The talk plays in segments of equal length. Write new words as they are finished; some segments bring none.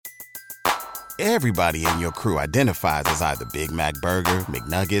Everybody in your crew identifies as either Big Mac Burger,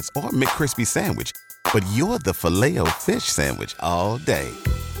 McNuggets, or McCrispy Sandwich. But you're the Filet-O-Fish Sandwich all day.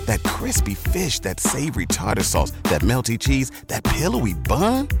 That crispy fish, that savory tartar sauce, that melty cheese, that pillowy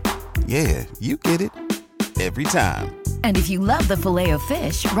bun. Yeah, you get it. Every time. And if you love the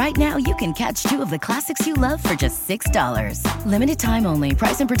Filet-O-Fish, right now you can catch two of the classics you love for just $6. Limited time only.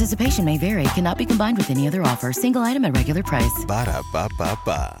 Price and participation may vary. Cannot be combined with any other offer. Single item at regular price.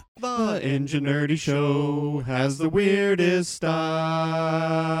 Ba-da-ba-ba-ba. The Enginerdy Show has the weirdest style.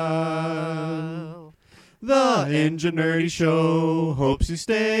 The Enginerdy Show hopes you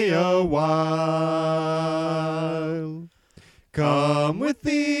stay a while. Come with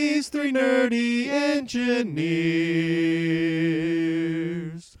these three nerdy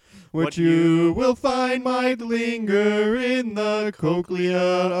engineers. What you will find might linger in the cochlea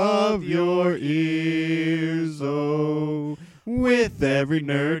of your ears. Oh, with every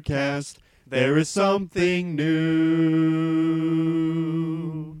nerdcast, there is something new.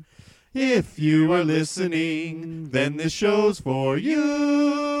 If you are listening, then this show's for you.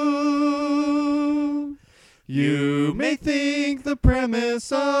 You may think the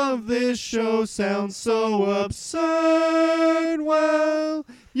premise of this show sounds so absurd. Well,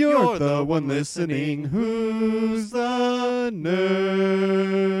 you're the one listening who's the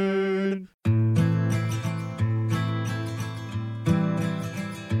nerd.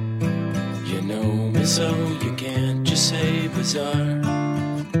 You know me so you can't just say bizarre.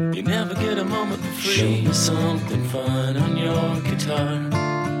 You never get a moment for free. Show me something fun on your guitar.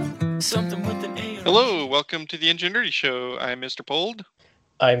 Something with an A. Hello, welcome to the Enginerdy Show. I'm Mr. Pold.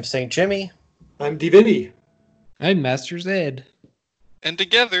 I'm St. Jimmy. I'm Divinity. I'm Master Z. And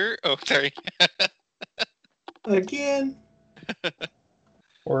together... Oh, sorry. Again.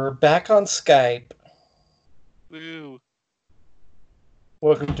 We're back on Skype. Woo.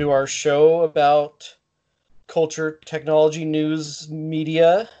 Welcome to our show about culture, technology, news,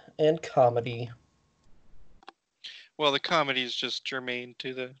 media, and comedy. Well, the comedy is just germane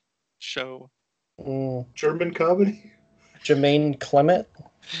to the show. German comedy? Jermaine Clement?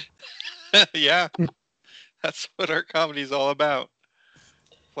 Yeah. That's what our comedy's all about.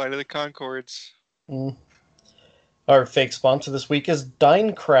 Flight of the Conchords. Our fake sponsor this week is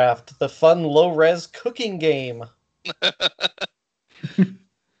Dinecraft, the fun low-res cooking game. I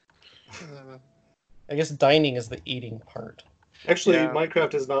guess dining is the eating part. Actually, Yeah.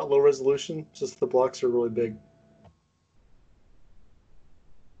 Minecraft is not low resolution, just the blocks are really big.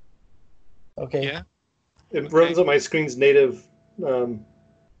 Okay. Yeah. It runs on my screen's native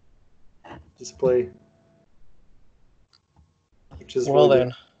display. Which is Well really then.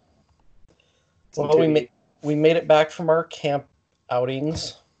 big. Well, we made it back from our camp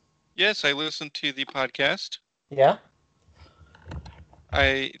outings. Yes, I listened to the podcast. Yeah?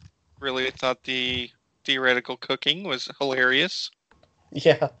 I really thought the theoretical cooking was hilarious.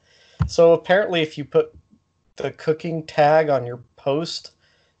 Yeah. So apparently if you put the cooking tag on your post,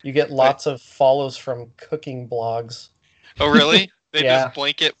 you get lots of follows from cooking blogs. Oh, really? They Yeah. just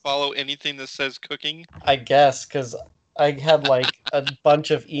blanket follow anything that says cooking? I guess, because I had like a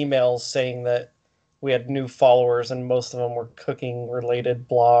bunch of emails saying that we had new followers and most of them were cooking-related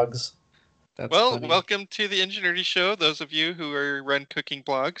blogs. That's Well, funny. welcome to the Enginerdy Show, those of you who run cooking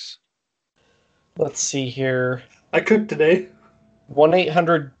blogs. Let's see here. I cooked today.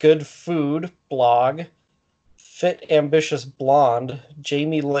 1-800-GOOD-FOOD blog, Fit Ambitious Blonde,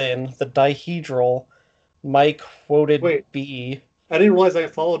 Jamie Lynn, The Dihedral, Mike Quoted Wait. B. I didn't realize I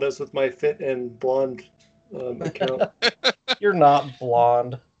followed us with my fit and blonde account. You're not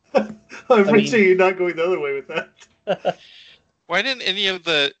blonde. I mean- appreciate you not going the other way with that. Why didn't any of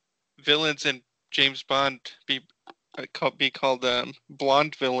the villains in James Bond be called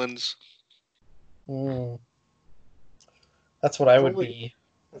blonde villains? That's what I would Only- be.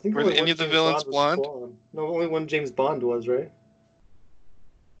 I think Were only any one of the James villains Bond was No, only one James Bond was, right?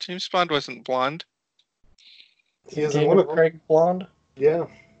 James Bond wasn't blonde. He is Daniel one of them. Craig blonde? Yeah.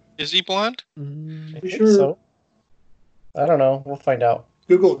 Is he blonde? I You think sure? so. I don't know. We'll find out.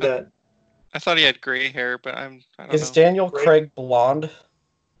 Googled that. I thought he had gray hair, but I don't Is know. Daniel Right. Craig blonde?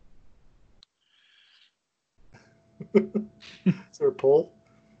 Is there a poll?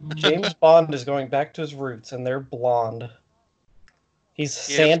 James Bond is going back to his roots, and they're blonde. He's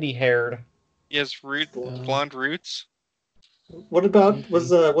Yes. sandy-haired. He has blonde roots. What about,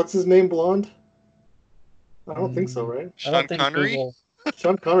 was, what's his name, blonde? I don't think so, right? I Sean don't think Connery? Google...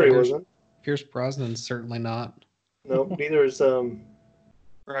 Sean Connery Pierce- wasn't. Pierce Brosnan's certainly not. No, neither is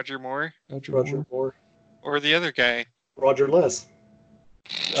Roger Moore? Roger Moore. Or the other guy? Roger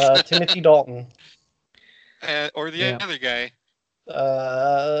Timothy Dalton. Or the Yeah. other guy?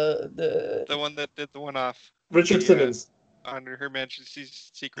 The one that did the one off. Richard Simmons. Under Her Majesty's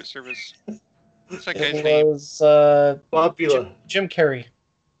Secret Service. What's that It guy's name? was Bob Vila. Jim Carrey.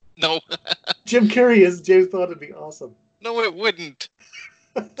 No. Jim Carrey as James Bond would be awesome. No, it wouldn't.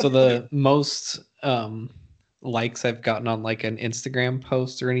 So the most likes I've gotten on like an Instagram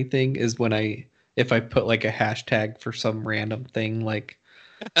post or anything is when if I put like a hashtag for some random thing like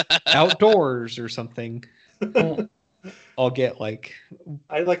outdoors or something, I'll get like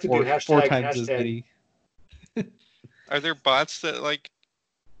I'd like to do four hashtag. times as many. Are there bots that like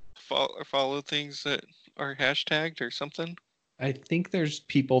follow things that are hashtagged or something? I think there's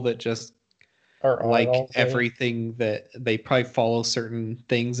people that just Or like Arnold, everything that they probably follow certain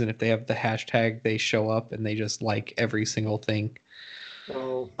things, and if they have the hashtag, they show up and they just like every single thing.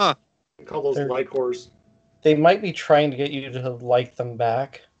 Oh, huh? We call those like whores. They might be trying to get you to like them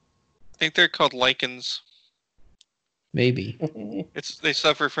back. I think they're called lichens. Maybe. They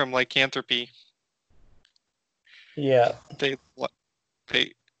suffer from lycanthropy. Yeah. They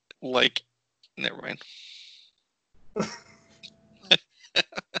like. Never mind.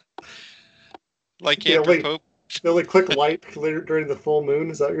 Lycanthropope. They only click light during the full moon.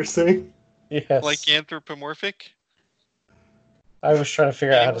 Is that what you're saying? Yes. Lycanthropomorphic. I was trying to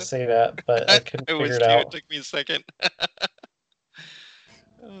figure out how to say that, but I couldn't It was figure it too. out. It took me a second.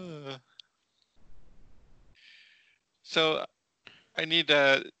 So, I need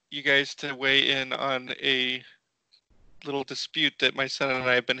you guys to weigh in on a little dispute that my son and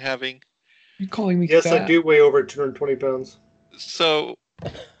I have been having. You calling me Yes, fat? I do weigh over 220 pounds. So,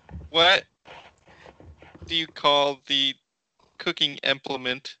 what do you call the cooking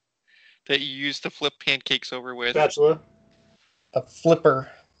implement that you use to flip pancakes over with? Spatula. A flipper.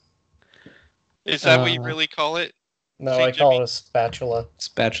 Is that what you really call it? No, Say, I call Jimmy? it a spatula.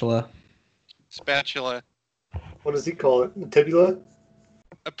 Spatula. Spatula. What does he call it? A tibula?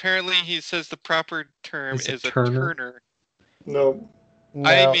 Apparently, he says the proper term Is it is a turner? turner. No.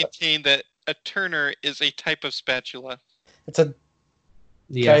 I No, maintain that a turner is a type of spatula. it's a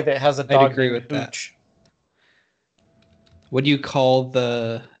Yeah, guy that has a I'd dog agree named with that. Hooch. What do you call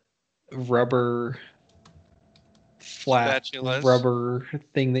the rubber flat Spatulas. rubber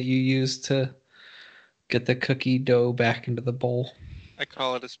thing that you use to get the cookie dough back into the bowl? I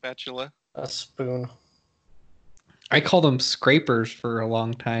call it a spatula. A spoon. I called them scrapers for a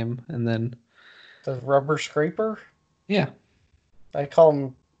long time, and then The rubber scraper? yeah, I call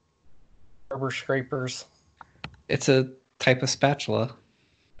them rubber scrapers. it's a type of spatula.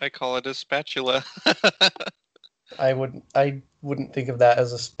 I call it a spatula. I wouldn't think of that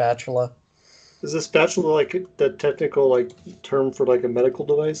as a spatula. Is a spatula like the technical term for like a medical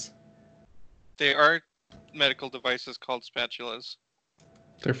device? There are medical devices called spatulas.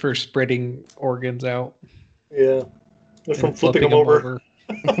 They're for spreading organs out. Yeah. They're from and flipping them over.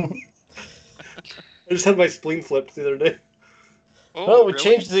 I just had my spleen flipped the other day. Oh, we really?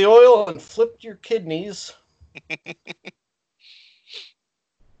 changed the oil and flipped your kidneys.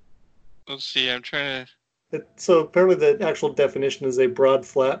 Let's see, I'm trying to... So apparently the actual definition is a broad,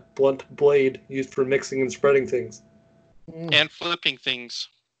 flat, blunt blade used for mixing and spreading things. And flipping things.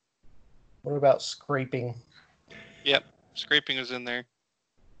 What about scraping? Yep, scraping is in there.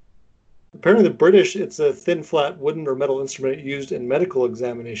 Apparently the British, it's a thin, flat wooden or metal instrument used in medical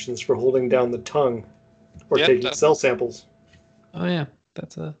examinations for holding down the tongue or Yep, taking that's- cell samples. Oh yeah,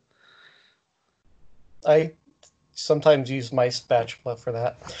 that's a. I sometimes use my spatula for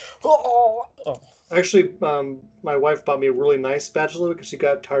that. Oh. Actually, my wife bought me a really nice spatula because she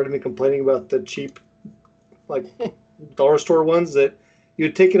got tired of me complaining about the cheap, dollar store ones that you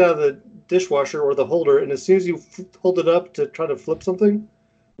would take it out of the dishwasher or the holder, and as soon as you hold it up to try to flip something,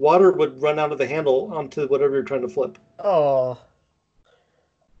 water would run out of the handle onto whatever you're trying to flip. Oh.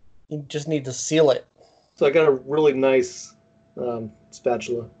 You just need to seal it. So I got a really nice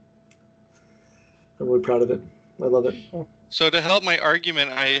spatula. I'm really proud of it. I love it. So to help my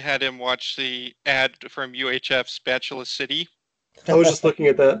argument, I had him watch the ad from UHF Spatula City, I was just looking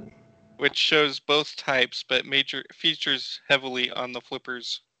at that. which shows both types, but features heavily on the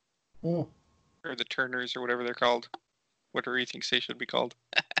flippers. Mm. Or the turners, or whatever they're called. Whatever he thinks they should be called.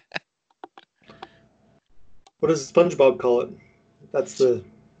 What does SpongeBob call it? That's the...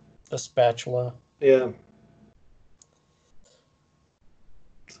 A spatula. Yeah.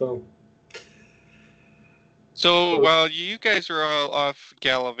 So while you guys are all off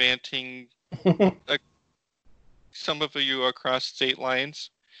gallivanting, some of you across state lines,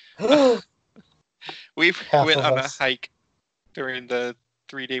 we Half went of on a us. hike during the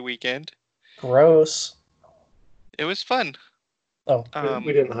 3-day weekend. Gross. It was fun. Oh.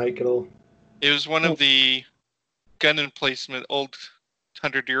 We didn't hike at all. It was one of the gun emplacement, old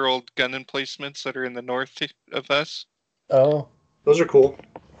 100-year-old gun emplacements that are in the north of us. Oh. Those are cool.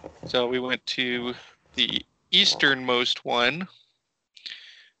 So we went to the easternmost one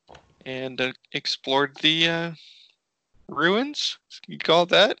and explored the ruins. You call it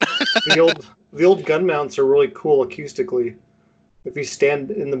that? The old gun mounts are really cool acoustically. If you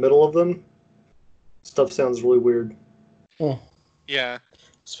stand in the middle of them, stuff sounds really weird. Yeah.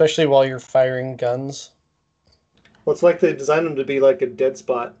 Especially while you're firing guns. Well, it's like they designed them to be like a dead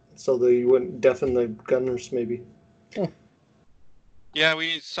spot, so that you wouldn't deafen the gunners, maybe. Yeah,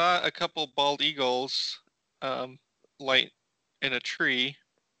 we saw a couple bald eagles light in a tree.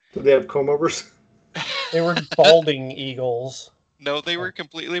 Did they have comb-overs? They were balding eagles. No, they were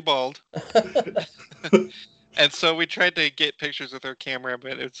completely bald. And so we tried to get pictures with our camera,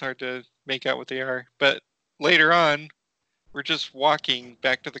 but it's hard to make out what they are. But later on, we're just walking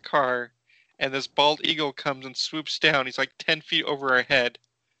back to the car, and this bald eagle comes and swoops down. He's like 10 feet over our head.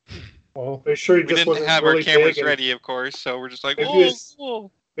 Well, Are you sure he We just didn't wasn't have really our cameras big and ready, of course, so we're just like, Maybe whoa, it's- whoa.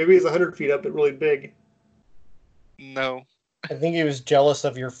 maybe he's 100 feet up, but really big. No, I think he was jealous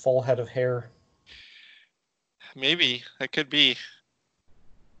of your full head of hair. maybe. That could be.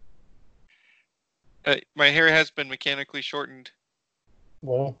 My hair has been mechanically shortened.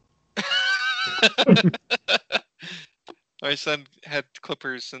 Well, My son had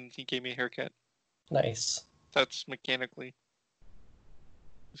clippers and he gave me a haircut. nice. That's mechanically.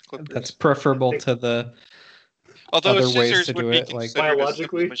 It's clippers. That's preferable to the Although other a ways scissors to would do be it, like- considered a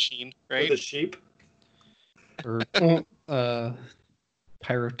Biologically? simple machine, With right? a sheep. or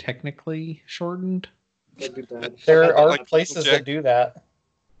pyrotechnically shortened. That'd be bad. There are like places Jack- that do that.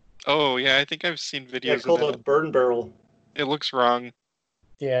 Oh yeah, I think I've seen Yeah, videos called of a that. burn barrel. It looks wrong.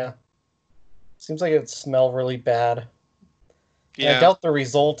 Yeah. Seems like it'd smell really bad. And Yeah, I doubt the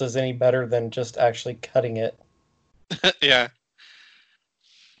result is any better than just actually cutting it. yeah.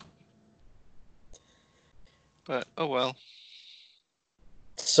 But oh well.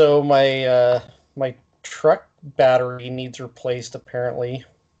 So my truck battery needs replaced apparently.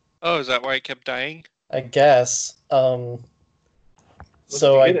 Oh, is that why it kept dying? I guess. When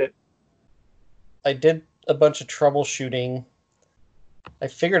So did you get it? I did a bunch of troubleshooting. I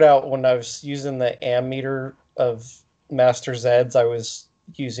figured out when I was using the ammeter of Master Z's, I was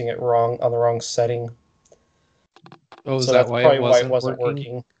using it wrong on the wrong setting. Oh, is So that that's why probably it why wasn't, it wasn't working?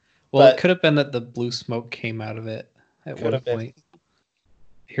 working. Well, But- it could have been that the blue smoke came out of it at Could one have been. point.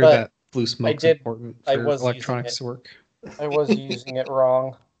 Hear But that blue smoke's did- important I for was using electronics it. to work. I was using it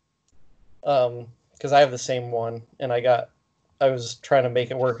wrong. Because I have the same one, and I was trying to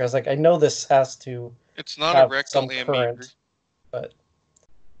make it work. I was like, I know this has to It's not a have rectal some ammeter. current, but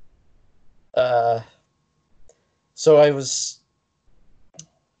so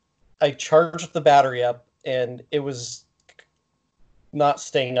I charged the battery up, and it was not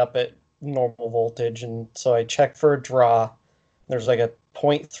staying up at normal voltage, and so I checked for a draw. There's like a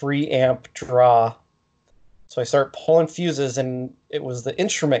 0.3 amp draw. So I start pulling fuses, and it was the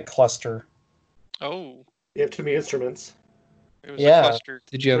instrument cluster. Oh, You have too many instruments. it was Yeah. a cluster.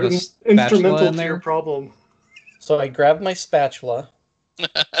 Did you have They're a spatula instrumental in to your there? problem. So I grabbed my spatula.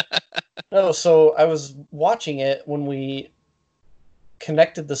 No, so I was watching it when we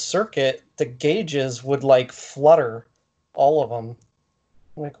connected the circuit, the gauges would like flutter, all of them.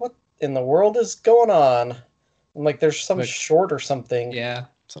 I'm like, what in the world is going on? I'm like, there's some Like- short or something. Yeah,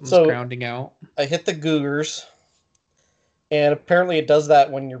 something's So- grounding out. I hit the googers, and apparently it does that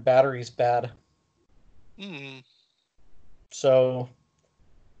when your battery's bad. Hmm. So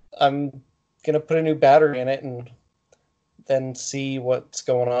I'm gonna put a new battery in it and then see what's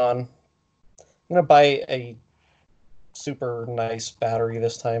going on. I'm gonna buy a super nice battery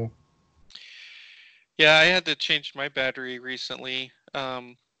this time. Yeah, I had to change my battery recently.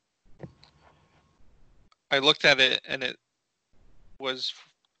 I looked at it and it was,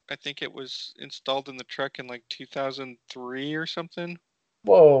 I think it was installed in the truck in like 2003 or something.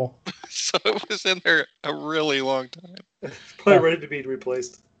 Whoa. So it was in there a really long time. It's probably ready to be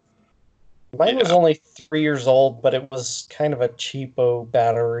replaced. Mine was Yeah. only 3 years old, but it was kind of a cheapo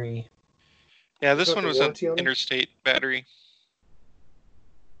battery. Yeah, this Got one the was an warranty on it? interstate battery.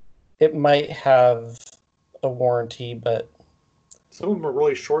 It might have a warranty, but Some of them are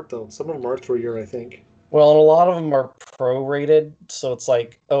really short, though. Some of them are 3 year, I think. well, and a lot of them are prorated, so it's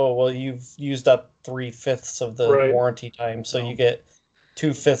like, oh, well, you've used up 3/5 of the Right. warranty time, so Oh. you get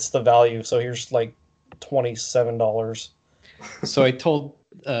 2/5 the value. So here's like $27. So I told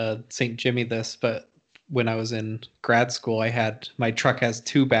St. Jimmy this, but when I was in grad school, my truck has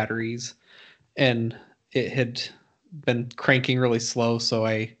 2 batteries, and it had been cranking really slow, so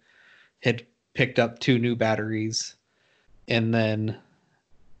I had picked up 2 new batteries. And then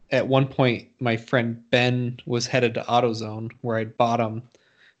at one point, my friend Ben was headed to AutoZone where I'd bought them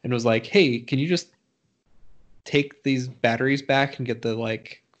and was like, hey, can you just take these batteries back and get the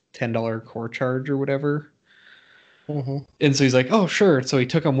like $10 core charge or whatever? Mm-hmm. And so he's like, oh, sure. So he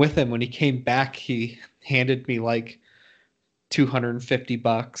took them with him. When he came back, he handed me like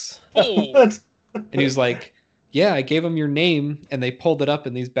 $250. Oh, And he was like, yeah, I gave him your name, and they pulled it up,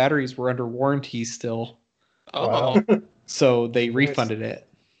 and these batteries were under warranty still. oh, So they refunded it.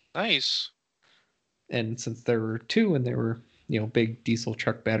 nice. And since there were 2 and they were, big diesel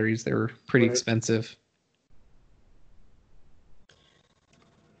truck batteries, they were pretty Right. expensive.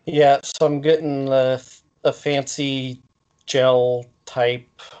 Yeah, so I'm getting a fancy gel type.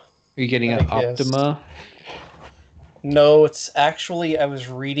 Are you getting I an guess. Optima? No, it's actually, I was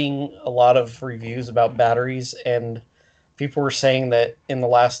reading a lot of reviews about batteries, and people were saying that in the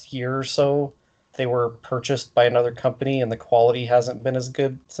last year or so, they were purchased by another company, and the quality hasn't been as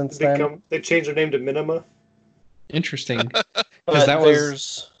good since then. They changed their name to Minima. Interesting. But Because that there's...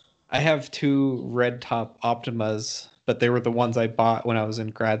 was... I have 2 red top Optimas, but they were the ones I bought when I was in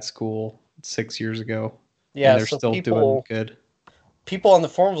grad school 6 years ago. Yeah, And they're so still doing good. people on the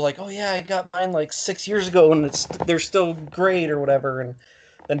forums were like, oh yeah, I got mine like 6 years ago and they're still great or whatever. And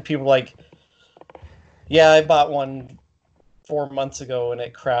then people were like, yeah, I bought one 4 months ago and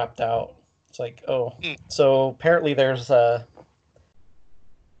it crapped out. It's like, oh. So apparently there's the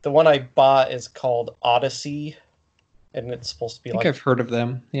one I bought is called Odyssey, and it's supposed to be I think like I've heard of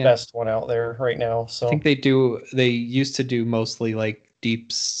them. the Yeah. best one out there right now. So I think they used to do mostly like deep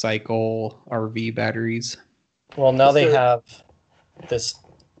cycle RV batteries. well, now Is they there- have this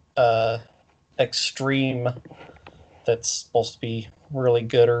extreme that's supposed to be really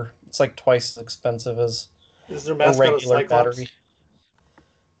good, or it's like twice as expensive as Is their a mascot a regular Cyclops? battery.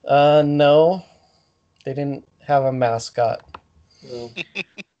 No, they didn't have a mascot. No.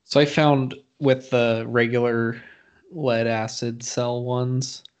 So I found with the regular lead acid cell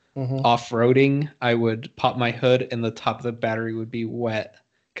ones, Mhm. off-roading, I would pop my hood and the top of the battery would be wet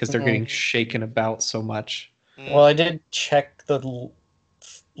because they're Mhm. getting shaken about so much. Well, I did check the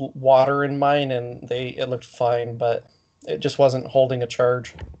water in mine, and it looked fine, but it just wasn't holding a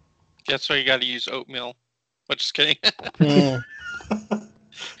charge. That's why you got to use oatmeal. But just kidding. Mm.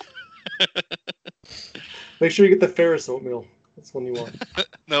 Make sure you get the Ferris oatmeal. That's one you want.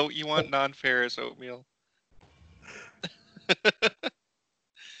 No, you want non-ferrous oatmeal.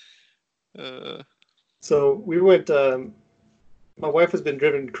 So we went. My wife has been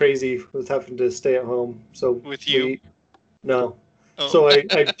driven crazy with having to stay at home. So With you? No. Oh. So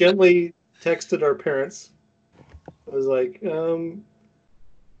I gently texted our parents. I was like,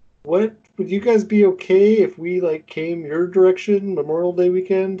 what would you guys be okay if we like came your direction Memorial Day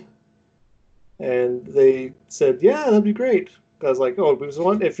weekend? And they said, yeah, that'd be great. I was like, oh,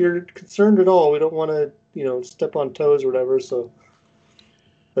 if you're concerned at all, we don't want to, step on toes or whatever. So,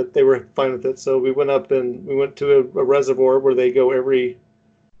 but they were fine with it. So we went up and we went to a reservoir where they go every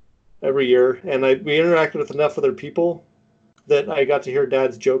year, and we interacted with enough other people that I got to hear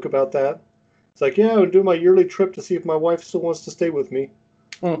Dad's joke about that. It's like, yeah, I'm doing my yearly trip to see if my wife still wants to stay with me.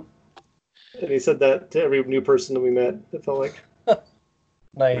 Hmm. And he said that to every new person that we met. It felt like,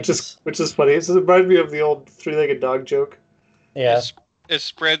 Nice. which is funny. It reminded me of the old three-legged dog joke. Yeah. It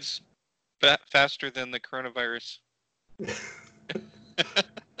spreads faster than the coronavirus. Ooh,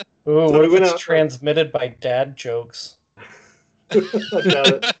 So what we if went it's out- transmitted by dad jokes? I doubt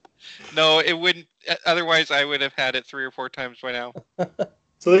it. No, it wouldn't. Otherwise, I would have had it 3 or 4 times by now.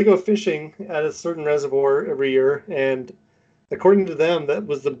 So they go fishing at a certain reservoir every year, and according to them, that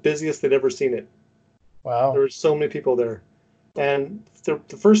was the busiest they'd ever seen it. Wow. There were so many people there. And the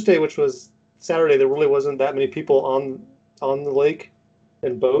first day, which was Saturday, there really wasn't that many people on the lake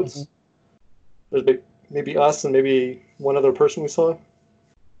in boats. Mhm. There's maybe us and maybe one other person we saw.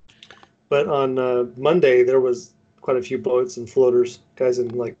 But on Monday, there was quite a few boats and floaters, guys in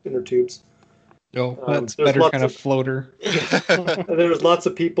like inner tubes. Oh, that's there's better lots kind of of- floater. And there was lots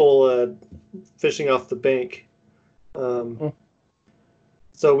of people fishing off the bank.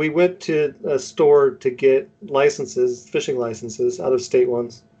 So we went to a store to get fishing licenses, out-of-state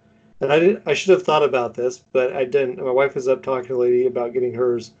ones. And I should have thought about this, but I didn't. My wife was up talking to a lady about getting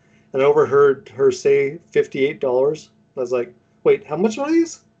hers, and I overheard her say $58. I was like, wait, how much are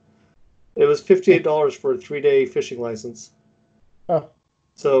these? It was $58 for a 3-day fishing license. Huh.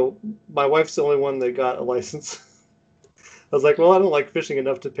 So my wife's the only one that got a license. I was like, well, I don't like fishing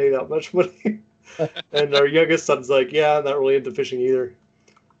enough to pay that much money. And our youngest son's like, yeah, I'm not really into fishing either.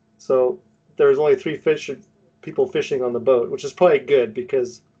 So there was only 3 people fishing on the boat, which is probably good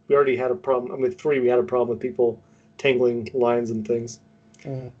because we already had a problem. I mean, 3, we had a problem with people tangling lines and things.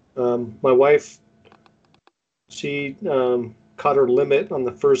 My wife, she caught her limit on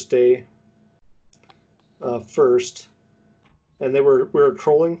the first day first, and we were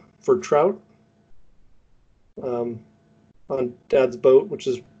trolling for trout on Dad's boat, which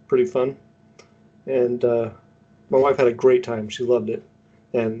is pretty fun. And my wife had a great time. She loved it.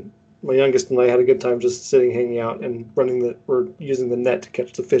 And my youngest and I had a good time just sitting, hanging out, and using the net to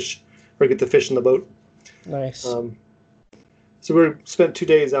catch the fish or get the fish in the boat. Nice. So we spent 2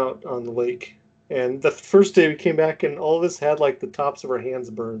 days out on the lake, and the first day we came back and all of us had like the tops of our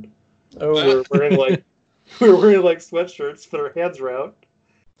hands burned. Oh, we were wearing like sweatshirts, but our hands were out.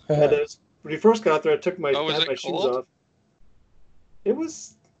 And when we first got out there, I had my shoes off. It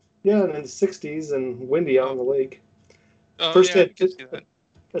was, in the 60s and windy out on the lake. First day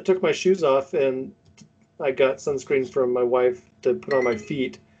I took my shoes off and I got sunscreen from my wife to put on my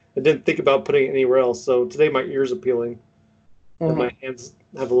feet. I didn't think about putting it anywhere else. So today my ears are peeling. And my hands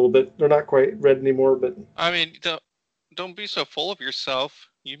have a little bit, they're not quite red anymore, but... I mean, don't be so full of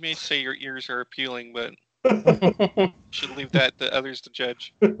yourself. You may say your ears are appealing, but you should leave that to others to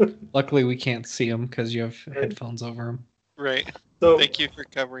judge. Luckily, we can't see them because you have headphones over them. Right. So, thank you for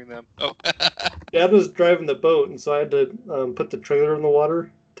covering them. Oh. Dad was driving the boat, and so I had to put the trailer in the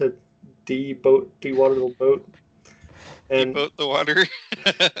water to de-water the boat. And de-boat the water?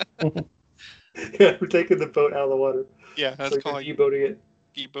 Yeah, we're taking the boat out of the water. Yeah, that's called de-boating it.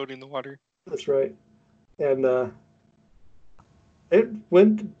 De-boating the water. That's right. And it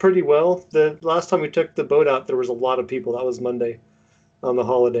went pretty well. The last time we took the boat out, there was a lot of people. That was Monday on the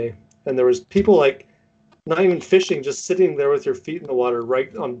holiday. And there was people like not even fishing, just sitting there with your feet in the water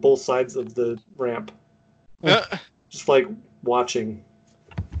right on both sides of the ramp. Just like watching.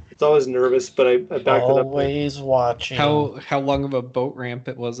 It's always nervous, but I backed it up. Always watching. How long of a boat ramp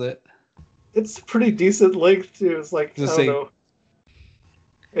was it? It's pretty decent length too. It's like, I don't know,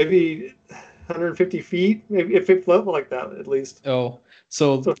 maybe 150 feet, maybe if it level like that at least. Oh,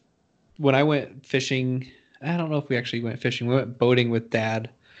 so when I went fishing, I don't know if we actually went fishing. We went boating with Dad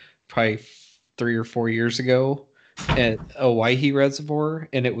probably 3 or 4 years ago at a Waihi reservoir,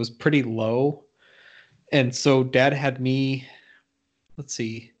 and it was pretty low. And so Dad had me, let's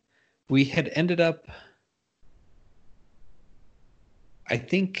see, we had ended up, I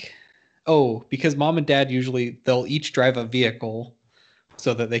think... Oh, because Mom and Dad they'll each drive a vehicle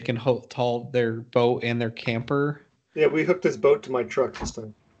so that they can haul their boat and their camper. Yeah, we hooked his boat to my truck this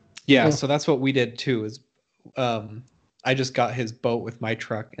time. Yeah, so that's what we did too. I just got his boat with my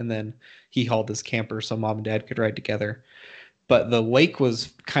truck, and then he hauled his camper so Mom and Dad could ride together. But the lake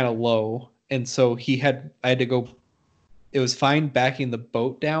was kind of low, and so I had to go. It was fine backing the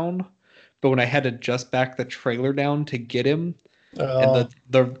boat down, but when I had to just back the trailer down to get him, and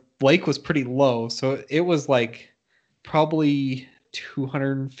the lake was pretty low, so it was like probably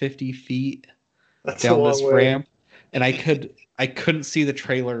 250 feet down this ramp, and I couldn't see the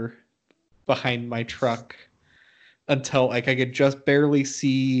trailer behind my truck until like I could just barely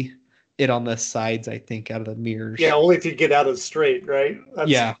see it on the sides, I think, out of the mirrors. Yeah, only if you get out of straight, right?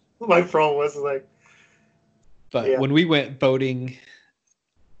 Yeah. My problem was like. But when we went boating,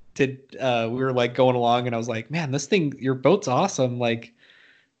 we were like going along, and I was like, "Man, this thing, your boat's awesome! Like,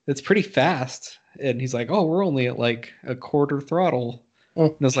 it's pretty fast." And he's like, "Oh, we're only at like a quarter throttle."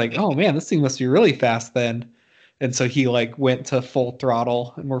 And I was like, "Oh man, this thing must be really fast then." And so he like went to full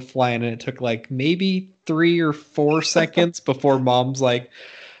throttle, and we're flying, and it took like maybe 3 or 4 seconds before Mom's like,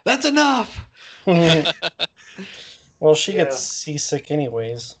 "That's enough." Well, she gets seasick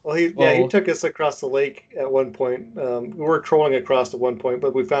anyways. Well, he took us across the lake at one point. We were trolling across at one point,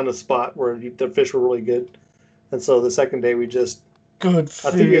 but we found a spot where the fish were really good. And so the second day we just... Good fish.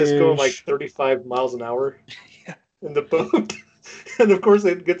 I think it was going like 35 miles an hour in the boat. And of course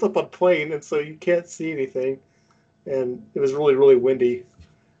it gets up on plane, and so you can't see anything. And it was really, really windy.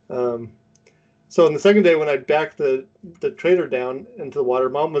 So on the second day when I backed the trailer down into the water,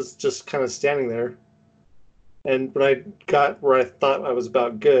 Mom was just kind of standing there. And when I got where I thought I was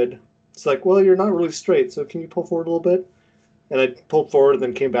about good, it's like, well, you're not really straight, so can you pull forward a little bit? And I pulled forward and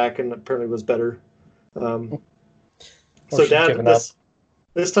then came back and apparently was better. So Dad,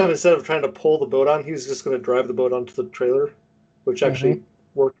 this time, instead of trying to pull the boat on, he was just going to drive the boat onto the trailer, which actually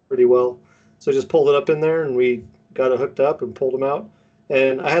worked pretty well. So I just pulled it up in there, and we got it hooked up and pulled him out.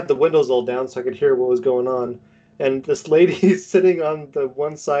 And I had the windows all down so I could hear what was going on. And this lady sitting on the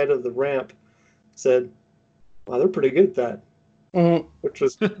one side of the ramp said, "Wow, they're pretty good at that," which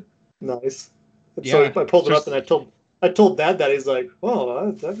was nice. And so I pulled it up, and I told Dad that. He's like,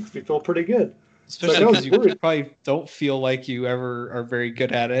 "Oh, that makes me feel pretty good." Especially I because was you worried. probably don't feel like you ever are very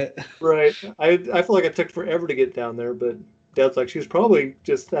good at it. Right. I feel like it took forever to get down there, but Dad's like, she's probably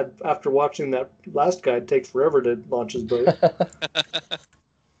just that after watching that last guy take forever to launch his boat.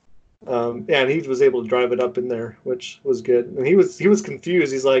 And he was able to drive it up in there, which was good. And he was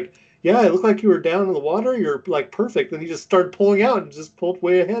confused. He's like, "Yeah, it looked like you were down in the water. You're like perfect." Then he just started pulling out and just pulled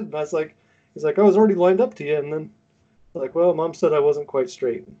way ahead. And I was like, "He's like, I was already lined up to you." And then, like, well, Mom said I wasn't quite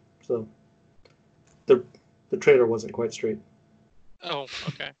straight, so the trailer wasn't quite straight. Oh,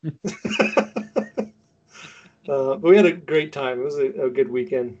 okay. But we had a great time. It was a good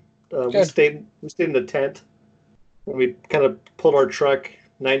weekend. We stayed in a tent. And we kind of pulled our truck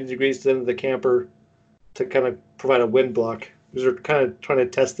 90 degrees to the end of the camper to kind of provide a wind block. Because we're kind of trying to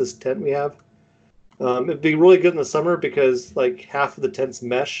test this tent we have. It'd be really good in the summer because like half of the tent's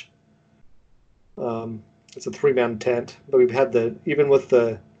mesh. It's a 3-man tent, but we've had even with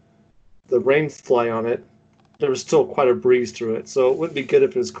the rain fly on it, there was still quite a breeze through it. So it wouldn't be good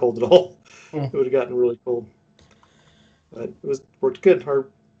if it was cold at all. It would have gotten really cold. But it worked good. Our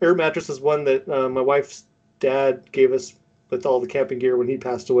air mattress is one that my wife's dad gave us with all the camping gear when he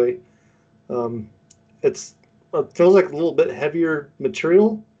passed away. It feels like a little bit heavier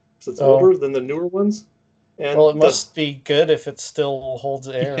material, so it's older than the newer ones. And well, it must be good if it still holds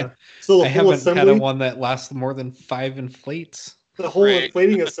air. Yeah. So the I whole haven't had one that lasts more than 5 inflates. The whole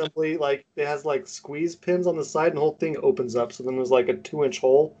inflating assembly, like it has like squeeze pins on the side, and the whole thing opens up. So then there's like a 2-inch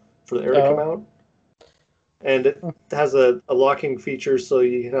hole for the air to come out, and it has a locking feature, so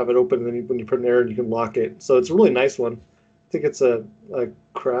you can have it open, and then when you put in air, you can lock it. So it's a really nice one. I think it's a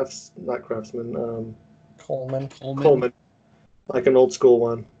Coleman, like an old school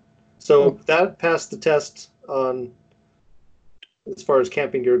one. So that passed the test on as far as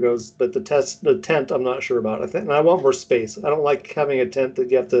camping gear goes, but the tent I'm not sure about. And I want more space. I don't like having a tent that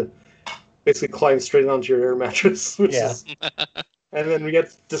you have to basically climb straight onto your air mattress. And then we had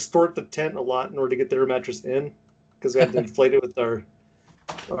to distort the tent a lot in order to get the air mattress in, because we had to inflate it with our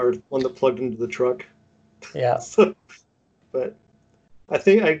one that plugged into the truck. Yeah. But I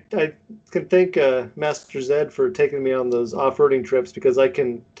think I can thank Master Z for taking me on those off-roading trips, because I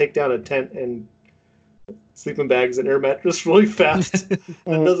can take down a tent and sleeping bags and air mattress really fast. It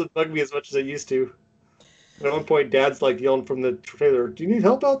doesn't bug me as much as it used to. And at one point, Dad's like yelling from the trailer, "Do you need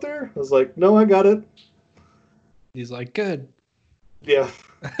help out there?" I was like, "No, I got it." He's like, "Good." Yeah.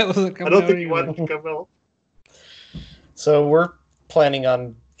 I don't think he wanted to come out. So we're planning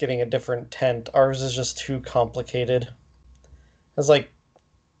on getting a different tent. Ours is just too complicated. It has like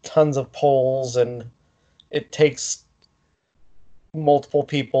tons of poles, and it takes multiple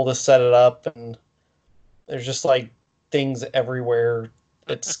people to set it up, and there's just like things everywhere.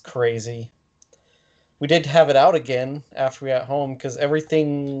 It's crazy. We did have it out again after we got home, because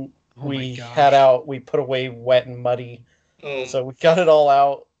everything we had out, we put away wet and muddy. So we got it all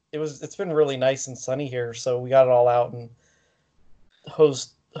out. It's been really nice and sunny here, so we got it all out and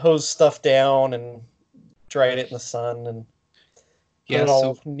hosed stuff down and dried it in the sun and put it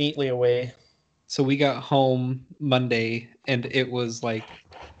all neatly away. So we got home Monday, and it was like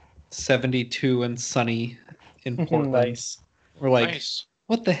 72 and sunny in Portland. Nice. We're like,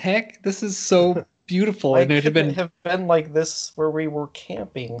 what the heck? This is so beautiful. And it had been like this where we were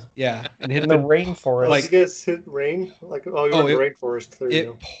camping. Yeah, and it had in the rainforest. Like, you guys hit rain? Like, you were in the rainforest. There you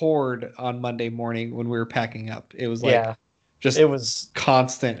go. It poured on Monday morning when we were packing up. It was like it was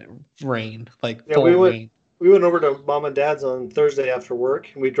constant rain, like rain. We went over to Mom and Dad's on Thursday after work,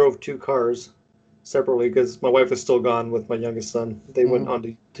 and we drove 2 cars separately because my wife was still gone with my youngest son. They went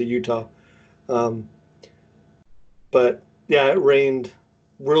on to Utah. But yeah, it rained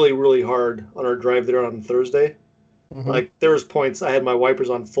really, really hard on our drive there on Thursday. Like, there was points I had my wipers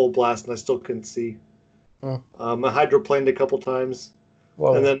on full blast and I still couldn't see. I hydroplaned a couple times.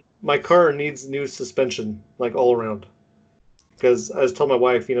 Whoa. And then my car needs new suspension, like all around. Because I was telling my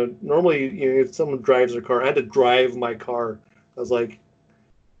wife, normally, if someone drives their car, I had to drive my car. I was like,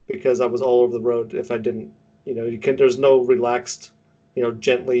 because I was all over the road. If I didn't, there's no relaxed,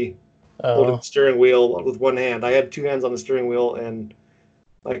 gently holding the steering wheel with one hand. I had 2 hands on the steering wheel, and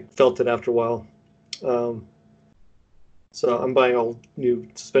I felt it after a while. So I'm buying all new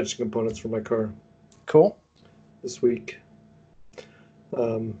suspension components for my car. Cool. This week.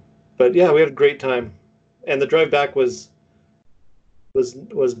 But yeah, we had a great time, and the drive back was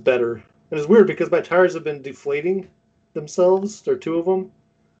better. And it's weird because my tires have been deflating themselves. There are 2 of them.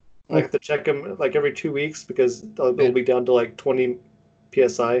 I have to check them like every 2 weeks because it'll be down to like 20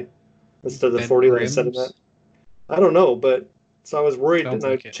 psi instead of the 40 that I set them at. I don't know, but so I was worried, and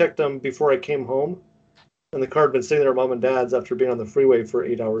I checked them before I came home, and the car had been sitting there at Mom and Dad's after being on the freeway for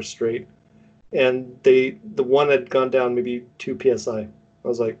 8 hours straight. and the one had gone down maybe 2 psi. I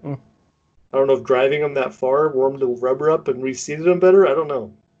was like, I don't know if driving them that far warmed the rubber up and reseated them better. I don't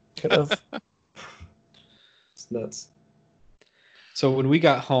know. Could have. It's nuts. So when we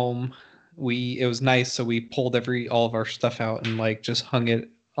got home, it was nice. So we pulled all of our stuff out and like just hung it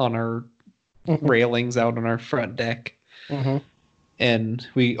on our railings out on our front deck. Mm-hmm. And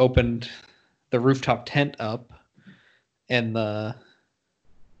we opened the rooftop tent up, and the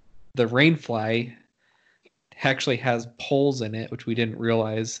rainfly actually has poles in it, which we didn't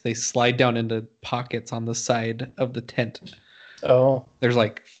realize. They slide down into pockets on the side of the tent. Oh. There's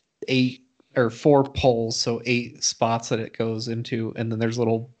like 8 or 4 poles, so 8 spots that it goes into, and then there's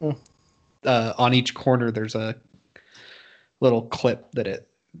little on each corner there's a little clip that it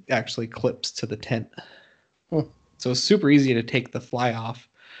actually clips to the tent. So it's super easy to take the fly off.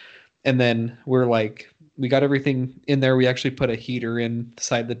 And then we got everything in there. We actually put a heater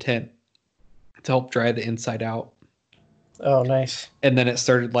inside the tent to help dry the inside out. Oh, nice. And then it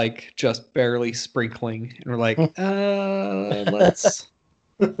started like just barely sprinkling. And we're like, let's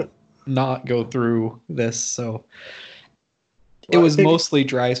not go through this. So it was mostly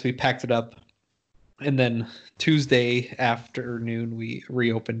dry. So we packed it up. And then Tuesday afternoon, we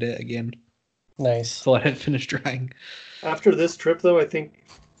reopened it again. Nice. So let it finish drying. After this trip, though, I think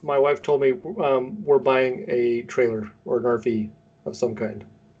my wife told me we're buying a trailer or an RV of some kind.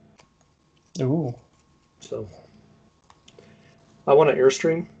 Ooh. So I want an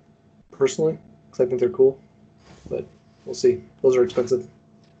Airstream, personally, because I think they're cool. But we'll see. Those are expensive.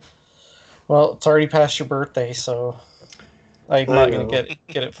 Well, it's already past your birthday, so I'm not going to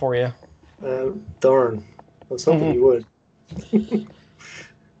get it for you. Darn. I was hoping you would. You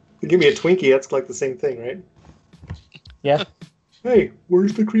give me a Twinkie, that's like the same thing, right? Yeah. Hey,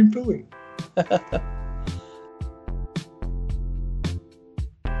 where's the cream filling?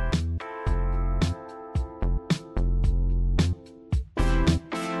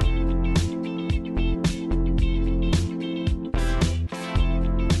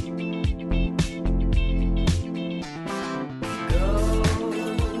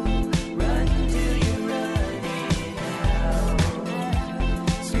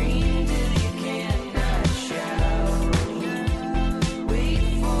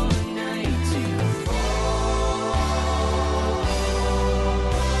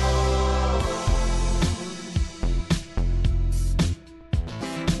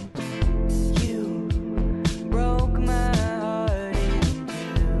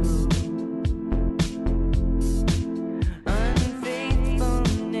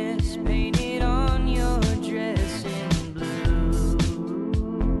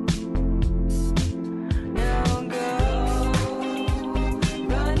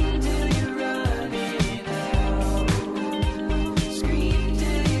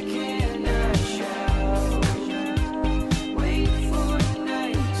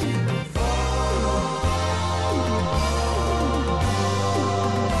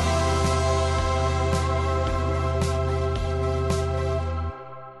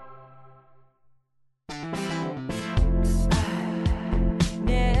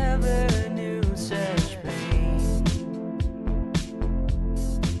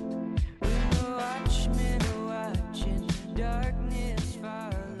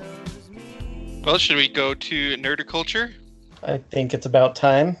 Well, should we go to nerdiculture? I think it's about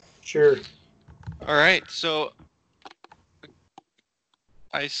time. Sure. All right. So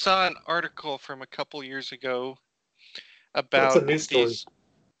I saw an article from a couple years ago about That's a new story.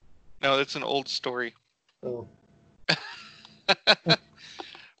 No, that's an old story. Oh. But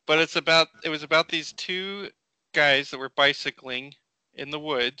it was about these 2 guys that were bicycling in the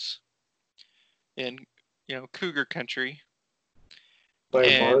woods in, cougar country. By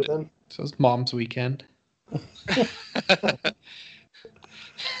a bar, then? So it's Mom's Weekend.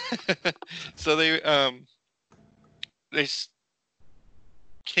 So they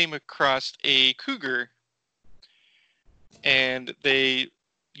came across a cougar, and they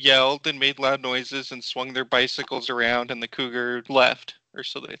yelled and made loud noises and swung their bicycles around, and the cougar left, or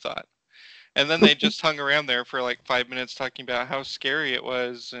so they thought. And then they just hung around there for like 5 minutes talking about how scary it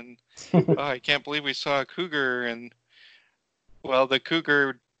was, and I can't believe we saw a cougar. And well, the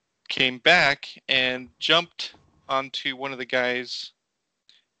cougar came back and jumped onto one of the guys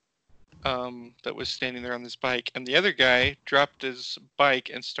that was standing there on this bike, and the other guy dropped his bike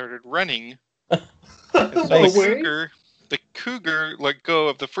and started running. And so the cougar let go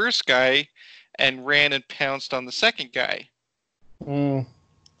of the first guy and ran and pounced on the second guy.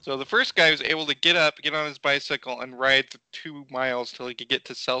 So the first guy was able to get on his bicycle and ride the 2 miles till he could get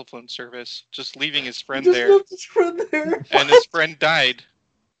to cell phone service, just leaving his friend there. Left his friend there. And his friend died.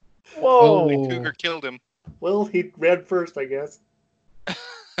 Whoa! The cougar killed him. Well, he ran first, I guess.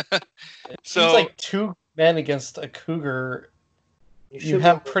 It's So like 2 men against a cougar. You should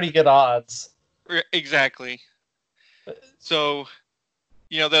have win. pretty good odds. exactly. So,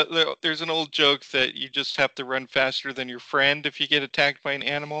 there's an old joke that you just have to run faster than your friend if you get attacked by an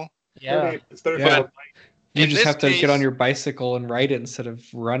animal. Yeah. It's better Yeah. to have a bike. You In just this have to case- get on your bicycle and ride it instead of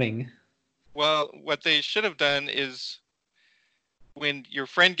running. Well, what they should have done is when your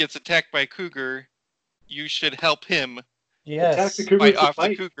friend gets attacked by a cougar, you should help him Attack Yes. the cougar fight with a off the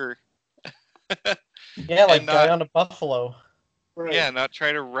bike. cougar. Yeah, like and guy not- on a buffalo. Right. Yeah, not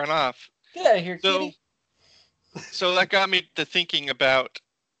try to run off. Get out of here, So, kitty. so that got me to thinking about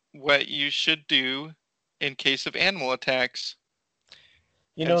what you should do in case of animal attacks.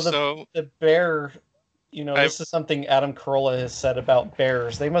 You know, And the bear, this is something Adam Carolla has said about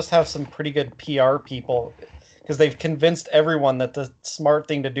bears. They must have some pretty good PR people because they've convinced everyone that the smart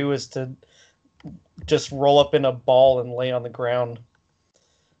thing to do is to just roll up in a ball and lay on the ground.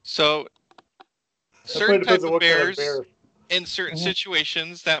 So That probably certain depends type on of what kind bears bear. in certain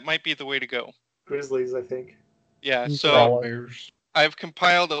situations, that might be the way to go. Grizzlies, I think. Yeah, Brown so bears. I've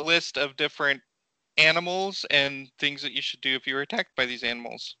compiled a list of different animals and things that you should do if you were attacked by these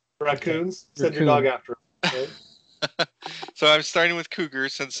animals. Raccoons, send your Raccoon. dog after them. Right? So I'm starting with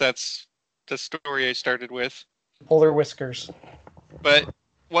cougars since that's the story I started with. Pull their whiskers. But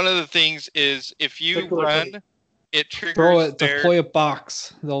one of the things is if you Tickle their run, tummy. it triggers Throw it, their... deploy a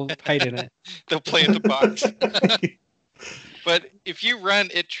box. They'll hide in it. They'll play in the box. But if you run,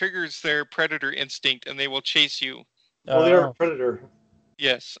 it triggers their predator instinct and they will chase you. Well, they are a predator.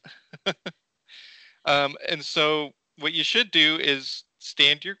 Yes. And so what you should do is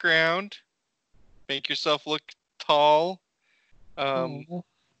stand your ground, make yourself look tall.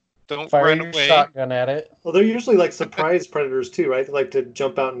 Don't Fire run your away. shotgun at it. Well, they're usually like surprise predators too, right? They like to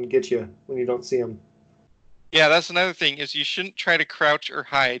jump out and get you when you don't see them. Yeah, that's another thing is you shouldn't try to crouch or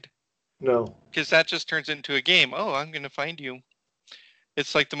hide No. because that just turns into a game. Oh, I'm going to find you.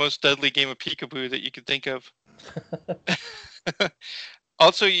 It's like the most deadly game of peekaboo that you could think of.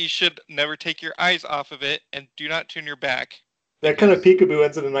 Also, you should never take your eyes off of it and do not turn your back. That kind of peekaboo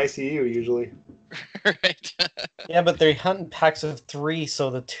ends in an ICU usually. Right? Yeah, but they hunt in packs of 3, so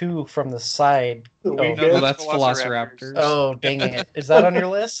the 2 from the side. The Oh. weekend. No, Well, that's that's velociraptors. velociraptors. Oh, dang it. Is that on your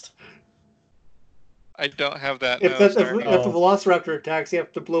list? I don't have that. If, No, that's, sorry. if a velociraptor attacks, you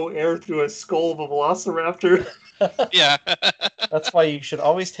have to blow air through a skull of a velociraptor. Yeah. That's why you should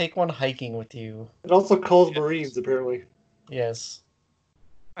always take one hiking with you. It also calls Yes. Marines, apparently. Yes.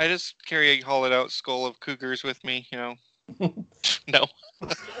 I just carry a hollowed out skull of cougars with me, No.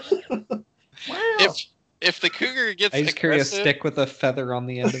 Wow. If the cougar gets I just carry a aggressive, stick with a feather on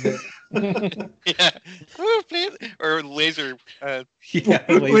the end of it. yeah, oh, please. Or laser. Yeah,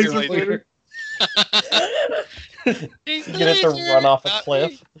 Laser laser pointer. He's You have to laser, run off a not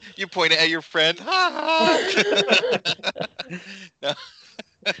cliff. me. You point it at your friend. Ha ha. No.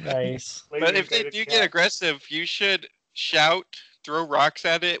 Nice. But if they do get aggressive, you should shout, throw rocks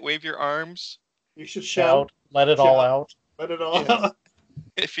at it, wave your arms. You should Shout. shout. Let it all Shout. out. Let it all Yes. out.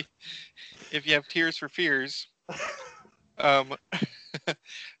 If you have tears for fears.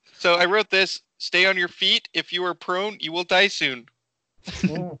 So I wrote this: stay on your feet. If you are prone, you will die soon.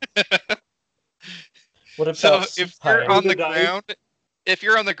 Mm. What So about if supine? you're on the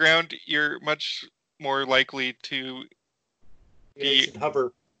Die. ground, you're much more likely to Yeah, you should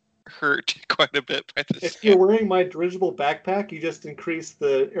hover. hurt quite a bit by this. If you're wearing my dirigible backpack, you just increase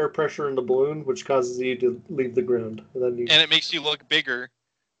the air pressure in the balloon, which causes you to leave the ground. And then you... And it makes you look bigger,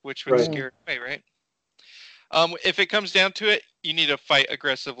 which would Right. scare it away, right? If it comes down to it, you need to fight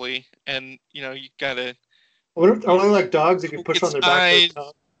aggressively, and you gotta I wonder if, are they like dogs you can push Its on their back? eyes, with their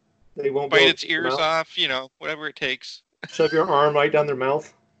tongue? They won't be bite able its to come ears out? off, whatever it takes. Shove your arm right down their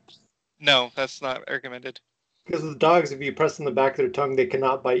mouth. No, that's not recommended. Because with dogs, if you press on the back of their tongue, they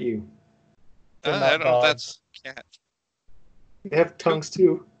cannot bite you. They're I not don't know if dogs. that's cat. They have tongues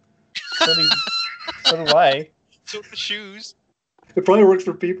too. So do I. So the shoes. It probably works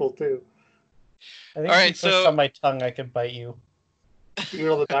for people too. I think All if right, you pushed so- on my tongue, I could bite you. You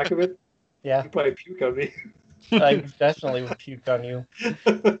know on the back of it? Yeah, You probably puke on me. I definitely would puke on you.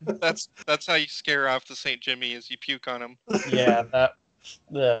 That's how you scare off the St. Jimmy is you puke on him. Yeah, that.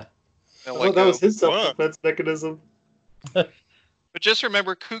 They'll Well, let that go. was his Whoa. self-defense mechanism. But just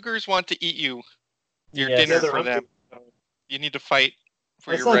remember, cougars want to eat you. Your Yes. dinner Yeah, they're for them. So you need to fight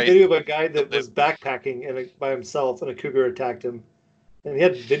for I your saw a right. video of a guy that was backpacking by himself, and a cougar attacked him. And he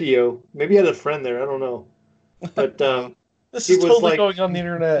had video. Maybe he had a friend there. I don't know. But This He is was, totally like- going on the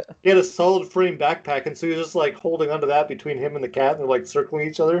internet. He had a solid frame backpack, and so he was just like holding onto that between him and the cat, and they're like circling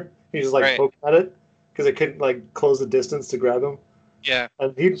each other. He's just like Right. poking at it because it couldn't like close the distance to grab him. Yeah.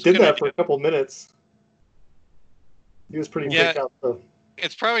 And he That's a did good that for idea. a couple minutes. He was pretty Yeah. freaked out though.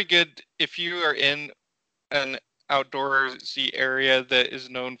 It's probably good if you are in an outdoorsy area that is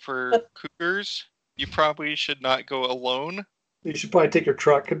known for cougars. You probably should not go alone. You should probably take your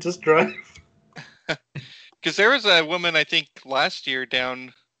truck and just drive. Because there was a woman, I think, last year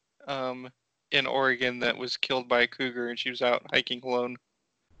down in Oregon that was killed by a cougar, and she was out hiking alone.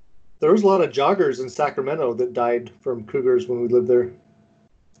 There was a lot of joggers in Sacramento that died from cougars when we lived there.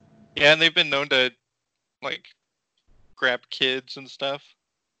 Yeah, and they've been known to, like, grab kids and stuff.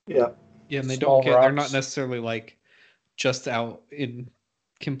 Yeah. Yeah, and they Small don't get. They're rocks. not necessarily like just out in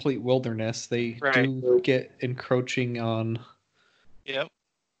complete wilderness. They Right. do get encroaching on Yep.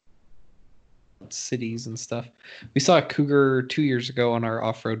 cities and stuff. We saw a cougar 2 years ago on our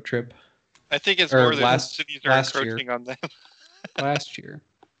off-road trip I think it's Or more that last- cities are last year. encroaching on them. last year.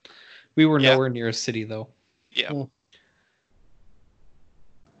 We were Yeah. nowhere near a city though. Yeah. Mm.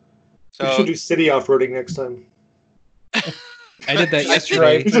 We So should do city off-roading next time. I did that I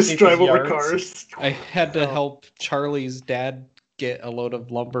yesterday. You just drive over yards. cars. I had to help Charlie's dad get a load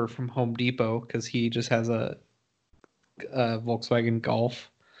of lumber from Home Depot because he just has a Volkswagen Golf.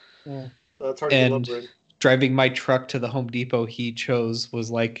 That's hard to get And lumber in. driving my truck to the Home Depot he chose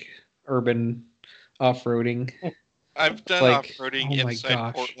was like urban off-roading. I've done like, off-roading oh my inside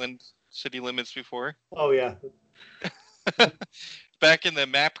gosh. Portland city limits before. Oh yeah. Back in the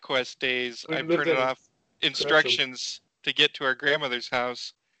MapQuest days, We I lived printed in off instructions to get to our grandmother's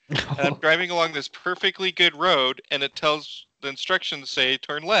house. And I'm driving along this perfectly good road, and it tells the instructions say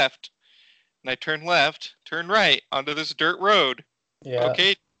turn left. And I turn left, turn right onto this dirt road. Yeah.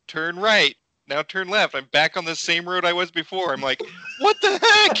 Okay, turn right. Now turn left. I'm back on the same road I was before. I'm like, what the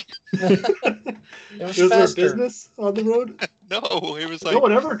heck? It was Is there a faster. business on the road? No, it was like, No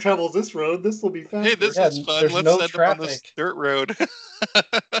one ever travels this road. This will be faster. hey, this Yeah, is fun. there's Let's no send them on this traffic. dirt road.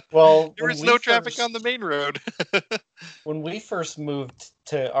 Well, There when was we no traffic first- on the main road. When we first moved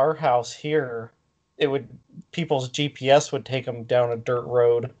to our house here, people's GPS would take them down a dirt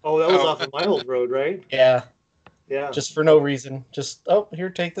road. Oh, that was Oh. off of my old road, right? Yeah, Yeah. just for no reason. Just here,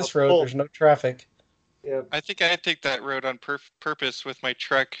 take this road. Oh. There's no traffic. Yeah. I think I take that road on purpose with my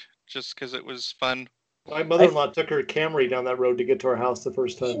truck just because it was fun. My mother-in-law took her Camry down that road to get to our house the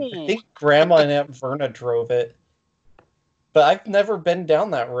first time. I think Grandma and Aunt Verna drove it, but I've never been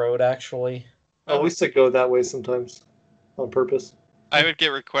down that road actually. Oh, we used to go that way sometimes on purpose. I would get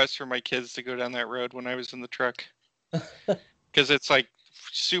requests for my kids to go down that road when I was in the truck. Because it's like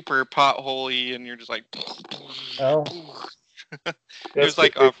super potholey and you're just like... Oh. It was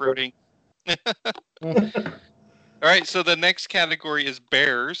like off-roading. All right, so the next category is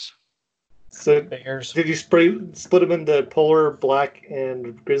bears. So, Bears, did you split them into polar, black,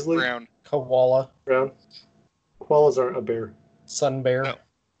 and grizzly? Brown. koala, Brown. Koalas aren't a bear. sun bear, No.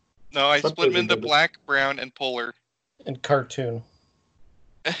 No, I Some split them bears are into better. black, brown, and polar. and cartoon.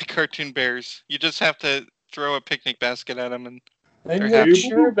 Cartoon bears. You just have to throw a picnic basket at them and... I'm They're not happy.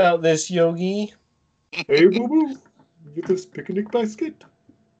 sure about this, Yogi. Hey, boo-boo. Get this picnic basket.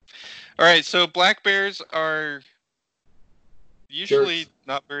 All right, so black bears are usually Jerks.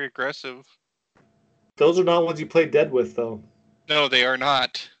 not very aggressive. Those are not ones you play dead with, though. No, they are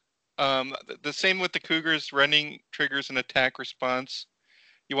not. The same with the cougars. Running triggers an attack response.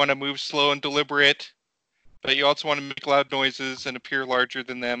 You want to move slow and deliberate, but you also want to make loud noises and appear larger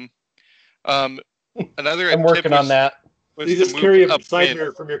than them. Another I'm working tip on that. was You to just move carry a side upwind.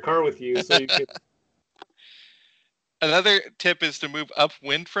 mirror from your car with you, so you can. Another tip is to move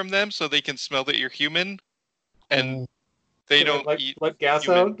upwind from them so they can smell that you're human, and they don't eat. let gas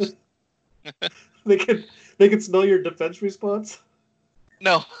humans. out. they can smell your defense response.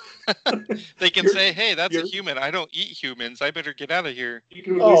 No, they can You're- say, "Hey, that's a you're- human. I don't eat humans. I better get out of here." You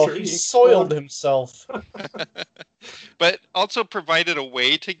can release Oh, your he E soiled squad. himself. But also provided a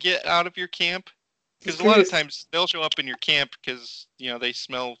way to get out of your camp, because Just a lot of curious- times they'll show up in your camp because they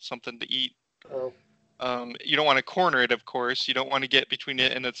smell something to eat. Oh. You don't want to corner it, of course. You don't want to get between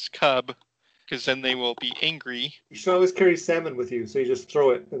it and its cub, because then they will be angry. You should always carry salmon with you, so you just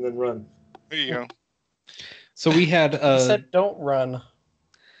throw it and then run. There you go. So we had He said, "Don't run."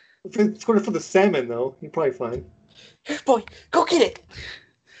 If it's for the salmon, though, you're probably fine. Here, boy, go get it.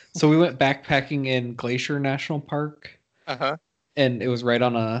 so we went backpacking in Glacier National Park, Uh huh. and it was right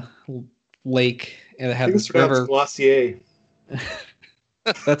on a lake, and it I had think this it's pronounced river. Glossier.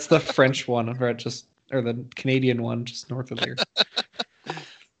 That's the French one, or the Canadian one, just north of there.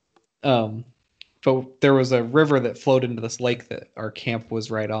 but there was a river that flowed into this lake that our camp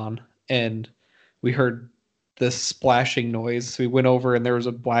was right on, and we heard this splashing noise. So we went over, and there was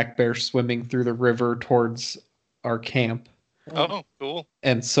a black bear swimming through the river towards our camp. Oh, cool.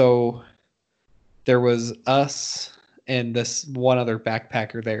 And so there was us and this one other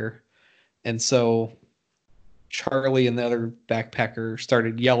backpacker there. And so Charlie and the other backpacker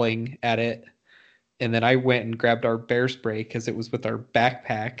started yelling at it. And then I went and grabbed our bear spray because it was with our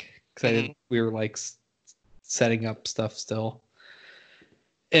backpack. Because we were like setting up stuff still.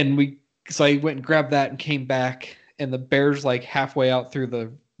 And so I went and grabbed that and came back. And the bear's like halfway out through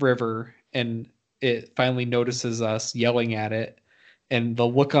the river. And it finally notices us yelling at it. And the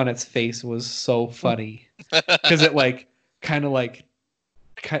look on its face was so funny. Because it like kind of like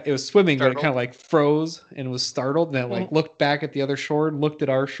it was swimming, startled. But it kind of like froze and was startled. And then it like looked back at the other shore, looked at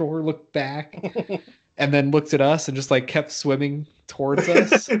our shore, looked back, and then looked at us and just like kept swimming towards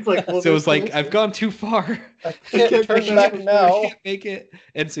us. So it was like, I've gone too far. I can't turn back now. I can't make it.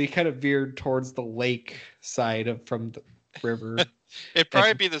 And so he kind of veered towards the lake side from the river. It'd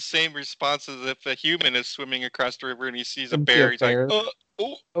probably be the same response as if a human is swimming across the river and he sees a bear. He's like,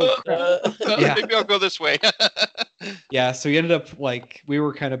 maybe I'll go this way. Yeah, so we ended up like, we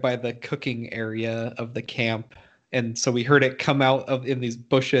were kind of by the cooking area of the camp. And so we heard it come out in these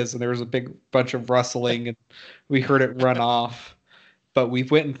bushes, and there was a big bunch of rustling, and we heard it run off. But we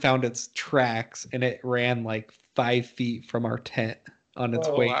went and found its tracks, and it ran like 5 feet from our tent on its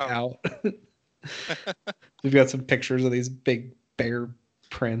way out. We've got some pictures of these big bear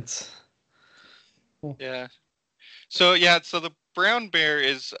prints. Yeah. So the brown bear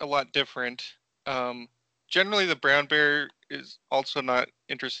is a lot different. Generally, the brown bear is also not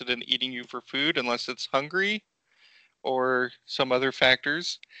interested in eating you for food unless it's hungry or some other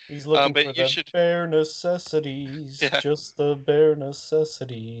factors. He's looking for the bare necessities, just the bare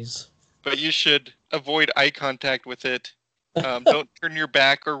necessities. But you should avoid eye contact with it. Don't turn your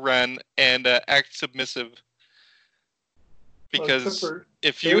back or run, and act submissive. Because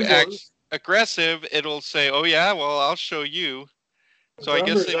if you act aggressive, it'll say, "Oh yeah, well I'll show you." So I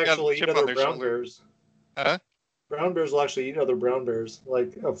guess they've got a chip on their shoulder. Huh? Brown bears will actually eat other brown bears,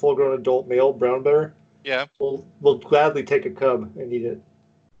 like a full-grown adult male brown bear. Yeah. Will gladly take a cub and eat it.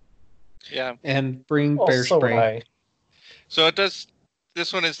 Yeah. And bring bear spray. So it does.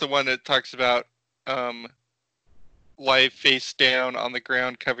 This one is the one that talks about lie face down on the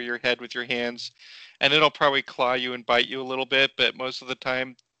ground, cover your head with your hands, and it'll probably claw you and bite you a little bit, but most of the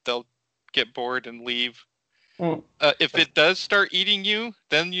time they'll get bored and leave. If it does start eating you,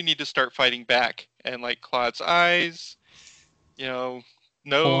 then you need to start fighting back and like claw its eyes, nose.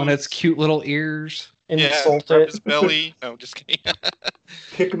 Pull on its cute little ears. Insult rub it. his belly. No, just kidding.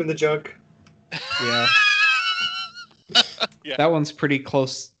 Kick him in the junk. Yeah. Yeah. That one's pretty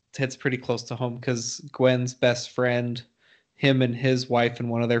close. Hits pretty close to home because Gwen's best friend, him and his wife and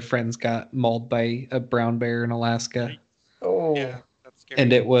one of their friends got mauled by a brown bear in Alaska. Oh. Yeah, that's scary.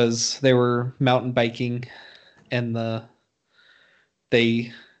 And they were mountain biking, and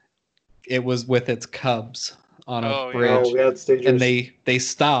it was with its cubs on a bridge. Yeah, it's dangerous. And they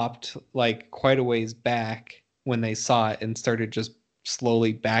stopped like quite a ways back when they saw it and started just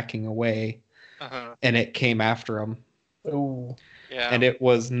slowly backing away. And it came after them. Oh. Yeah. And it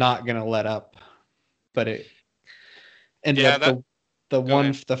was not going to let up. But it ended up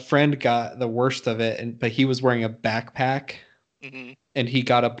the friend got the worst of it, but he was wearing a backpack. And he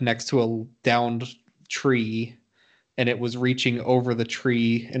got up next to a downed tree, and it was reaching over the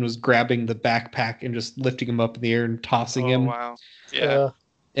tree and was grabbing the backpack and just lifting him up in the air and tossing him. Wow. Yeah.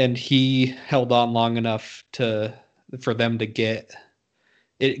 And he held on long enough for them to get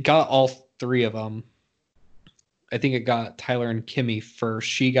it. Got all 3 of them. I think it got Tyler and Kimmy first.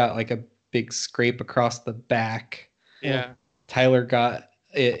 She got like a big scrape across the back. Yeah. Tyler got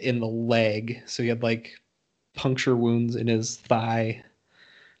it in the leg, so he had like puncture wounds in his thigh.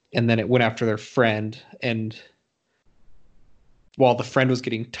 And then it went after their friend, and while the friend was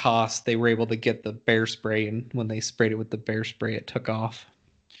getting tossed, they were able to get the bear spray, and when they sprayed it with the bear spray, it took off.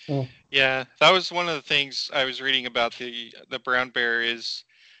 Yeah, that was one of the things I was reading about the brown bear is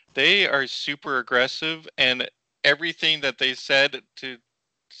they are super aggressive, and everything that they said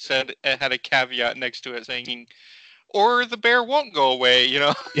it had a caveat next to it saying, or the bear won't go away,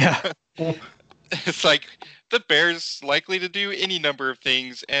 Yeah. It's like the bear's likely to do any number of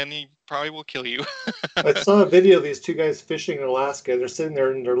things, and he probably will kill you. I saw a video of these 2 guys fishing in Alaska. They're sitting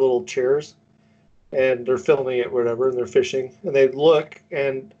there in their little chairs, and they're filming it, whatever, and they're fishing. And they look,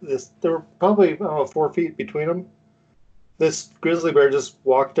 and there were probably 4 feet between them. This grizzly bear just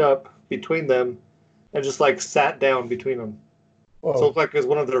walked up between them and just like sat down between them. So it looked like it was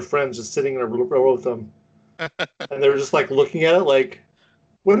one of their friends just sitting in a row with them. And they were just like looking at it like,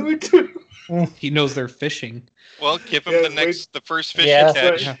 what do we do? He knows they're fishing. Well, give him the first fish you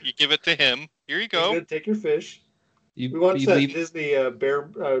catch. Right. You give it to him. Here you go. Take your fish. We watched that Disney bear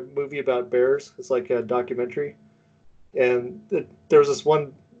movie about bears. It's like a documentary. And there was this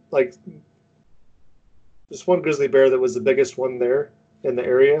one grizzly bear that was the biggest one there in the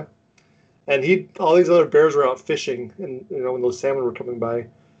area. And all these other bears were out fishing, and when those salmon were coming by,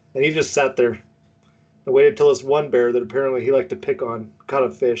 and he just sat there and waited till this one bear that apparently he liked to pick on caught a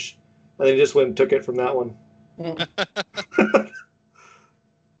fish, and then he just went and took it from that one. And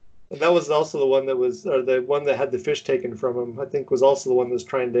that was also the one the one that had the fish taken from him. I think was also the one that was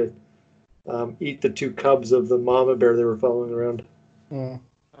trying to eat the two cubs of the mama bear they were following around.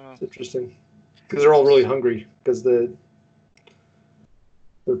 It's interesting because they're all really hungry because the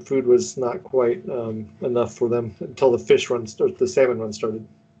food was not quite enough for them until the salmon run started.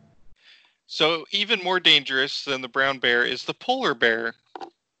 So even more dangerous than the brown bear is the polar bear.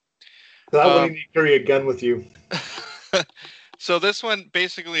 That one you need to carry a gun with you. So this one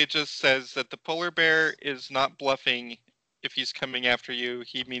basically it just says that the polar bear is not bluffing if he's coming after you.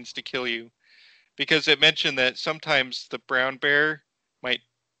 He means to kill you. Because it mentioned that sometimes the brown bear might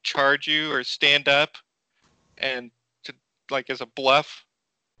charge you or stand up and as a bluff.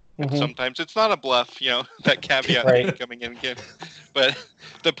 And sometimes it's not a bluff, that caveat coming in again. But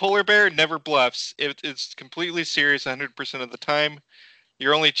the polar bear never bluffs. It's completely serious 100% of the time.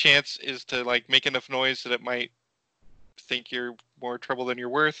 Your only chance is to make enough noise that it might think you're more trouble than you're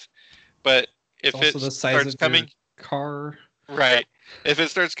worth. But if it starts coming, car, right? If it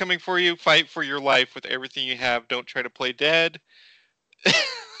starts coming for you, fight for your life with everything you have. Don't try to play dead.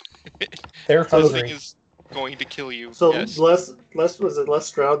 They're hungry. This thing is going to kill you. So yes. Les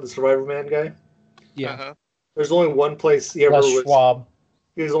Stroud, the Survivor Man guy? Yeah. There's only one place he ever was. Schwab.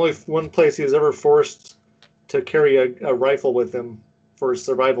 There's only one place he was ever forced to carry a rifle with him for a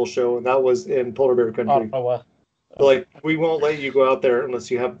survival show, and that was in polar bear country. Ottawa. We won't let you go out there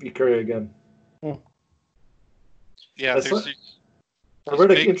unless you carry a gun. Yeah, I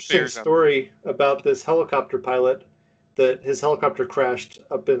read an interesting story about this helicopter pilot that his helicopter crashed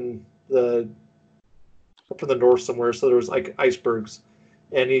up in the north somewhere. So there was icebergs,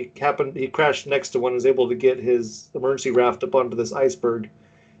 and he crashed next to one. Was able to get his emergency raft up onto this iceberg,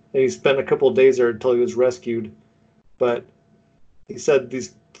 and he spent a couple of days there until he was rescued. But he said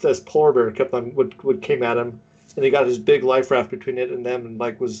this polar bear came at him, and he got his big life raft between it and them,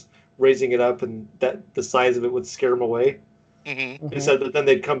 and was raising it up, and that the size of it would scare him away. He said that then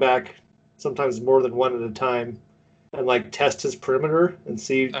they'd come back, sometimes more than one at a time, and test his perimeter and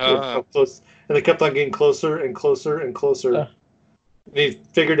see how close. And they kept on getting closer and closer and closer. And he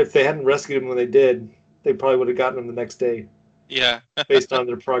figured if they hadn't rescued him when they did, they probably would have gotten him the next day. Yeah. Based on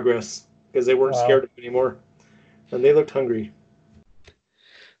their progress, because they weren't scared of him anymore, and they looked hungry.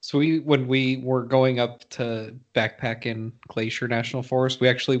 So when we were going up to backpack in Glacier National Forest, we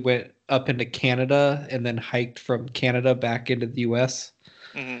actually went up into Canada and then hiked from Canada back into the U.S.,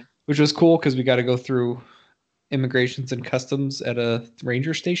 which was cool because we got to go through immigrations and customs at a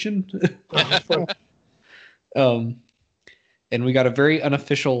ranger station. And we got a very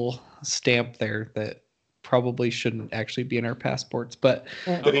unofficial stamp there that probably shouldn't actually be in our passports. But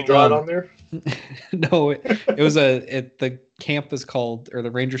did he draw it on there? No, it was the camp is called, or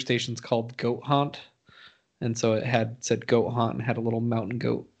the ranger station's called Goat Haunt, and so it said Goat Haunt and had a little mountain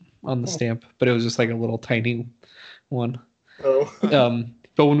goat on the stamp, but it was just a little tiny one.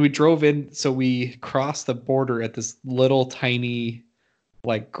 But when we drove in, so we crossed the border at this little tiny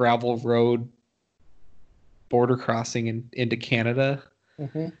gravel road border crossing into Canada.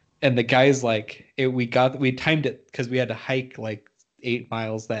 And the guy's we timed it because we had to hike 8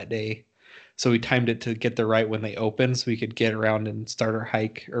 miles that day. So we timed it to get there right when they opened so we could get around and start our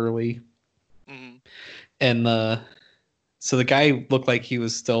hike early. And so the guy looked like he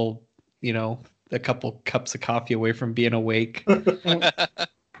was still, a couple cups of coffee away from being awake.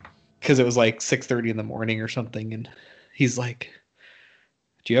 Because it was 6:30 in the morning or something. And he's like,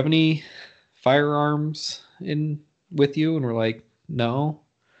 do you have any firearms with you? And we're like, no.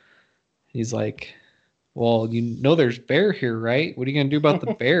 He's like, well, there's bear here, right? What are you going to do about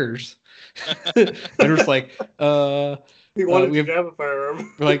the bears? And we're just like, he wanted to have a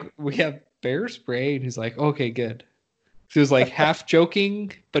firearm. We're like, we have bear spray. And he's like, okay, good. So he was half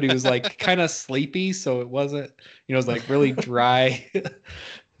joking, but he was kind of sleepy. So it wasn't, it was really dry.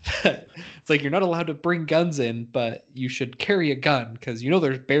 It's you're not allowed to bring guns in, but you should carry a gun because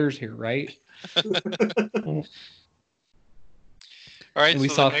there's bears here, right? All right. And we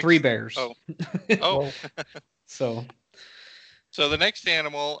saw 3 bears. Oh. So So the next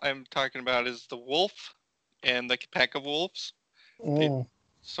animal I'm talking about is the wolf and the pack of wolves. They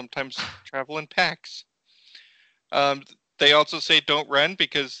sometimes travel in packs. They also say don't run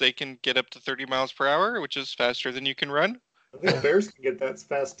because they can get up to 30 miles per hour, which is faster than you can run. I think bears can get that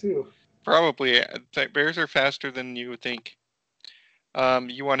fast too. Probably. Bears are faster than you would think.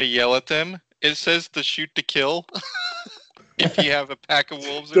 You want to yell at them. It says to shoot to kill. If you have a pack of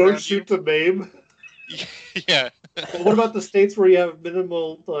wolves Don't around shoot to maim. Yeah. Well, what about the states where you have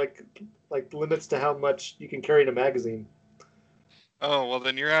minimal like limits to how much you can carry in a magazine? Oh, well,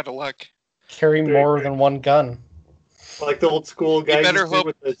 then you're out of luck. Carry more than one gun. Like the old school guys better used to do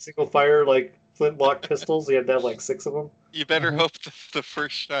with the single fire like flintlock pistols. You had to have like 6 of them. You better hope the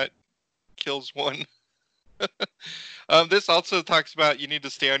first shot kills one. This also talks about you need to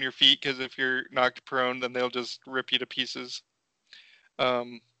stay on your feet because if you're knocked prone, then they'll just rip you to pieces.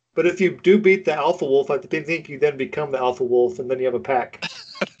 But if you do beat the alpha wolf, I think you then become the alpha wolf, and then you have a pack.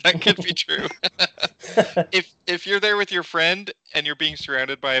 That could be true. If you're there with your friend and you're being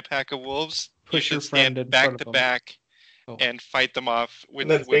surrounded by a pack of wolves, Push you your should friend stand in back front to of them. back and fight them off with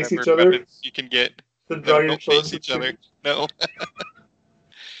And then face whatever each other? weapons you can get. Then draw No, your don't swords face each and other. No.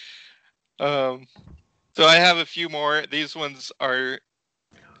 So I have a few more. These ones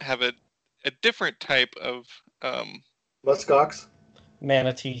have a different type of Muskox.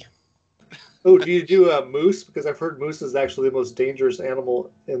 Manatee. Oh, do you do a moose? Because I've heard moose is actually the most dangerous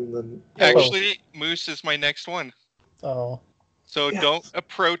animal in the. Actually, moose is my next one. Oh. So don't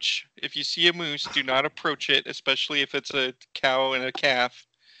approach. If you see a moose, do not approach it, especially if it's a cow and a calf.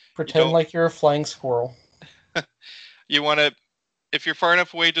 Pretend like you're a flying squirrel. You want to, if you're far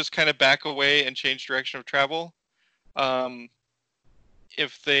enough away, just kind of back away and change direction of travel.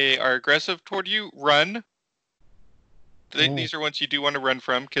 If they are aggressive toward you, run. These are ones you do want to run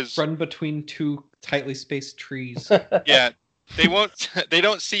from because run between two tightly spaced trees. Yeah, they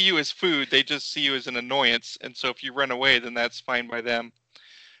don't see you as food. They just see you as an annoyance. And so if you run away, then that's fine by them.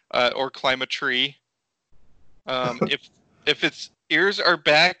 Or climb a tree. If its ears are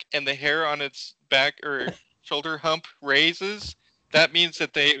back and the hair on its back or shoulder hump raises, that means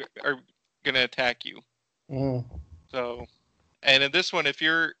that they are going to attack you. So, and in this one, if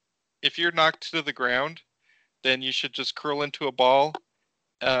you're knocked to the ground, then you should just curl into a ball,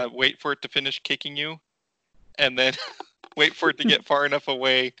 wait for it to finish kicking you, and then wait for it to get far enough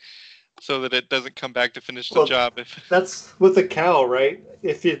away so that it doesn't come back to finish the job. That's with a cow, right?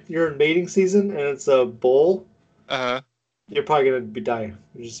 If you're in mating season and it's a bull, you're probably gonna die.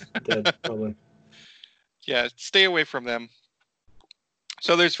 You're just dead, probably. Yeah, stay away from them.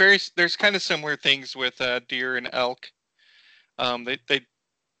 So there's kind of similar things with deer and elk. They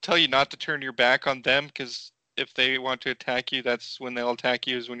tell you not to turn your back on them because if they want to attack you, that's when they'll attack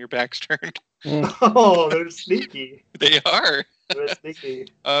you, is when your back's turned. Oh, they're sneaky. They are. They're sneaky.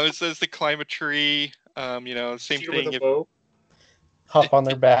 It says to climb a tree. Same thing. Hop on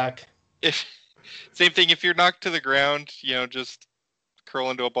their back. Same thing. If you're knocked to the ground, just curl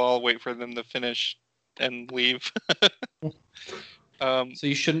into a ball, wait for them to finish, and leave. So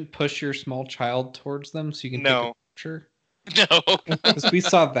you shouldn't push your small child towards them so you can take a picture? No. Because we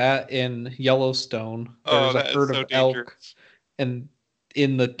saw that in Yellowstone. There was a herd of elk and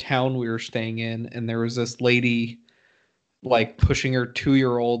in the town we were staying in, and there was this lady like pushing her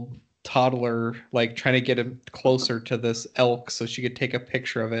 2-year-old toddler, like trying to get him closer to this elk so she could take a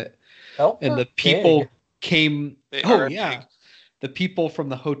picture of it. Elk and the people came. The people from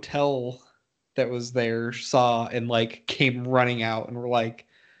the hotel that was there saw and like came running out and were like,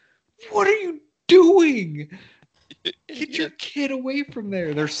 "What are you doing? Get your kid away from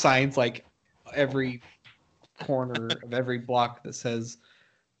there." There's signs like every corner of every block that says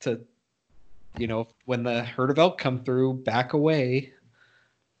to, when the herd of elk come through, back away.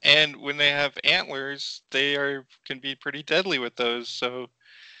 And when they have antlers, they can be pretty deadly with those. So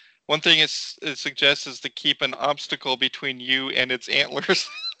one thing it suggests is to keep an obstacle between you and its antlers.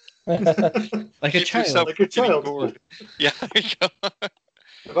 Like a child. Like a child. Yeah, there you go.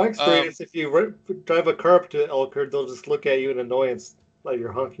 In my experience, if you drive a car up to an elk herd, they'll just look at you in annoyance, like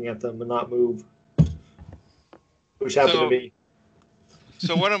you're honking at them and not move. Which happened to me.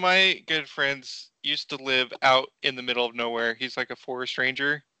 So one of my good friends used to live out in the middle of nowhere. He's like a forest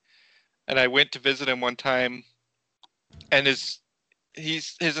ranger. And I went to visit him one time, and his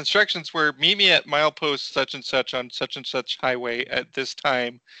instructions were, meet me at milepost such and such on such and such highway at this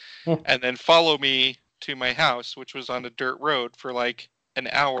time, and then follow me to my house, which was on a dirt road, for like an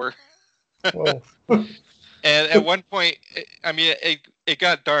hour. Whoa. And at one point, it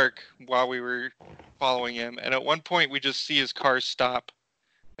got dark while we were following him, and at one point we just see his car stop,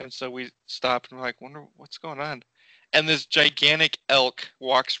 and so we stopped and we're like, wonder what's going on. and this gigantic elk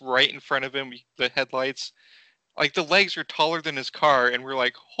walks right in front of him. The headlights, like the legs are taller than his car, and we're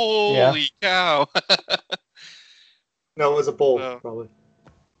like, "Holy cow!" No, it was a bull, So, probably.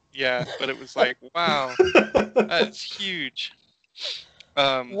 yeah, but it was like, wow, that's huge.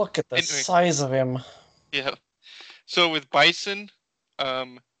 Look at the anyway, size of him. Yeah. So with bison,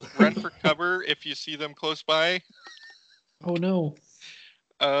 run for cover if you see them close by. Oh no.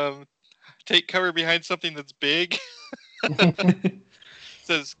 Take cover behind something that's big.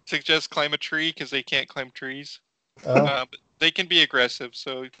 Suggest climb a tree because they can't climb trees. But they can be aggressive,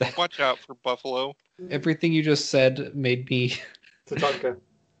 so watch out for buffalo. Everything you just said made me Tatanka.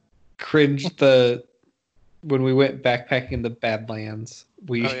 cringe when we went backpacking in the Badlands.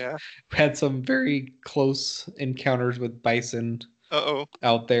 We had some very close encounters with bison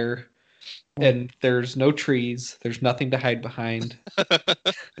out there. And there's no trees. There's nothing to hide behind.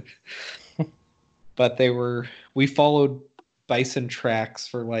 But we followed bison tracks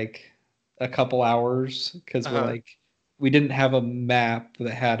for like a couple hours because we didn't have a map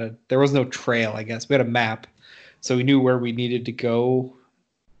that there was no trail, I guess. We had a map, so we knew where we needed to go,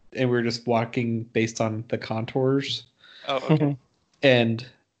 and we were just walking based on the contours. Oh, okay. And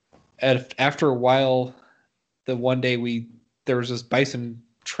after a while, the one day there was this bison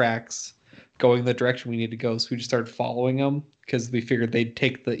tracks going the direction we need to go, so we just started following them because we figured they'd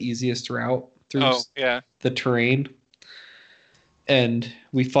take the easiest route through the terrain. And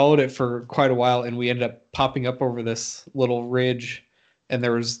we followed it for quite a while, and we ended up popping up over this little ridge, and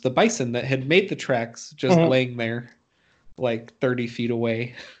there was the bison that had made the tracks just laying there like 30 feet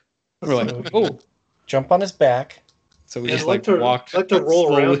away. We're like, oh, jump on his back. So we just walked to roll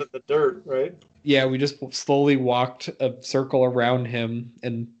slowly around in the dirt, right? Yeah, we just slowly walked a circle around him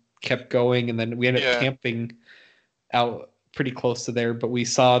and kept going, and then we ended up camping out pretty close to there, but we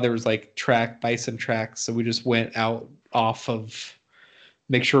saw there was like bison tracks, so we just went out off of,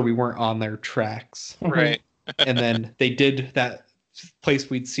 make sure we weren't on their tracks. Right. And then they did that place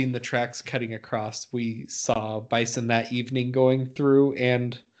we'd seen the tracks cutting across. We saw bison that evening going through,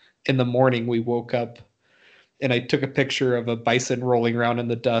 and in the morning we woke up and I took a picture of a bison rolling around in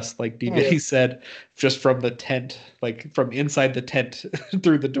the dust, like DVD said, just from the tent, like from inside the tent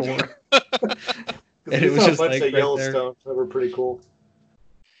through the door. And it was just a bunch like of Yellowstones that were pretty cool.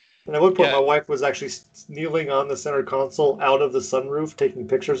 And at one point, my wife was actually kneeling on the center console out of the sunroof, taking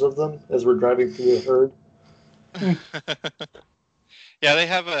pictures of them as we're driving through the herd. Yeah, they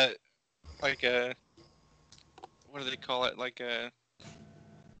have what do they call it?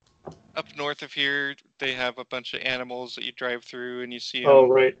 Up north of here, they have a bunch of animals that you drive through and you see. Oh,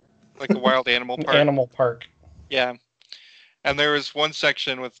 right. Like a wild animal park. Animal park. Yeah. And there was one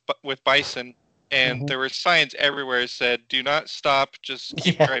section with bison, and there were signs everywhere that said, "Do not stop, just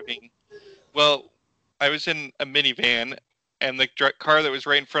keep driving." Well, I was in a minivan, and the car that was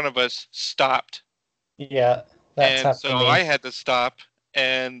right in front of us stopped. Yeah, that's happening. So I had to stop,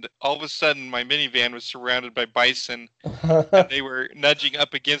 and all of a sudden my minivan was surrounded by bison, and they were nudging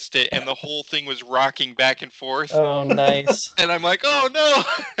up against it, and the whole thing was rocking back and forth. Oh, nice. And I'm like, oh no!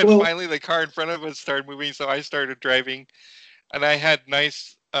 And finally the car in front of us started moving, so I started driving, and I had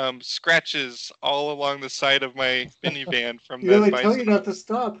nice scratches all along the side of my minivan from the bison. They tell you not to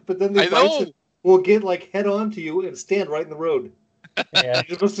stop, but then the bison will get head on to you and stand right in the road. Yeah.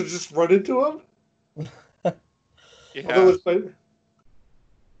 You must have just run into them. Yeah.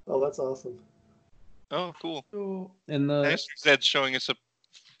 Oh, that's awesome. Oh, cool. And the Zed's showing us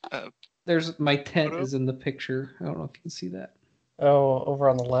there's my tent is in the picture. I don't know if you can see that. Oh, over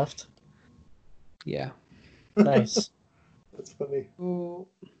on the left. Yeah. Nice. That's funny. Oh.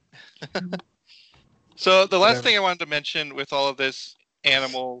 So the last thing I wanted to mention with all of this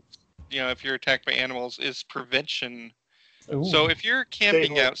animal, if you're attacked by animals, is prevention. Ooh. So if you're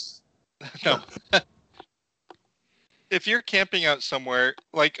camping out, if you're camping out somewhere,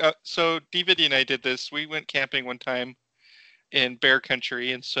 so DVD and I did this. We went camping one time in bear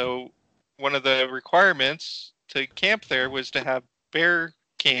country, and so one of the requirements to camp there was to have bear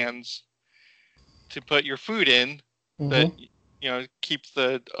cans to put your food in that keep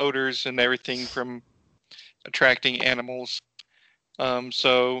the odors and everything from attracting animals.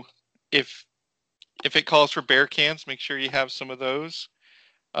 So if it calls for bear cans, make sure you have some of those.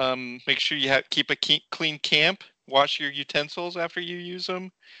 Make sure you keep a clean camp. Wash your utensils after you use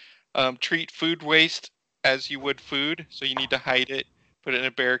them. Treat food waste as you would food, so you need to hide it. Put it in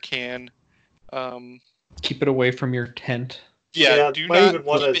a bear can. Keep it away from your tent. Yeah, do not even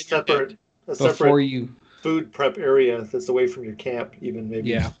want a separate food prep area that's away from your camp, even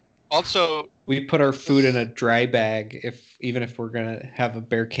maybe. Yeah. Also, we put our food in a dry bag even if we're gonna have a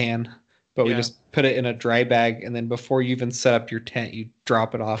bear can, but we just put it in a dry bag, and then before you even set up your tent, you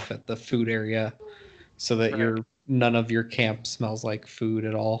drop it off at the food area so that none of your camp smells like food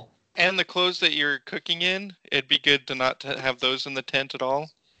at all. And the clothes that you're cooking in, it'd be good to not have those in the tent at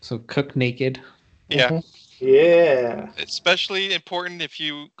all. So cook naked. Yeah. Mhm. Yeah. Especially important if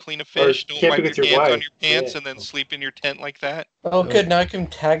you clean a fish. Don't camping wipe with your your hands on wife. your pants Yeah. and then sleep in your tent like that. Oh, good. Now I can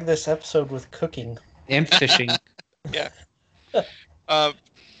tag this episode with cooking. And fishing. Yeah.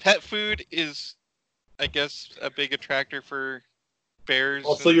 Pet food is, I guess, a big attractor for bears.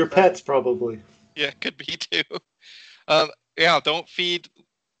 Also, your pets, probably. Yeah, could be too. Don't feed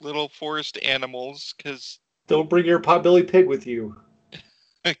little forest animals because Don't bring your potbelly pig with you.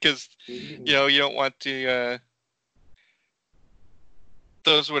 you don't want to.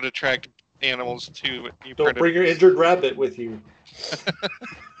 Those would attract animals too. Don't bring your injured rabbit with you.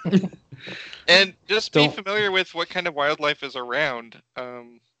 And just be familiar with what kind of wildlife is around.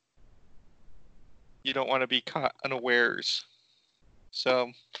 You don't want to be caught unawares.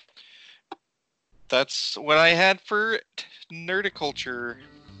 So that's what I had for nerdiculture.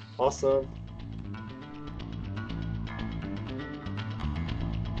 Awesome.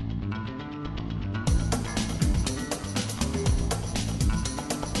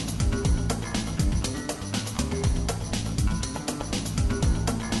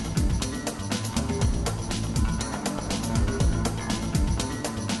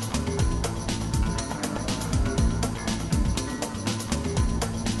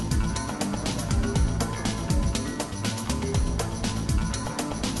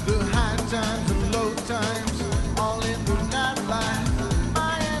 Times and low times, all in the nightlife.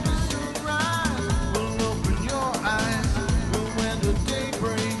 Miami sunrise will open your eyes. But when the day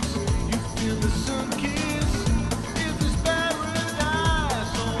breaks, you feel the sun kiss. Is this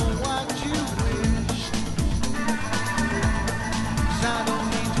paradise or what you wish? 'Cause I don't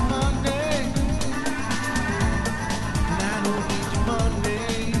need your money, and I don't need your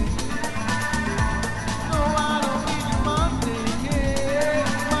money. No, I don't need your money.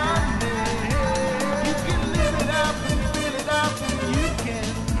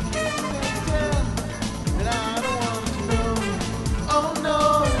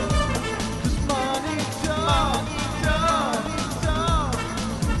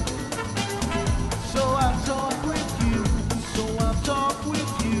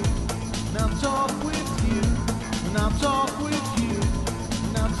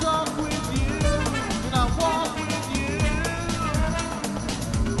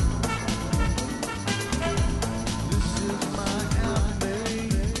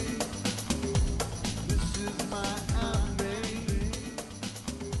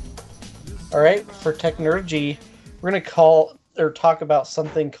 All right, for Technergy, we're going to talk about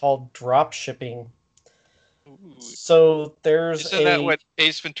something called drop shipping. Ooh. So there's Isn't that what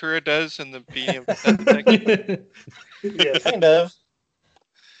Ace Ventura does in the beginning of the Yes. kind of.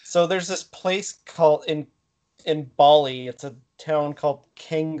 So there's this place called in Bali. It's a town called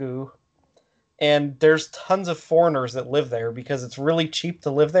Canggu, and there's tons of foreigners that live there because it's really cheap to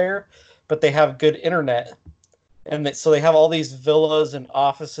live there, but they have good internet. And so they have all these villas and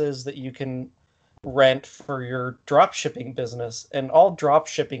offices that you can rent for your drop shipping business. And all drop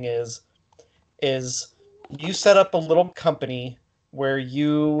shipping is you set up a little company where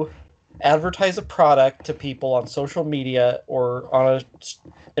you advertise a product to people on social media or on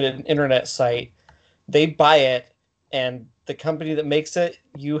an internet site. They buy it, and the company that makes it,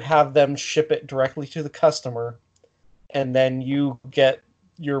 you have them ship it directly to the customer, and then you get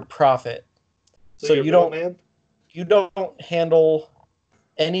your profit. So you don't handle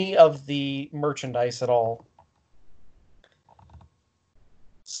any of the merchandise at all.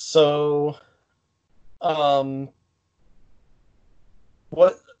 So,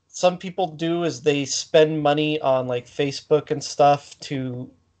 what some people do is they spend money on like Facebook and stuff to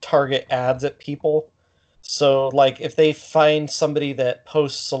target ads at people. So, like, if they find somebody that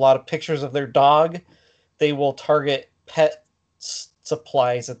posts a lot of pictures of their dog, they will target pet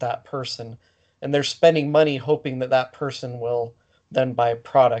supplies at that person. And they're spending money hoping that that person will then buy a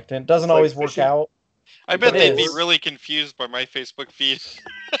product. And it doesn't always work out. I bet they'd be really confused by my Facebook feed.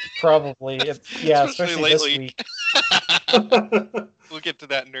 Probably. Yeah, especially lately. this week. We'll get to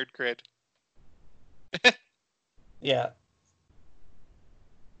that nerd cred. Yeah.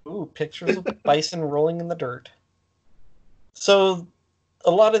 Ooh, pictures of bison rolling in the dirt. So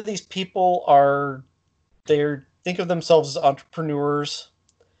a lot of these people think of themselves as entrepreneurs.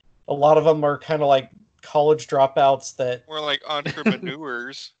 A lot of them are kind of like college dropouts that... More like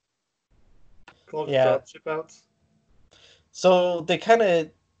entrepreneurs. College dropouts. So they kind of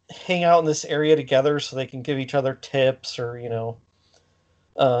hang out in this area together so they can give each other tips or,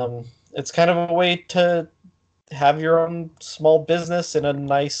 it's kind of a way to have your own small business in a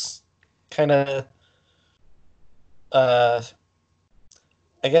nice kind of, I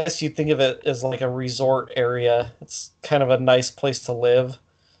guess you think of it as like a resort area. It's kind of a nice place to live.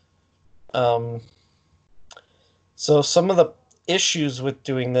 So some of the issues with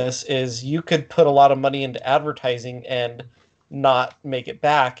doing this is you could put a lot of money into advertising and not make it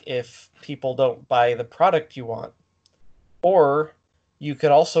back if people don't buy the product you want. Or you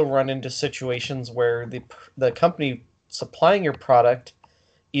could also run into situations where the company supplying your product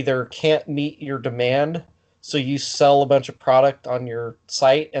either can't meet your demand, so you sell a bunch of product on your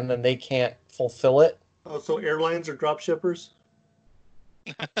site and then they can't fulfill it. Oh, so airlines are drop shippers?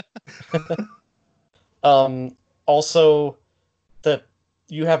 Also, that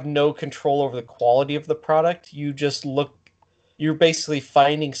you have no control over the quality of the product. You're basically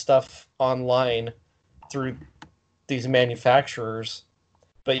finding stuff online through these manufacturers,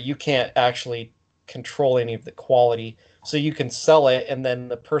 but you can't actually control any of the quality. So you can sell it and then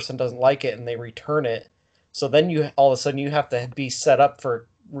the person doesn't like it and they return it. So then all of a sudden you have to be set up for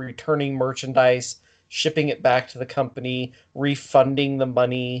returning merchandise, shipping it back to the company, refunding the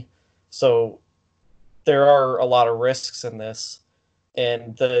money. So there are a lot of risks in this,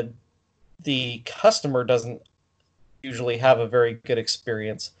 and the customer doesn't usually have a very good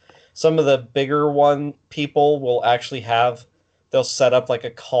experience. Some of the bigger people will actually they'll set up like a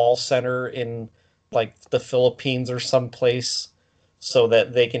call center in like the Philippines or someplace so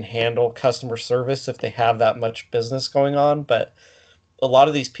that they can handle customer service if they have that much business going on. But a lot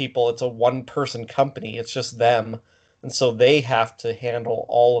of these people, it's a one-person company. It's just them. And so they have to handle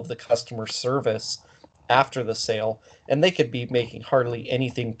all of the customer service after the sale. And they could be making hardly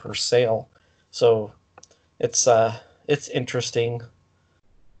anything per sale. So it's interesting.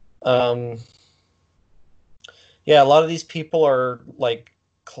 Yeah, a lot of these people are like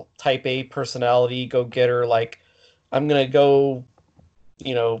type A personality, go-getter, like, I'm going to go,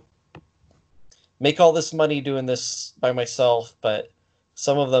 make all this money doing this by myself, but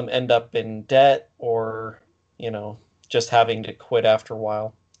some of them end up in debt or, just having to quit after a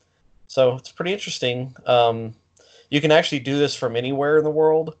while. So it's pretty interesting. You can actually do this from anywhere in the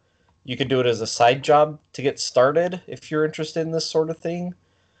world. You could do it as a side job to get started if you're interested in this sort of thing.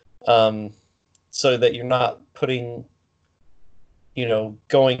 So that you're not putting,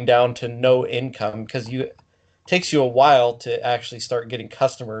 going down to no income, because it takes you a while to actually start getting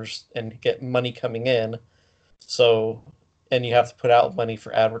customers and get money coming in. So, and you have to put out money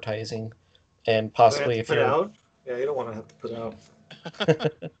for advertising, and possibly if you're out, yeah, you don't want to have to put out.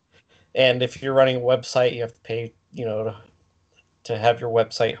 And if you're running a website, you have to pay, to have your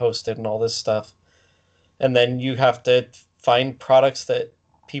website hosted and all this stuff. And then you have to find products that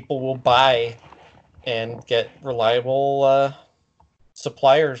people will buy and get reliable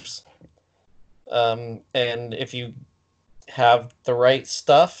suppliers. And if you have the right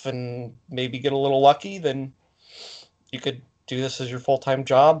stuff and maybe get a little lucky, then you could do this as your full-time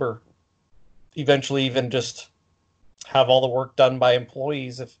job, or eventually even just have all the work done by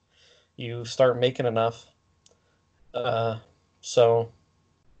employees if you start making enough. So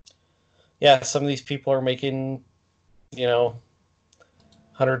yeah, some of these people are making,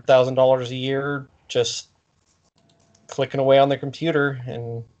 $100,000 a year just clicking away on their computer,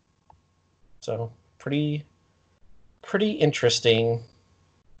 and so pretty interesting.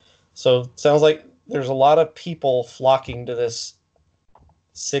 So it sounds like there's a lot of people flocking to this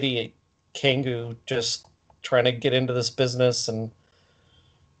city, Kangoo, just trying to get into this business, and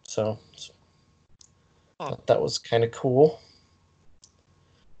so I thought that was kind of cool.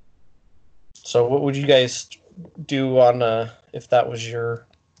 So what would you guys do on if that was your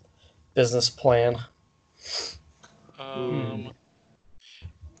business plan? You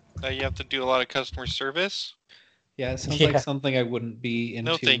have to do a lot of customer service. Yeah, it sounds like something I wouldn't be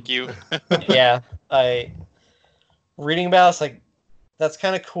into. No, thank you. Yeah, reading about it's like, that's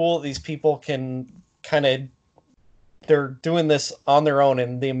kind of cool. These people can they're doing this on their own,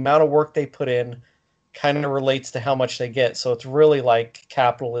 and the amount of work they put in kind of relates to how much they get. So it's really like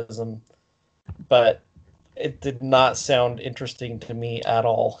capitalism, but it did not sound interesting to me at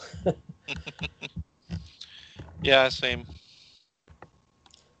all. Yeah, same.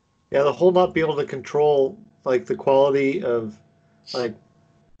 Yeah, the whole not be able to control like the quality of like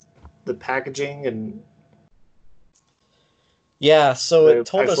the packaging and yeah, so it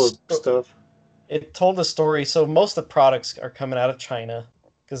told us stuff. It told a story. So most of the products are coming out of China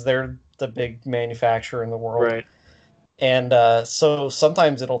because they're the big manufacturer in the world, right? And so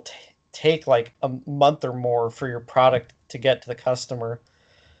sometimes it'll take like a month or more for your product to get to the customer.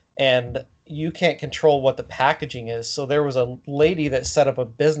 and you can't control what the packaging is. So there was a lady that set up a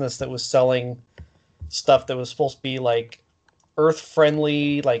business that was selling stuff that was supposed to be like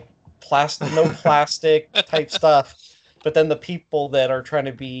earth-friendly, like no plastic type stuff. But then the people that are trying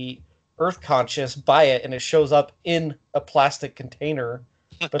to be earth conscious buy it, and it shows up in a plastic container,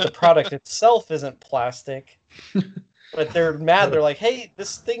 but the product itself isn't plastic. But they're mad. They're like, hey,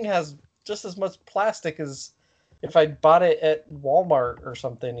 this thing has just as much plastic as if I bought it at Walmart or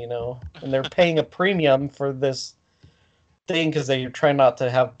something, you know. And they're paying a premium for this thing because they're trying not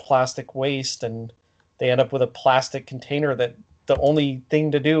to have plastic waste, and they end up with a plastic container that the only thing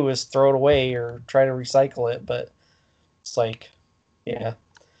to do is throw it away or try to recycle it. But it's like, yeah,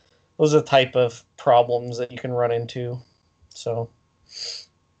 those are the type of problems that you can run into. So,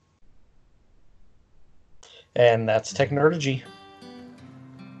 and that's Technergy.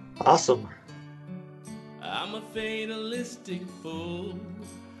 Awesome. I'm a fatalistic fool.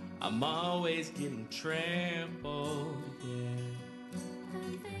 I'm always getting trampled, yeah. A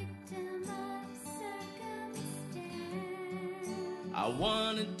victim of circumstance. I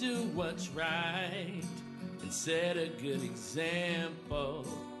wanna do what's right and set a good example,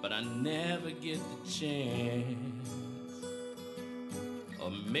 but I never get the chance. Or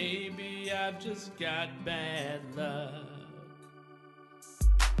maybe I've just got bad luck.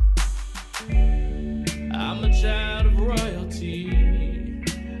 I'm a child of royalty.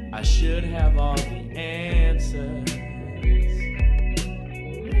 I should have all the answers. Really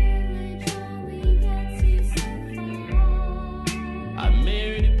truly gets you so far. I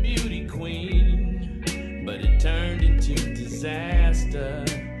married a beauty queen, but it turned into disaster.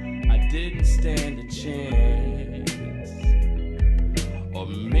 I didn't stand a chance. Or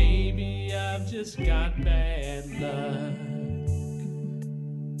maybe I've just got bad luck.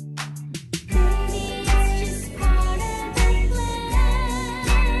 Maybe it's just part of the plan.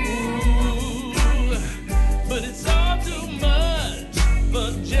 Ooh, but it's all too much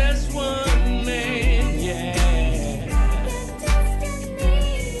for just one man, yeah. The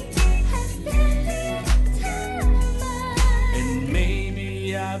destiny has been determined. And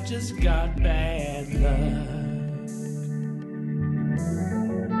maybe I've just got bad luck.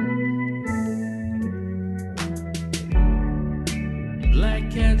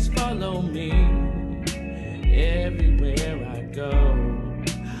 Black cats follow me everywhere I go.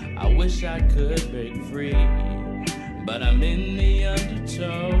 I wish I could break free, but I'm in the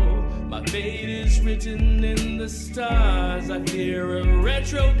undertow. My fate is written in the stars. I fear a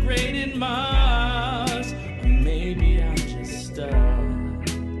retrograde in Mars. Or maybe I'm just stuck.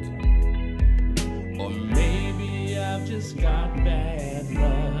 Or maybe I've just got bad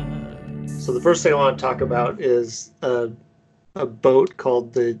luck. So the first thing I want to talk about is a boat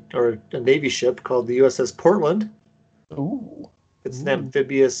called a Navy ship called the USS Portland. Ooh. It's an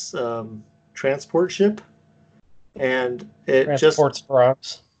amphibious transport ship, and it Transports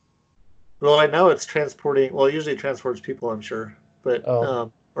rocks. Well, right now it's transporting. Well, it usually transports people, I'm sure, but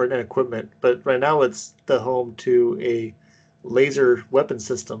or an equipment. But right now it's the home to a laser weapon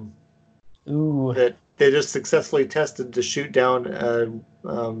system. Ooh. That they just successfully tested to shoot down a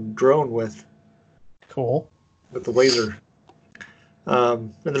drone with. Cool. With the laser.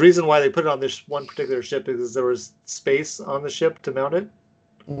 And the reason why they put it on this one particular ship is because there was space on the ship to mount it.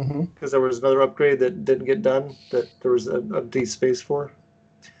 Because there was another upgrade that didn't get done that there was an empty space for.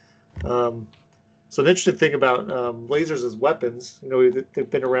 So an interesting thing about lasers as weapons, you know, they've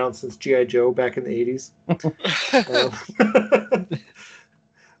been around since G.I. Joe back in the 80s.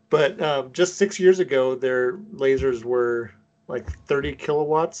 But just 6 years ago, their lasers were like 30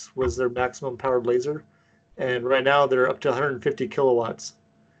 kilowatts was their maximum powered laser. And right now they're up to 150 kilowatts,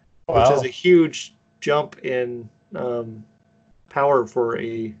 which is a huge jump in power for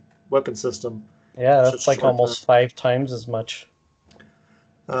a weapon system. Yeah, that's like almost 5 times as much.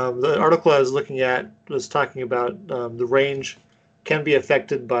 The article I was looking at was talking about the range can be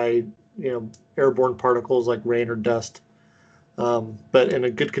affected by airborne particles like rain or dust, but in a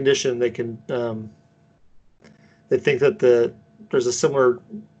good condition they can. They think that there's a similar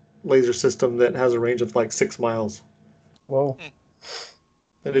laser system that has a range of like 6 miles. Whoa.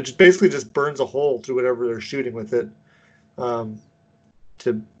 And it basically just burns a hole through whatever they're shooting with it to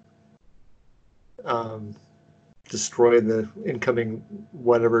destroy the incoming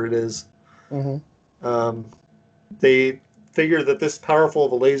whatever it is. They figure that this powerful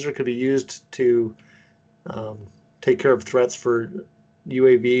of a laser could be used to take care of threats for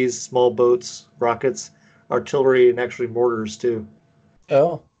UAVs, small boats, rockets, artillery, and actually mortars too.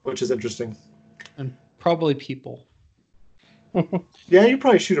 Oh. Which is interesting. And probably people. Yeah, you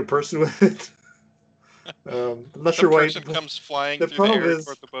probably shoot a person with it. I'm not The sure why. person comes flying the through the problem air is-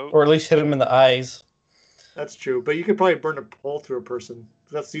 toward the boat. Or at least hit him in the eyes. That's true, but you could probably burn a hole through a person.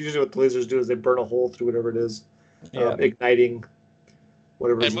 That's usually what the lasers do, is they burn a hole through whatever it is, Yeah. igniting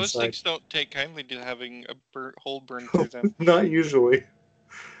whatever's And most inside. things don't take kindly to having a hole burned through them. Not usually.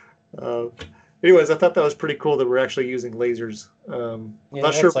 Anyways, I thought that was pretty cool that we're actually using lasers. I'm Yeah,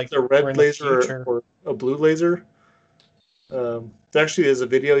 not sure that's if it's a we're red in the laser future. or a blue laser. There actually is a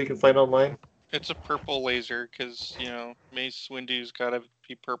video you can find online. It's a purple laser because, Mace Windu's got to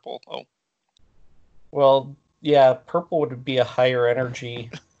be purple. Oh, Well, yeah, purple would be a higher energy.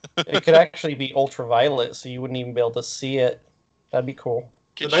 It could actually be ultraviolet, so you wouldn't even be able to see it. That'd be cool.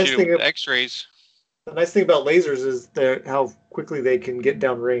 could The nice shoot thing it with ab- X-rays. The nice thing about lasers is how quickly they can get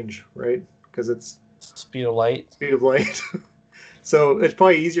down range, right? Because it's Speed of light. speed of light. So it's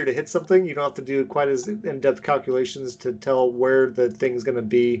probably easier to hit something. You don't have to do quite as in-depth calculations to tell where the thing's going to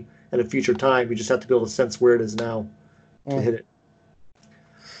be at a future time. You just have to be able to sense where it is now to hit it.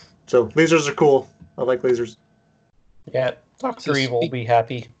 So lasers are cool. I like lasers. Yeah, Dr. So Evil will be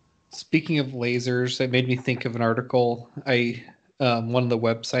happy. Speaking of lasers, it made me think of an article. One of the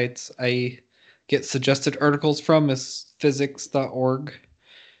websites I get suggested articles from is physics.org,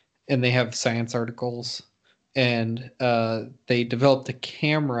 and they have science articles. And they developed a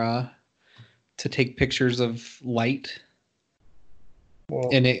camera to take pictures of light, Well,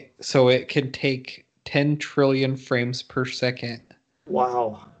 and it can take 10 trillion frames per second.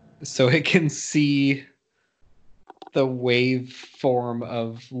 Wow. So it can see the waveform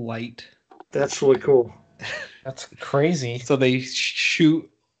of light. That's really cool. that's crazy. So they shoot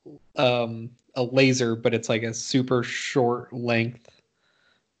a laser, but it's like a super short length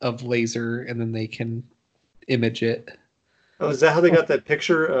of laser, and then they can image it. Oh, is that how they got that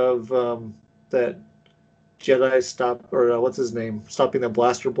picture of that Jedi what's his name, stopping the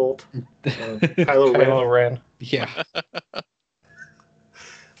blaster bolt? Kylo Ren. Kylo Ren. Yeah.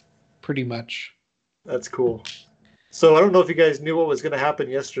 Pretty much. That's cool. So I don't know if you guys knew what was going to happen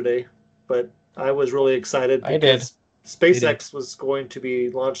yesterday, but I was really excited. I did. because SpaceX was going to be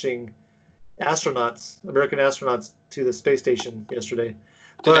launching American astronauts, to the space station yesterday. Did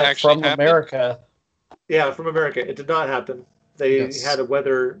it But actually From happen? America. yeah, from America. It did not happen. They Yes. had the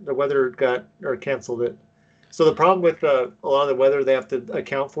weather canceled it. So the problem with a lot of the weather they have to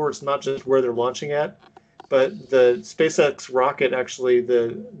account for, it's not just where they're launching at, but the SpaceX rocket, actually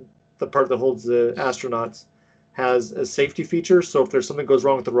the part that holds the astronauts, has a safety feature. So if there's something goes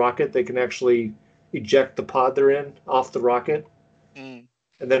wrong with the rocket, they can actually eject the pod they're in off the rocket Mm.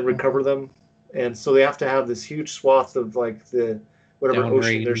 and then recover them. And so they have to have this huge swath of like the whatever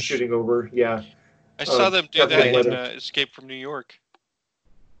ocean they're Downrange. shooting over. Yeah. I saw them do got that good in weather. Escape from New York,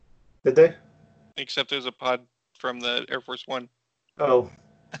 Did they? except there's a pod from the Air Force One. Oh,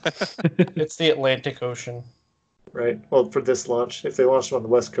 It's the Atlantic Ocean. right. Well, for this launch, if they launched them on the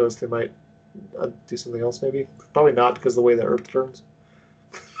West Coast, they might do something else maybe. Probably not, because of the way the Earth turns.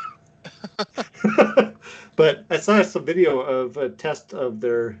 But I saw some video of a test of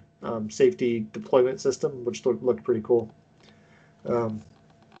their safety deployment system, which looked pretty cool.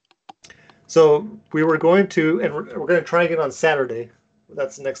 So we were going to, and we're going to try again on Saturday.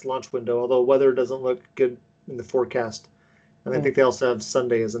 That's the next launch window, although weather doesn't look good in the forecast. And I think they also have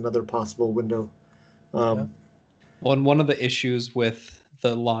Sunday as another possible window. Well, and one of the issues with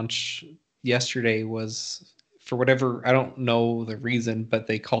the launch yesterday was, for whatever, I don't know the reason, but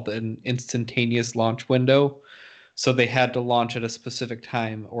they called it an instantaneous launch window. So they had to launch at a specific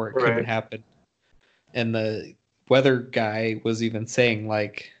time or it couldn't Right. happen. And the weather guy was even saying,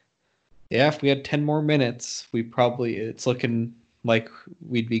 like, yeah, if we had 10 more minutes, it's looking like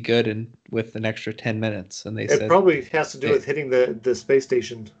we'd be good and with an extra 10 minutes. And they It said, probably has to do with hitting the space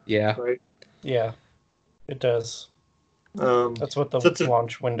station, yeah. right? Yeah, it does. Um, That's what the So it's a-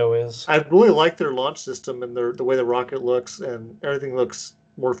 launch window is. I really like their launch system and the way the rocket looks, and everything looks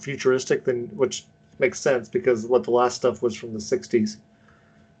more futuristic than, which makes sense because what the last stuff was from the 60s.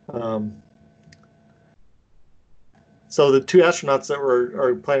 So the two astronauts that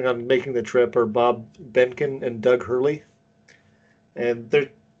are planning on making the trip are Bob Behnken and Doug Hurley, and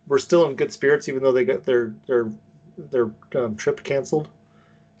we're still in good spirits even though they got their trip canceled.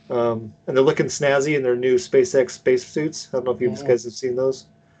 And they're looking snazzy in their new SpaceX spacesuits. I don't know if you guys have seen those.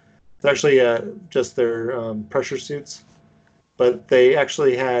 It's actually just their pressure suits, but they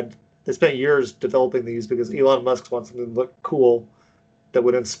spent years developing these because Elon Musk wants them to look cool that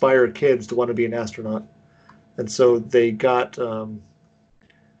would inspire kids to want to be an astronaut. And so they got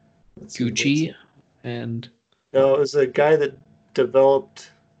Gucci and no, it was a guy that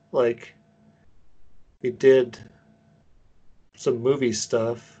developed, like, he did some movie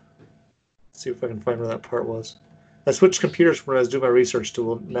stuff. Let's see if I can find where that part was. I switched computers from when I was doing my research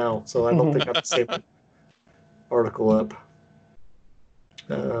to now, so I don't think I have the same article up.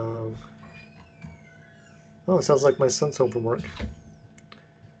 Oh, it sounds like my son's home from work.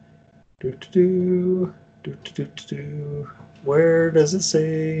 Where does it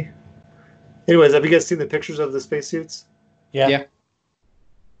say? Anyways, have you guys seen the pictures of the spacesuits? Yeah.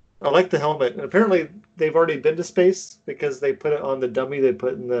 I like the helmet. And apparently, they've already been to space because they put it on the dummy they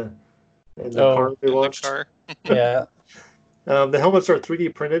put in the car they launched. Car. Yeah. The helmets are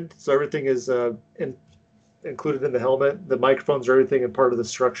 3D printed, so everything is included in the helmet. The microphones are everything and part of the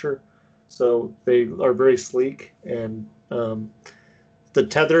structure, so they are very sleek. And the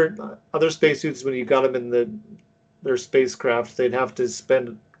tether, other spacesuits, when you got them in their spacecraft, they'd have to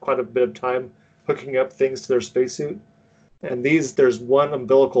spend quite a bit of time hooking up things to their spacesuit. And these, there's one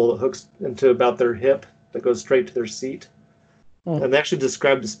umbilical that hooks into about their hip that goes straight to their seat. And they actually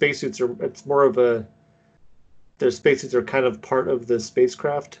describe the spacesuits it's more of their spacesuits are kind of part of the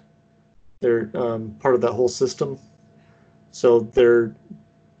spacecraft. They're part of that whole system. So they're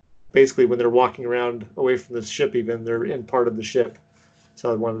basically, when they're walking around away from the ship even, they're in part of the ship. That's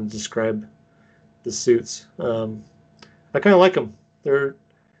how I wanted to describe the suits. I kind of like them. They're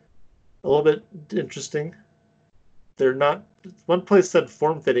a little bit interesting. They're not, one place said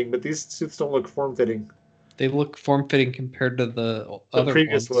form-fitting, but these suits don't look form-fitting. They look form-fitting compared to the other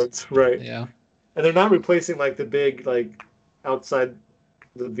previous ones, right? Yeah. And they're not replacing like the big, like outside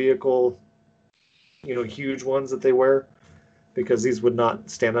the vehicle, huge ones that they wear, because these would not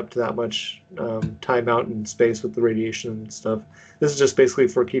stand up to that much time out in space with the radiation and stuff. This is just basically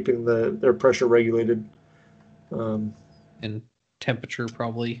for keeping their pressure regulated. And temperature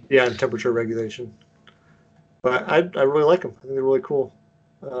probably. Yeah, and temperature regulation. But I really like them. I think they're really cool.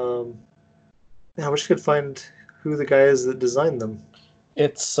 I wish I could find who the guy is that designed them.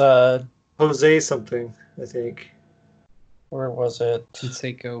 It's Jose something, I think. Where was it?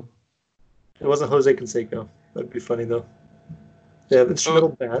 Canseco. It wasn't Jose Canseco. That'd be funny though. They have instrumental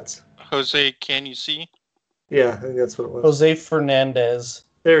bats. Jose, can you see? Yeah, I think that's what it was. Jose Fernandez.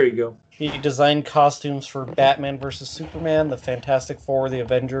 There you go. He designed costumes for Batman vs. Superman, the Fantastic Four, the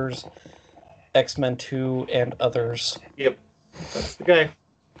Avengers, X-Men 2, and others. Yep, that's the guy.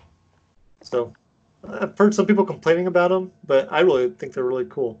 So, I've heard some people complaining about them, but I really think they're really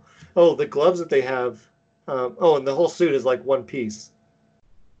cool. Oh, the gloves that they have. And the whole suit is like one piece.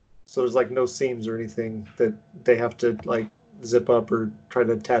 So there's like no seams or anything that they have to like zip up or try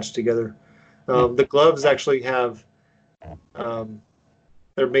to attach together. The gloves actually have,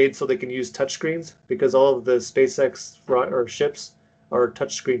 they're made so they can use touchscreens because all of the SpaceX or ships are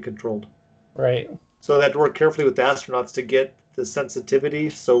touchscreen controlled. Right. So they have to work carefully with the astronauts to get the sensitivity.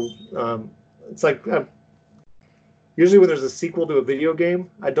 So it's like usually when there's a sequel to a video game,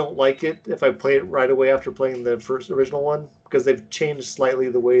 I don't like it if I play it right away after playing the first original one because they've changed slightly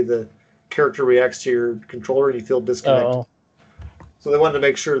the way the character reacts to your controller and you feel disconnected. Oh. So they wanted to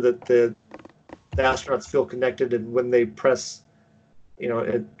make sure that the astronauts feel connected, and when they press,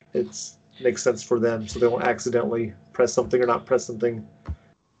 it makes sense for them, so they won't accidentally press something or not press something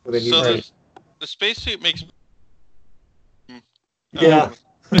when they need to. The spacesuit makes. Yeah.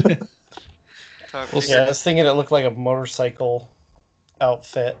 Yeah, I was thinking it looked like a motorcycle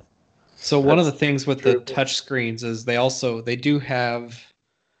outfit. So one of the things with the touch screens is they do have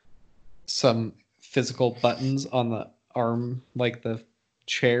some physical buttons on the arm, like the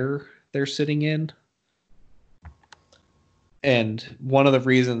chair they're sitting in. And one of the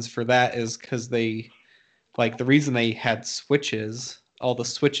reasons for that is because the reason they had all the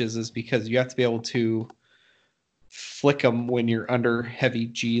switches is because you have to be able to flick them when you're under heavy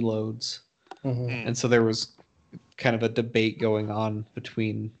G loads. Mm-hmm. And so there was kind of a debate going on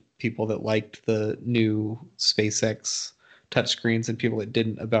between people that liked the new SpaceX touchscreens and people that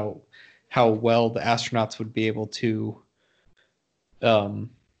didn't about how well the astronauts would be able to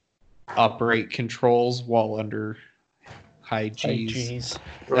operate controls while under high Gs.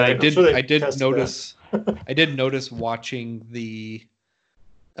 Right. I did notice I did notice watching the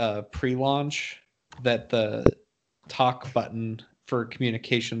pre-launch that the talk button for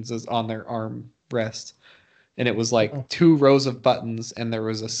communications is on their arm rest, and it was like 2 rows of buttons and there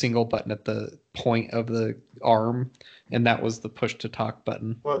was a single button at the point of the arm, and that was the push to talk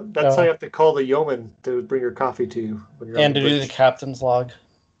button. Well, that's how you have to call the yeoman to bring your coffee to you when you're and to do the captain's log.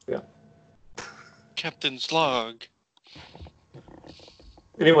 Yeah. Captain's log.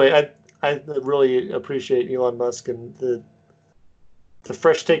 Anyway, I really appreciate Elon Musk and the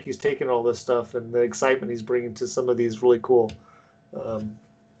fresh take he's taken on all this stuff and the excitement he's bringing to some of these really cool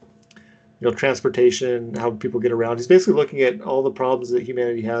transportation, how people get around. He's basically looking at all the problems that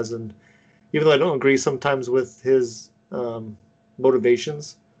humanity has and even though I don't agree sometimes with his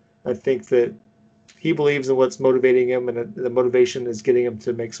motivations, I think that he believes in what's motivating him, and the motivation is getting him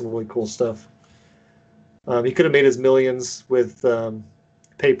to make some really cool stuff. He could have made his millions with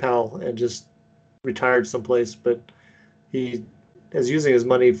PayPal and just retired someplace, but he is using his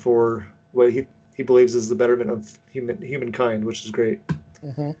money for what he believes is the betterment of humankind, which is great.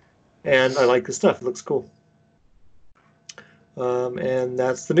 Mm-hmm. And I like his stuff. It looks cool. And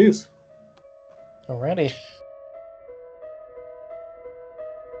that's the news. Alrighty.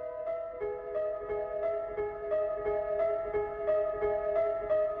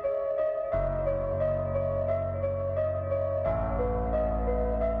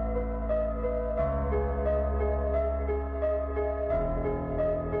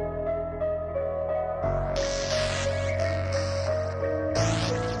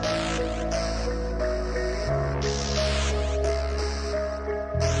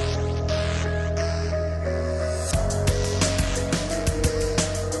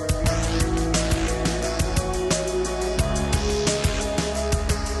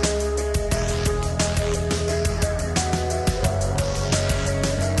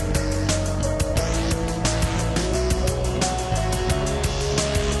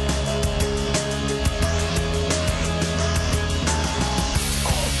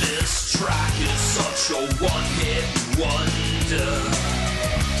 This track is such a one-hit wonder.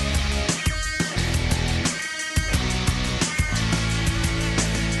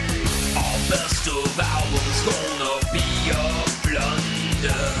 Our best of albums gonna be a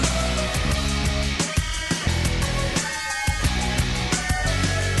blunder.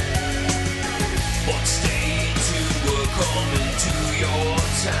 But stay tuned, we're coming to your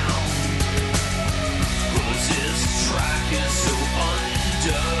town. 'Cause this track is so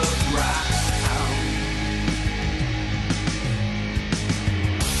underground.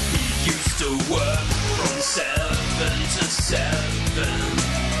 He used to work from 7 to 7.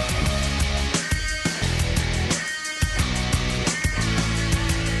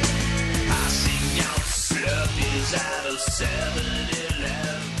 Passing out Slurpees at a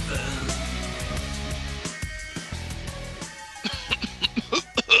 7-Eleven.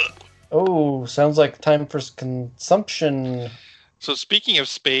 Oh, sounds like time for consumption. So speaking of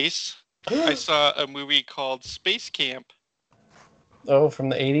space, I saw a movie called Space Camp. Oh, from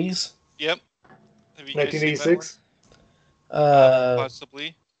the 80s? Yep. Have you guys seen that 1986. one? Uh,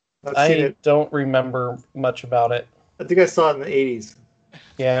 Possibly. I've I seen it. don't remember much about it. I think I saw it in the 80s.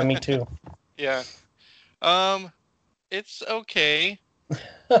 Yeah, me too. Yeah. It's okay.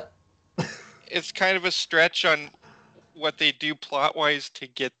 It's kind of a stretch on what they do plot-wise to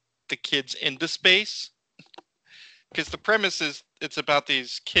get the kids into space. Because the premise is it's about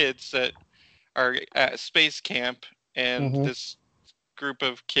these kids that are at space camp, and Mhm. this group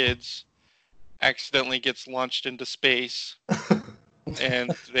of kids accidentally gets launched into space,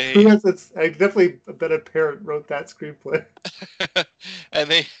 and they I definitely bet a parent wrote that screenplay. and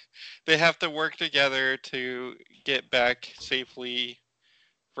they have to work together to get back safely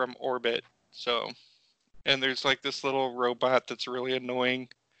from orbit. So, and there's like this little robot that's really annoying.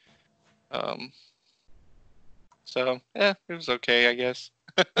 So it was okay, I guess.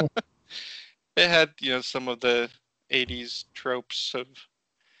 It had, some of the 80s tropes of,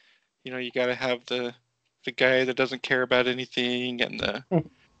 you got to have the guy that doesn't care about anything, and the the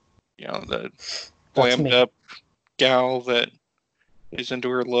That's glammed me. up gal that is into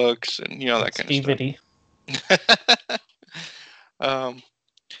her looks, and that kind of Stevie.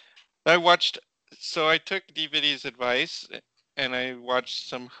 stuff. I took DVD's advice, and I watched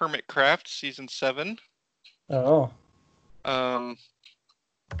some HermitCraft season 7. Oh.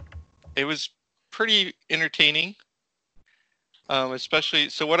 It was pretty entertaining. Especially,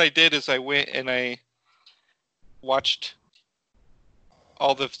 so what I did is I went and I watched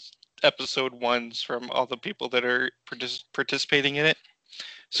all the episode 1s from all the people that are participating in it.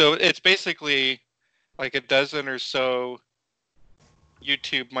 So it's basically like a dozen or so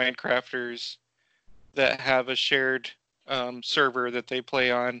YouTube Minecrafters that have a shared server that they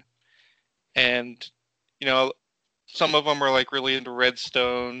play on. And, some of them are like really into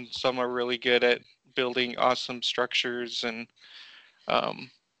redstone. Some are really good at building awesome structures. And,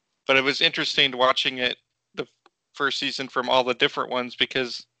 but it was interesting watching it the first season from all the different ones,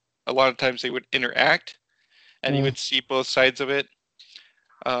 because a lot of times they would interact and you would see both sides of it.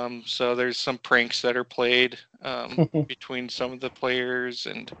 So there's some pranks that are played between some of the players,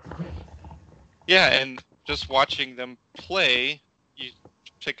 and and just watching them play, you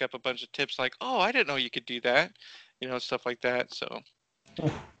pick up a bunch of tips like, oh, I didn't know you could do that, stuff like that. So,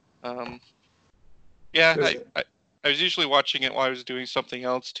 I was usually watching it while I was doing something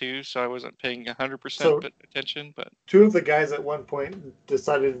else too, so I wasn't paying 100% So- attention. But Two of the guys at one point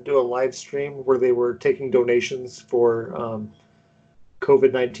decided to do a live stream where they were taking donations for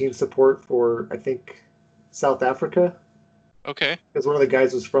COVID-19 support for, I think, South Africa. okay, Because one of the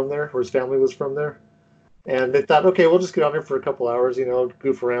guys was from there, or his family was from there. And they thought, okay, we'll just get on there for a couple hours,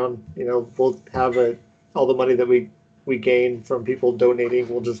 goof around. We'll have all the money that we gain from people donating,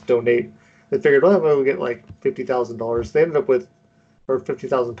 we'll just donate. They figured, well, we'll get like $50,000. They ended up with, or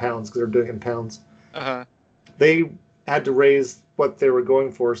 50,000 pounds because they're doing it in pounds. They had to raise what they were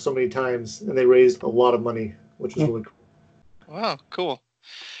going for so many times, and they raised a lot of money, which was really cool. wow, cool.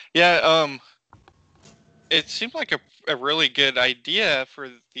 Yeah, it seemed like a really good idea for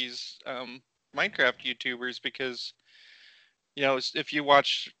these Minecraft YouTubers because, if you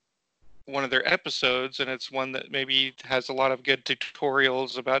watch one of their episodes and it's one that maybe has a lot of good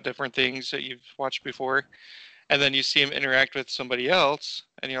tutorials about different things that you've watched before, and then you see them interact with somebody else,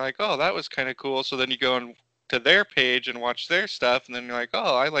 and you're like, oh, that was kind of cool. So then you go to their page and watch their stuff, and then you're like,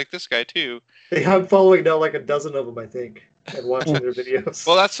 oh, I like this guy too. I'm following now like a dozen of them, I think, and watching their videos.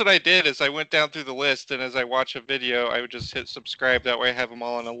 Well, that's what I did. Is I went down through the list, and as I watch a video, I would just hit subscribe. That way, I have them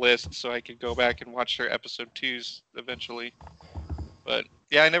all on a list, so I could go back and watch their episode 2s eventually. But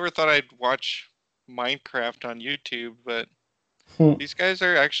yeah, I never thought I'd watch Minecraft on YouTube, but these guys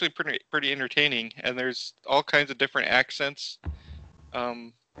are actually pretty entertaining, and there's all kinds of different accents.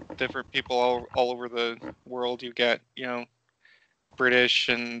 Different people all over the world. You got British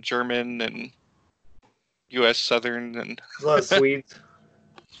and German and U.S. Southern and a lot of Swedes.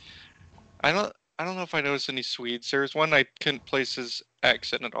 I don't know if I noticed any Swedes. There's one I couldn't place his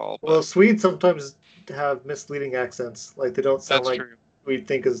accent at all. But Well, Swedes sometimes have misleading accents. Like they don't sound that's like true. we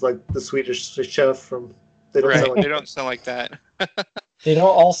think is like the Swedish chef from. They don't Right? sound like They don't sound like that. They don't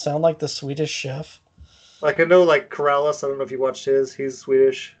all sound like the Swedish chef. Like I know like Corrales. I don't know if you watched his. He's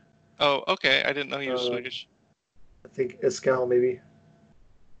Swedish. Oh, okay. I didn't know he was Swedish. I think Iskal maybe.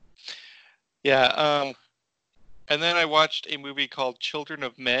 Yeah. And then I watched a movie called Children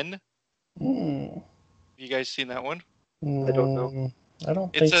of Men. Mm. You guys seen that one? I don't know. I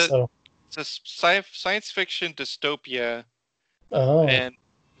don't It's think so. It's a science fiction dystopia, Oh. and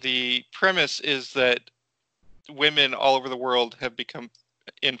the premise is that women all over the world have become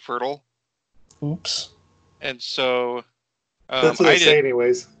infertile, Oops. and so That's what they say,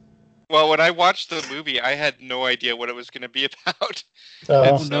 anyways. Well, when I watched the movie, I had no idea what it was going to be about. Oh.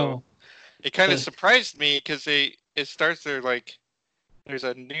 And so it kind of surprised me because it starts there like there's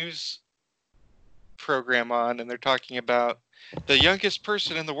a news program on, and they're talking about the youngest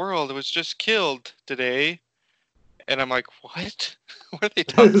person in the world was just killed today, and I'm like, what? What are they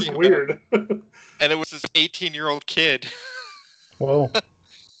talking This is about? weird. And it was this 18-year-old kid. Whoa.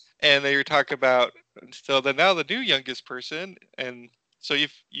 And they were talking about now the new youngest person, and so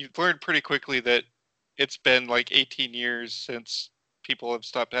you've learned pretty quickly that it's been like 18 years since people have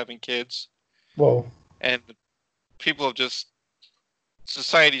stopped having kids. Whoa. And people have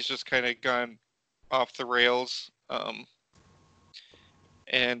society's just kind of gone off the rails.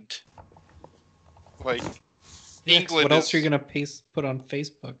 And like England what else are you gonna put on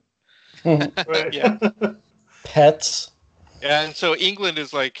Facebook? Right. Yeah. Pets. Yeah, and so England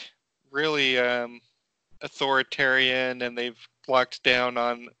is like really authoritarian, and they've locked down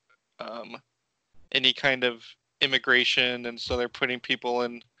on any kind of immigration, and so they're putting people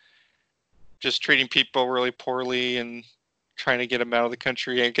in, just treating people really poorly and trying to get them out of the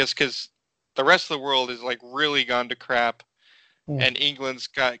country. I guess because the rest of the world is like really gone to crap, and England's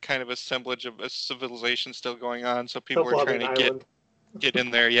got kind of a semblance of a civilization still going on, so people are trying to get in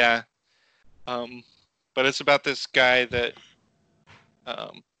there. Yeah. But it's about this guy that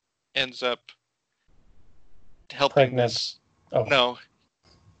ends up helping Pregnant. this. Oh. No,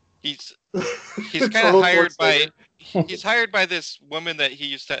 he's It's kind of Arnold hired by Schwarzenegger. he's hired by this woman that he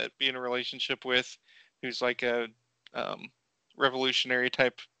used to be in a relationship with, who's like a revolutionary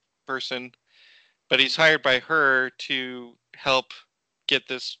type person, but he's hired by her to help get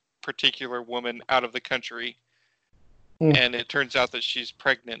this particular woman out of the country. And it turns out that she's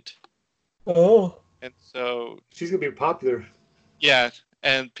pregnant. Oh. And so She's gonna be popular. yeah,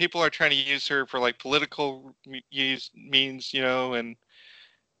 and people are trying to use her for like political means, and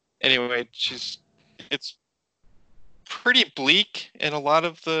anyway, it's pretty bleak in a lot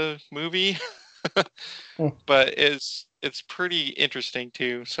of the movie, but it's pretty interesting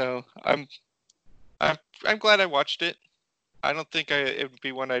too. So I'm glad I watched it. I don't think it would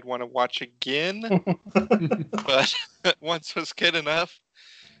be one I'd want to watch again, but once was good enough.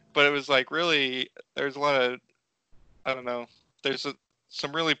 But it was like really, there's a lot of, I don't know, there's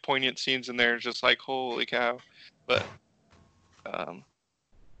some really poignant scenes in there, just like, holy cow. But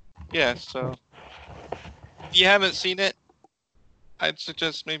yeah, so if you haven't seen it, I'd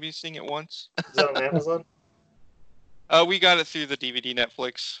suggest maybe seeing it once. Is that on Amazon? We got it through the DVD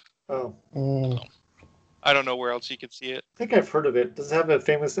Netflix. Oh, Mm. I don't know where else you could see it. I think I've heard of it. Does it have a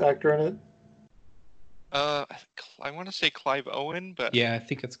famous actor in it? I want to say Clive Owen, but Yeah, I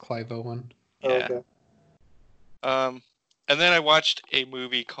think it's Clive Owen. yeah. Oh, okay. And then I watched a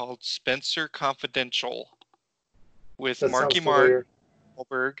movie called Spenser Confidential with That Marky sounds Mark familiar.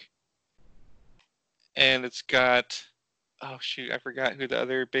 Wahlberg, and it's got oh shoot, I forgot who the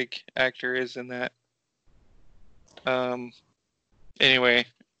other big actor is in that. Anyway,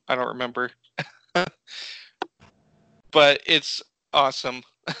 I don't remember. But it's awesome.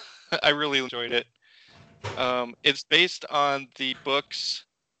 I really enjoyed it. It's based on the books.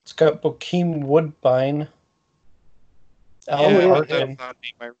 It's got Bokeem Woodbine. Alan Yeah, Arkin, that's not the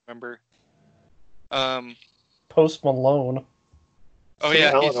name I remember. Post Malone. Oh So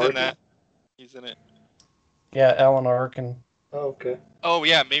yeah, Alan he's in Arkin? that. He's in it. Yeah, Alan Arkin. Oh, okay. Oh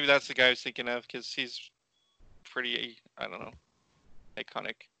yeah, maybe that's the guy I was thinking of because he's pretty, I don't know,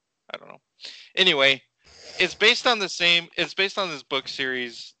 iconic. I don't know. Anyway, it's based on it's based on this book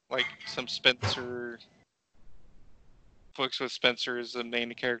series, like some Spenser books with Spenser as the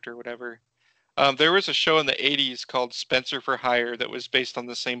main character, or whatever. There was a show in the 80s called Spenser for Hire that was based on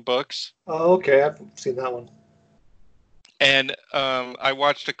the same books. Oh, okay. I've seen that one. And I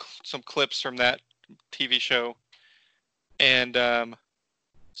watched some clips from that TV show. And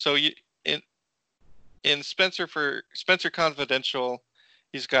so in Spenser Confidential,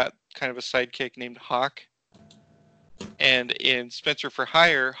 he's got kind of a sidekick named Hawk. And in Spenser for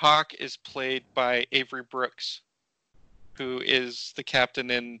Hire, Hawk is played by Avery Brooks, who is the captain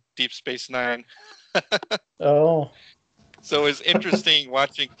in Deep Space Nine. Oh, So it's interesting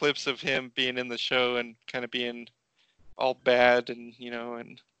watching clips of him being in the show and kind of being all bad and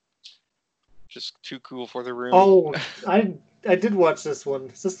and just too cool for the room. Oh, I did watch this one.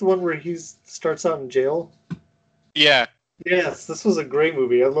 Is this the one where he starts out in jail? Yeah. Yes, this was a great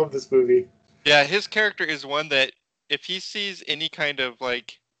movie. I love this movie. Yeah, his character is one that if he sees any kind of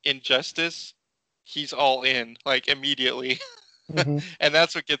like injustice, he's all in, like immediately. mhm. And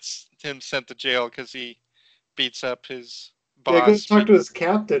that's what gets him sent to jail because he beats up his Yeah, he goes boss. to talk to his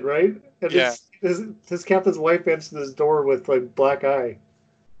captain, right? And Yeah. his captain's wife answers his door with like black eye.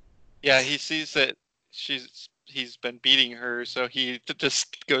 Yeah, he sees that he's been beating her, so he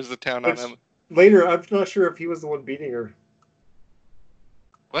just goes to town on Which- him. Later, I'm not sure if he was the one beating her.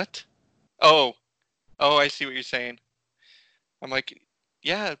 What? Oh, I see what you're saying. I'm like,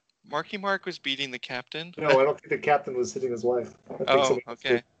 yeah, Marky Mark was beating the captain. No, I don't think the captain was hitting his wife. I think Oh, somebody else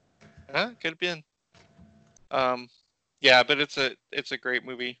okay. did. Could have been. Yeah, but it's a great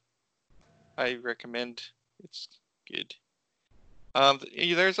movie. I recommend. It's good.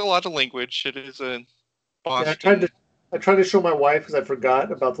 There's a lot of language. It is a Yeah, Boston. I tried to show my wife because I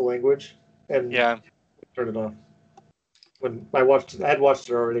forgot about the language and Yeah. turned it off. When I had watched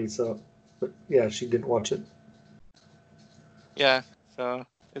it already, so but yeah, she didn't watch it. Yeah, so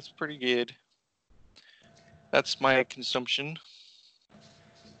it's pretty good. That's my consumption.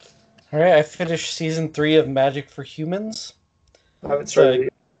 All right, I finished season 3 of Magic for Humans. I haven't It's started a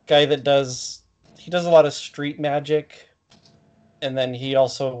it. guy that does a lot of street magic, and then he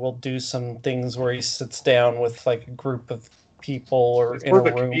also will do some things where he sits down with like a group of people or He's in more a of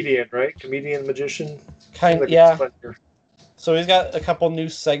a room. comedian, right? Comedian, magician. Kind Like a yeah. Spenser. So he's got a couple new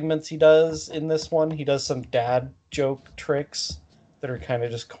segments he does in this one. He does some dad joke tricks that are kind of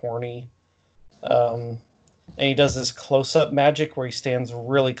just corny. And he does this close-up magic where he stands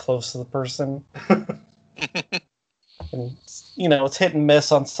really close to the person. And, it's hit and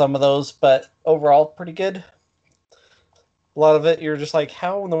miss on some of those, but overall, pretty good. A lot of it, you're just like,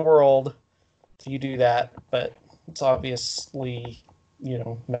 how in the world do you do that? But it's obviously,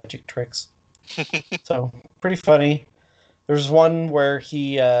 magic tricks. So, pretty funny. There's one where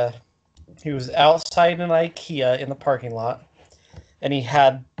he was outside an IKEA in the parking lot, and he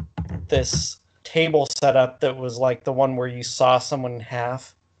had this table set up that was like the one where you saw someone in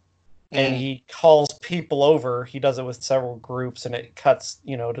half, and he calls people over. He does it with several groups, and it cuts,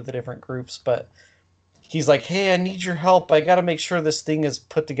 to the different groups, but he's like, hey, I need your help. I got to make sure this thing is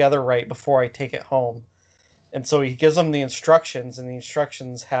put together right before I take it home. And so he gives them the instructions, and the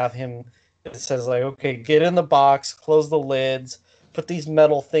instructions have him, it says like, okay, get in the box, close the lids, put these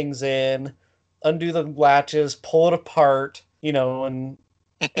metal things in, undo the latches, pull it apart, and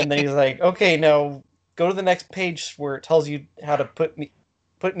then he's like, okay, now go to the next page where it tells you how to put me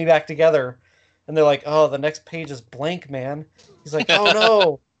back together. And they're like, oh, the next page is blank, man. He's like, oh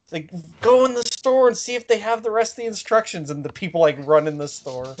no. It's like, go in the store and see if they have the rest of the instructions, and the people like run in the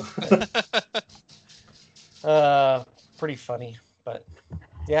store. Pretty funny, but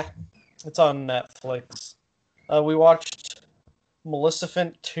yeah, it's on Netflix. We watched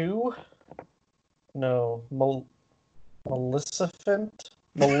Maleficent 2. No, Maleficent.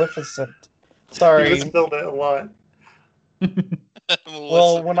 Sorry. You misspelled it a lot.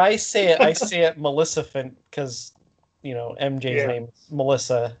 Well, when I say it Maleficent because, MJ's name is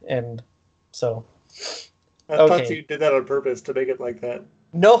Melissa, and so. I thought you did that on purpose to make it like that.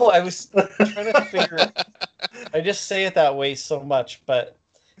 No, I was trying to figure. I just say it that way so much, but.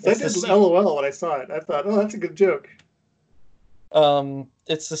 I did LOL when I saw it. I thought, oh, that's a good joke.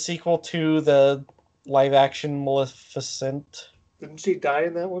 It's the sequel to the live-action Maleficent. Didn't she die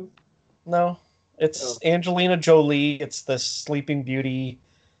in that one? No. It's Angelina Jolie. It's the Sleeping Beauty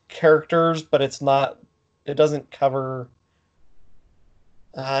characters, but it doesn't cover...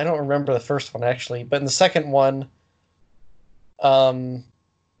 I don't remember the first one, actually. But in the second one,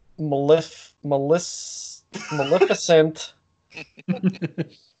 Maleficent...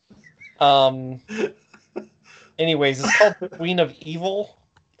 anyways, it's called Queen of Evil,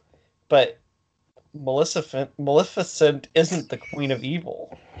 but Maleficent isn't the Queen of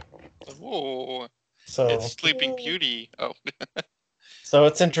Evil. Oh, so it's Sleeping Beauty. Oh, so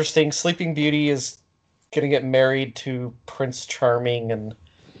it's interesting. Sleeping Beauty is gonna get married to Prince Charming, and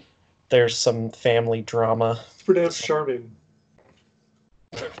there's some family drama. It's pronounced Charming.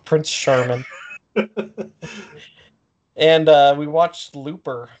 Prince Charming. And we watched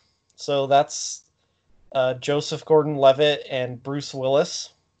Looper. So that's Joseph Gordon-Levitt and Bruce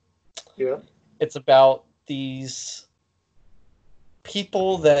Willis. Yeah. It's about these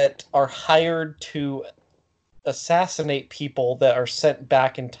people that are hired to assassinate people that are sent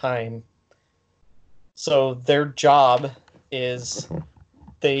back in time. So their job is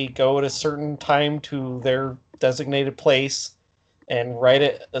they go at a certain time to their designated place, and right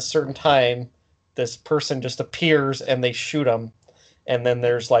at a certain time, this person just appears and they shoot them. And then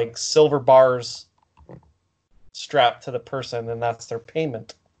there's like silver bars strapped to the person, and that's their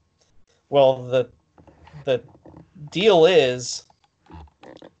payment. Well, the deal is,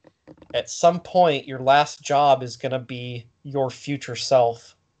 at some point, your last job is going to be your future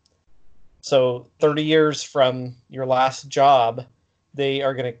self. So 30 years from your last job, they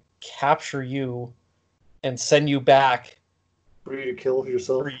are going to capture you and send you back for you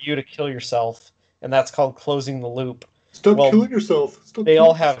to kill yourself. And that's called closing the loop. Stop killing yourself. They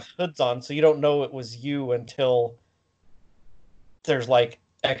all have hoods on, so you don't know it was you until there's like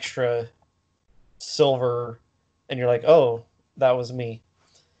extra silver, and you're like, oh, that was me.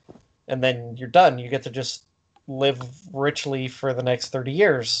 And then you're done. You get to just live richly for the next 30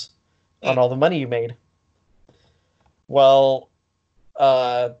 years on all the money you made. Well,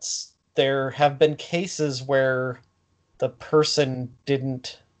 there have been cases where the person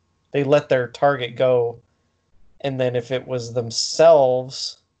they let their target go, and then if it was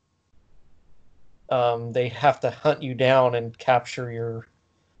themselves, they have to hunt you down and capture you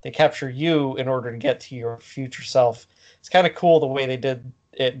in order to get to your future self. It's kind of cool the way they did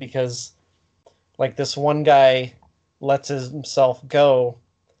it, because like this one guy lets himself go,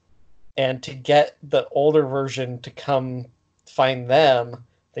 and to get the older version to come find them,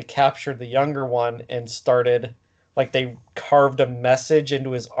 they captured the younger one and started, like, they carved a message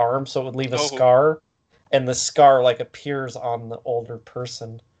into his arm so it would leave a scar, and the scar like appears on the older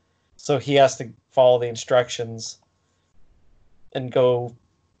person. So he has to follow the instructions and go,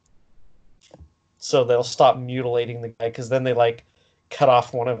 so they'll stop mutilating the guy, because then they like cut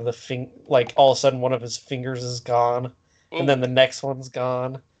off one of the like all of a sudden one of his fingers is gone, and then the next one's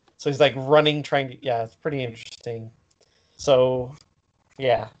gone. So he's like running, trying to, it's pretty interesting. So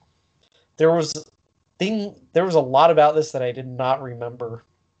yeah, there was a lot about this that I did not remember.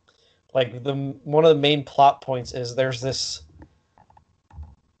 Like one of the main plot points is there's this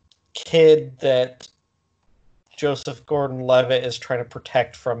kid that Joseph Gordon-Levitt is trying to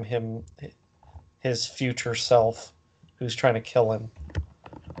protect from his future self, who's trying to kill him.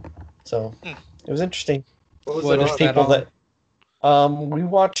 So it was interesting. What There's was people that we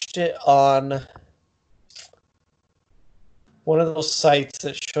watched it on one of those sites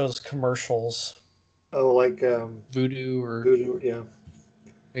that shows commercials. Oh, like Voodoo, yeah.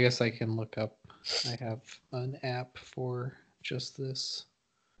 I guess I can look up. I have an app for just this.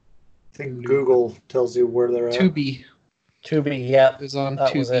 I think Google tells you where they're at. Tubi, yeah. It's on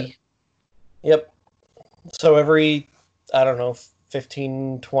that Tubi. was it. Yep. So every, I don't know,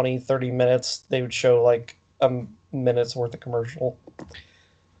 15, 20, 30 minutes, they would show like a minute's worth of commercial.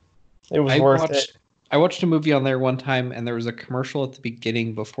 It was worth it. I watched a movie on there one time, and there was a commercial at the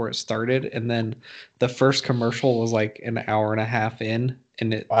beginning before it started, and then the first commercial was like an hour and a half in,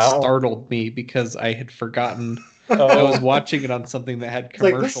 and it startled me because I had forgotten I was watching it on something that had It's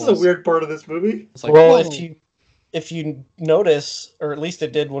like, commercials. this is a weird part of this movie. It's like, Well, whoa. if you notice, or at least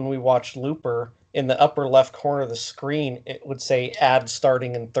it did when we watched Looper, in the upper left corner of the screen, it would say ad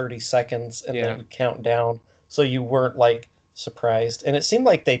starting in 30 seconds, and then count down, so you weren't like surprised. And it seemed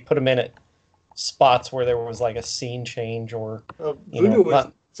like they put them in at spots where there was like a scene change, or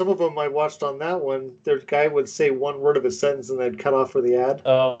some of them I watched on that one. Their guy would say one word of a sentence and they'd cut off for the ad.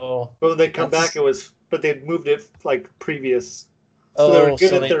 Oh, but when they come back, but they'd moved it like previous. So they were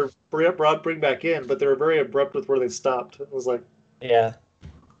good at their broad bring back in, but they were very abrupt with where they stopped. It was like, yeah.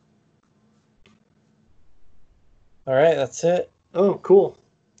 All right, that's it. Oh, cool.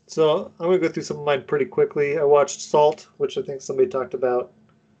 So I'm gonna go through some of mine pretty quickly. I watched Salt, which I think somebody talked about.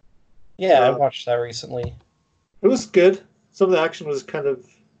 Yeah, I watched that recently. It was good. Some of the action was kind of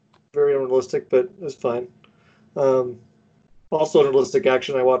very unrealistic, but it was fine. Also, unrealistic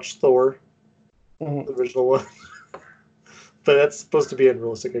action. I watched Thor, the original one, but that's supposed to be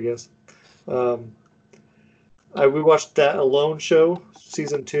unrealistic, I guess. We watched That Alone Show,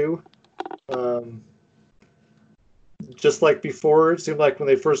 season 2. Just like before, it seemed like when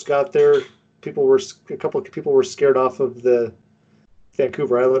they first got there, a couple of people were scared off of the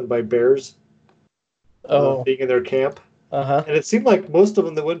Vancouver Island by bears. Being in their camp. And it seemed like most of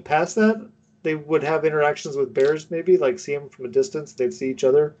them that went past that, they would have interactions with bears, maybe, like see them from a distance, they'd see each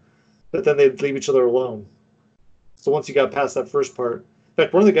other, but then they'd leave each other alone. So once you got past that first part, in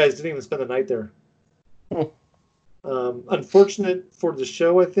fact, one of the guys didn't even spend the night there. Unfortunate for the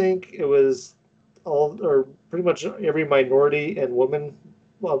show, I think, it was pretty much every minority and woman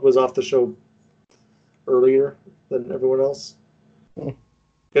was off the show earlier than everyone else.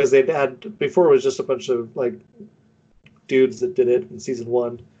 Because they'd had, before it was just a bunch of like dudes that did it in season 1.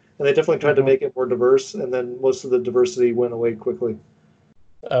 And they definitely tried to make it more diverse, and then most of the diversity went away quickly.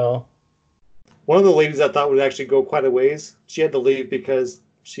 Oh. One of the ladies I thought would actually go quite a ways, she had to leave because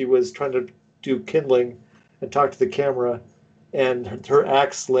she was trying to do kindling and talk to the camera, and her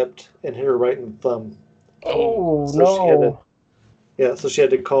axe slipped and hit her right in the thumb. Oh, so no. So she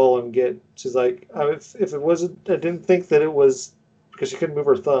had to call and she's like, if it wasn't, I didn't think that it was, because she couldn't move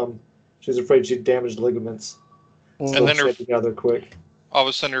her thumb, she was afraid she'd damage ligaments. So And then she had to get out there quick. All of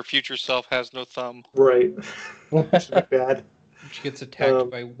a sudden, her future self has no thumb. Right. Which would be bad. She gets attacked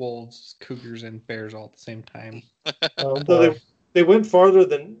by wolves, cougars, and bears all at the same time. So they went farther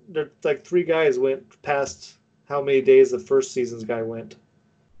than, like 3 guys went past how many days the first season's guy went.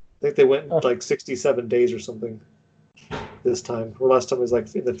 I think they went like 67 days or something this time. Or last time was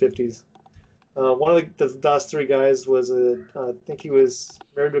like in the 50s. One of the last 3 guys was I think he was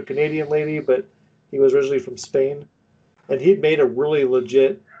married to a Canadian lady, but he was originally from Spain. And he'd made a really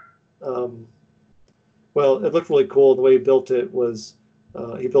legit, well, it looked really cool. The way he built it was,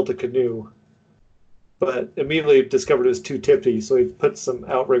 he built a canoe, but immediately discovered it was too tippy, so he put some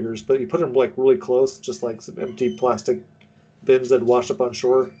outriggers, but he put them like really close, just like some empty plastic bins that washed up on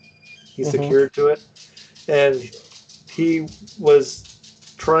shore. He secured to it, and he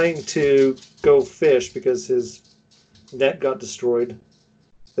was trying to go fish because his net got destroyed.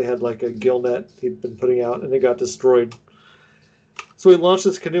 They had like a gill net he'd been putting out, and it got destroyed. So he launched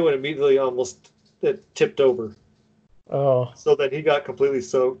this canoe and immediately it tipped over. Oh. So then he got completely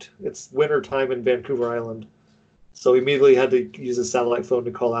soaked. It's winter time in Vancouver Island. So he immediately had to use a satellite phone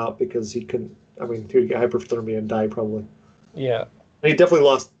to call out because he couldn't, he would get hypothermia and die probably. Yeah. And he definitely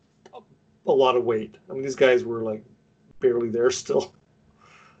lost a lot of weight. These guys were like barely there still.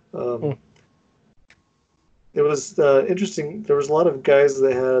 It was interesting. There was a lot of guys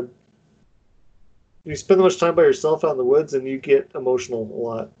that had, you spend that much time by yourself out in the woods and you get emotional a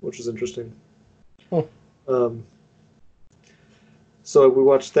lot, which is interesting. So we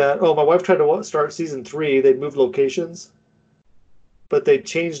watched that. Oh, my wife tried to start season 3. They'd moved locations, but they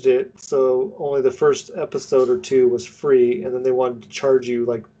changed it so only the first episode or 2 was free, and then they wanted to charge you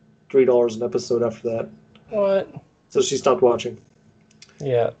like $3 an episode after that. What? So she stopped watching.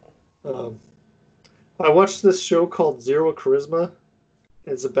 Yeah. I watched this show called Zero Charisma.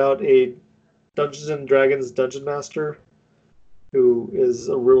 It's about a Dungeons and Dragons dungeon master who is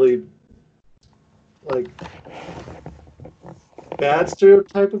a really like bad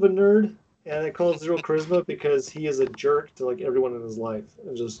stereotype of a nerd, and they call it Zero Charisma because he is a jerk to like everyone in his life,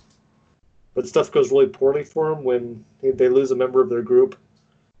 but stuff goes really poorly for him when they lose a member of their group,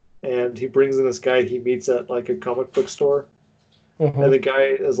 and he brings in this guy he meets at like a comic book store, and the guy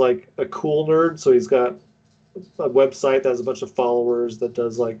is like a cool nerd, so he's got a website that has a bunch of followers that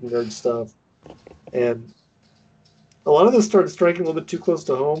does like nerd stuff. And a lot of this started striking a little bit too close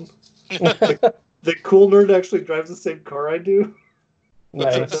to home. The cool nerd actually drives the same car I do.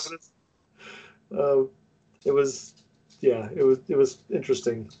 Nice. It was, yeah, it was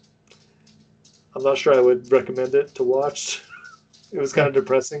interesting. I'm not sure I would recommend it to watch. It was kind of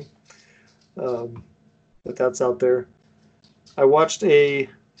depressing, but that's out there. I watched a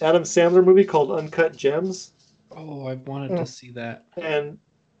Adam Sandler movie called Uncut Gems, Oh, I've wanted to see that. and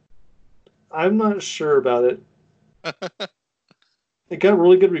I'm not sure about it. It got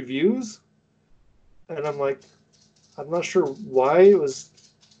really good reviews, and I'm like, I'm not sure why it was.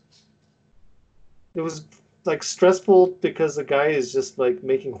 It was like stressful because the guy is just like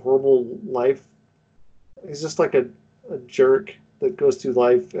making horrible life. He's just like a jerk that goes through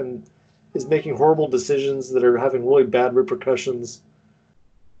life and is making horrible decisions that are having really bad repercussions.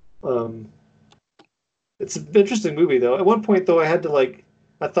 It's an interesting movie though. At one point though, I had to like,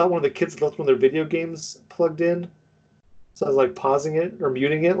 I thought one of the kids left one of their video games plugged in, so I was like pausing it or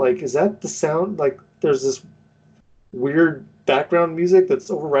muting it. Like, is that the sound? Like, there's this weird background music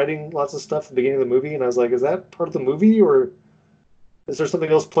that's overriding lots of stuff at the beginning of the movie, and I was like, is that part of the movie, or is there something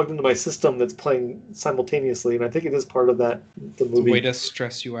else plugged into my system that's playing simultaneously? And I think it is part of that, the It's a movie. way to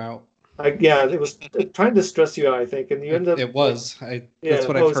stress you out. Yeah, it was trying to stress you out, I think, and you end up. It was. Yeah, That's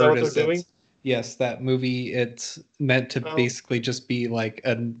what oh, I've is that heard. what Is they're doing? it's, yes, that movie. It's meant to Oh. basically just be like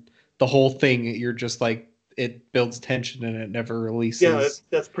the whole thing. You're just like it builds tension and it never releases. Yeah,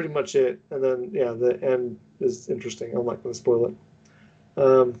 that's pretty much it. And then yeah, the end is interesting. I'm not going to spoil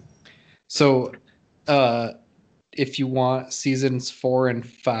it. So, if you want, seasons 4 and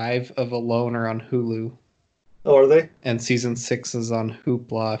 5 of Alone are on Hulu, Oh, are they? and season 6 is on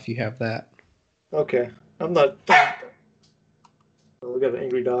Hoopla if you have that. Okay, I'm not. Oh, we got an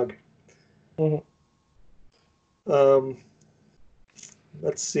angry dog. Mhm.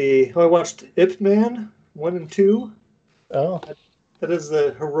 Let's see. Oh, I watched Ip Man 1 and 2. Oh, That is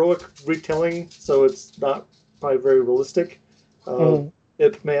the heroic retelling, so it's not probably very realistic. Mhm.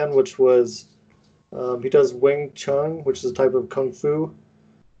 Ip Man, which was he does Wing Chun, which is a type of kung fu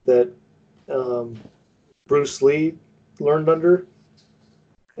that Bruce Lee learned under,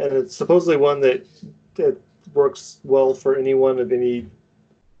 and it's supposedly one that works well for anyone of any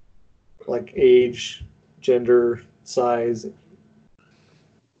like age, gender, size.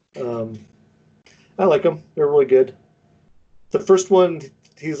 I like them; they're really good. The first one,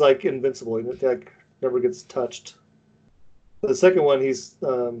 he's like invincible; he like never gets touched. The second one, he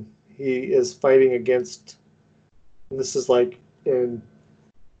is fighting against. And this is like in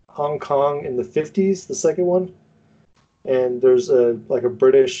Hong Kong in the 50s. The second one, and there's a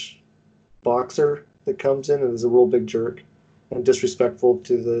British boxer that comes in and is a real big jerk and disrespectful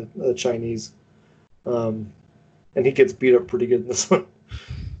to the Chinese, and he gets beat up pretty good in this one.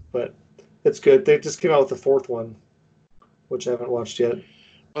 But it's good. They just came out with the fourth one, which I haven't watched yet.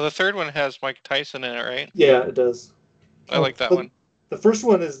 Well, the third one has Mike Tyson in it, right? Yeah, it does. I like that But one. The first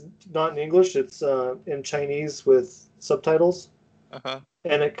one is not in English. It's in Chinese with subtitles. Uh-huh.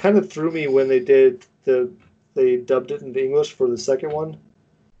 And it kind of threw me when they dubbed it into English for the second one,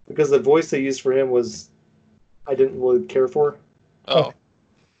 because the voice they used for him was I didn't really care for. Oh.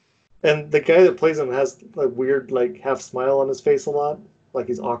 And the guy that plays him has a weird like half smile on his face a lot, like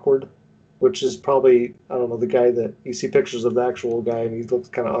he's awkward, which is probably, I don't know, the guy that you see pictures of the actual guy and he looks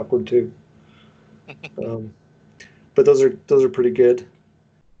kind of awkward too. But those are pretty good.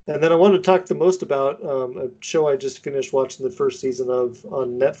 And then I wanted to talk the most about a show I just finished watching the first season of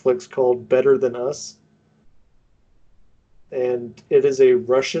on Netflix called Better Than Us. And it is a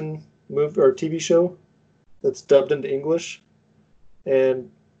Russian movie or TV show that's dubbed into English.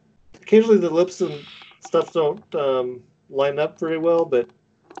 And occasionally the lips and stuff don't line up very well, but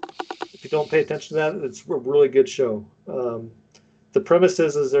if you don't pay attention to that, it's a really good show. The premise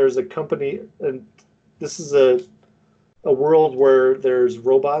is there's a company, and this is a world where there's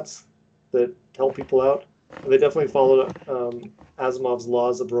robots that help people out. And they definitely follow Asimov's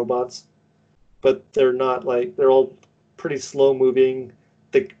laws of robots, but they're not like, they're all pretty slow moving.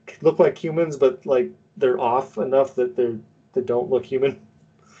 They look like humans, but like they're off enough that they don't look human.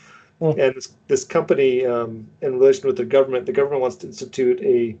 And this company, in relation with the government wants to institute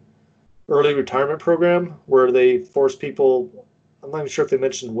a early retirement program where they force people, I'm not even sure if they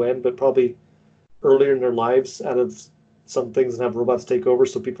mentioned when, but probably earlier in their lives out of some things and have robots take over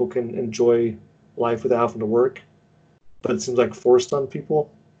so people can enjoy life without having to work. But it seems like forced on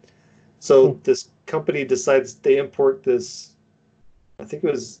people. So this company decides they import this, I think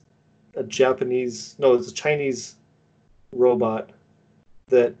it was it's a Chinese robot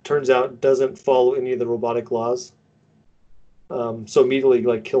that turns out doesn't follow any of the robotic laws. So immediately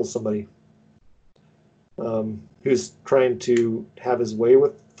like kills somebody. who's trying to have his way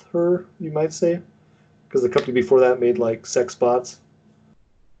with her, you might say, because the company before that made like sex bots.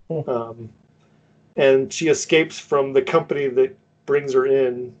 And she escapes from the company that brings her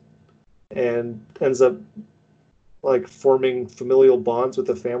in and ends up like forming familial bonds with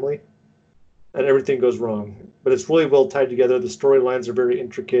the family, and everything goes wrong. But it's really well tied together. The storylines are very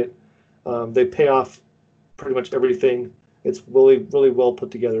intricate. They pay off pretty much everything. It's really, really well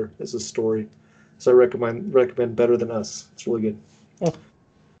put together as a story. So I recommend Better Than Us. It's really good.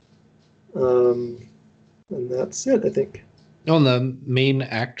 And that's it, I think. Oh, and the main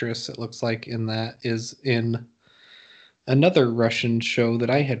actress, it looks like, in that is in another Russian show that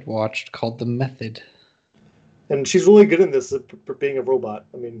I had watched called The Method. And she's really good in this for being a robot.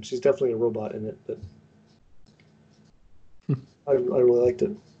 I mean, she's definitely a robot in it, but I really liked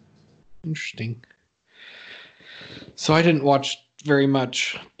it. Interesting. So I didn't watch very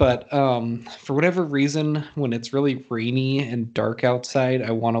much, but for whatever reason, when it's really rainy and dark outside, I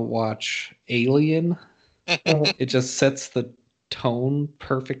want to watch Alien. It just sets the tone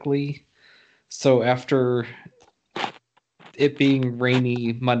perfectly. So after it being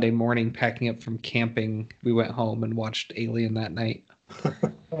rainy Monday morning, packing up from camping, we went home and watched Alien that night.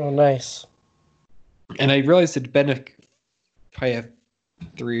 Oh, nice. And I realized it'd been probably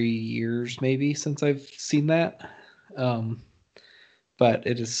 3 years maybe since I've seen that. But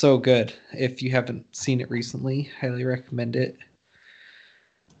it is so good. If you haven't seen it recently, highly recommend it.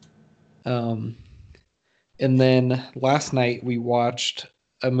 And then last night we watched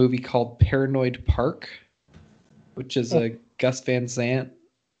a movie called Paranoid Park, which is a Gus Van Sant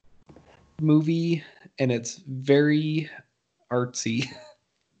movie, and it's very artsy,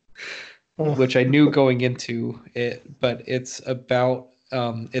 which I knew going into it, but it's about,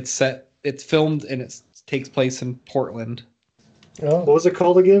 it's filmed and it takes place in Portland. What was it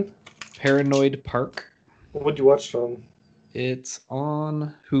called again? Paranoid Park. What would you watch on? It's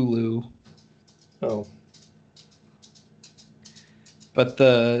on Hulu. Oh.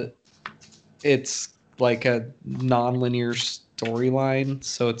 But it's like a non-linear storyline,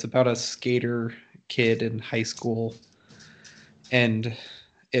 so it's about a skater kid in high school, and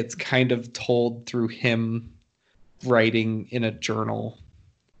it's kind of told through him writing in a journal.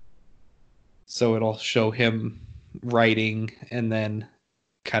 So it'll show him writing, and then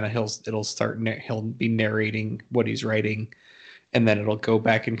kind of he'll be narrating what he's writing, and then it'll go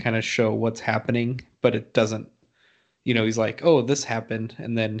back and kind of show what's happening, but it doesn't, he's like, oh, this happened,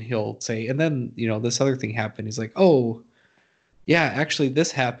 and then he'll say, and then this other thing happened. He's like, oh yeah, actually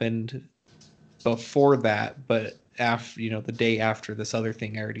this happened before that, but after the day after this other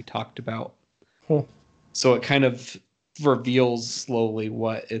thing I already talked about. So it kind of reveals slowly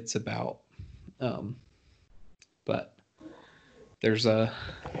what it's about. But there's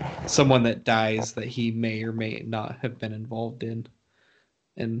someone that dies that he may or may not have been involved in,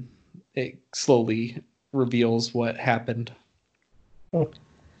 and it slowly reveals what happened.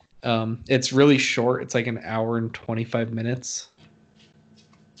 It's really short. It's like an hour and 25 minutes.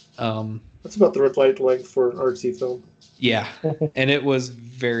 That's about the right length for an artsy film. Yeah, and it was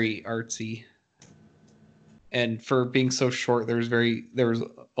very artsy. And for being so short, there was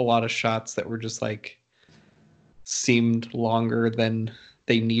a lot of shots that were just like seemed longer than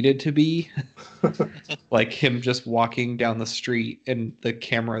they needed to be. Like him just walking down the street, and the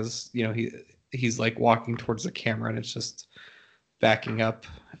camera's, he's like walking towards the camera, and it's just backing up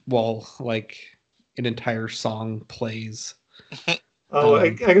while like an entire song plays. I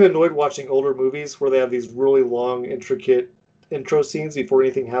get annoyed watching older movies where they have these really long, intricate intro scenes before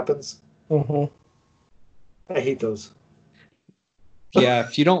anything happens. I hate those. Yeah,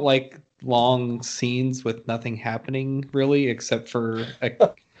 if you don't like long scenes with nothing happening really, except for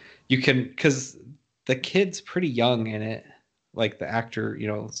because the kid's pretty young in it, like the actor,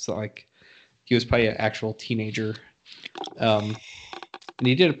 so like he was probably an actual teenager, and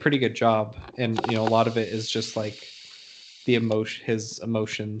he did a pretty good job. And a lot of it is just like his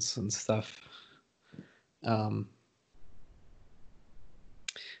emotions and stuff. I'd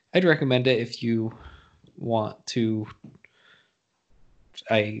recommend it if you want to.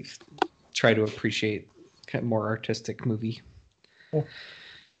 I try to appreciate kind of more artistic movie. I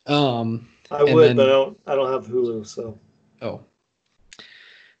would, but I don't have Hulu, so. Oh.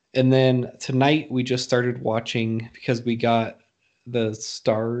 And then tonight we just started watching, because we got the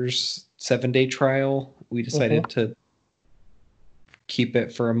Stars 7-day trial. We decided to keep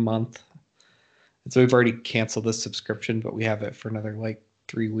it for a month. And so we've already canceled the subscription, but we have it for another like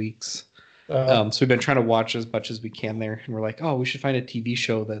 3 weeks. So we've been trying to watch as much as we can there, and we're like, oh, we should find a TV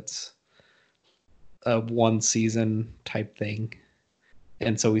show that's a one season type thing.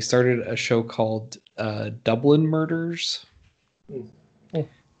 And so we started a show called Dublin Murders. Mm.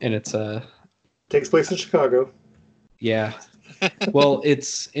 And it's Takes place in Chicago. yeah. Well,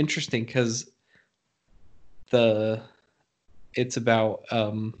 it's interesting because it's about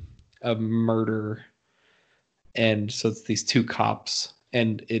a murder, and so it's these two cops,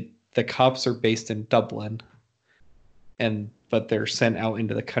 and the cops are based in Dublin, but they're sent out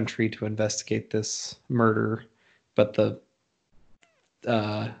into the country to investigate this murder, but the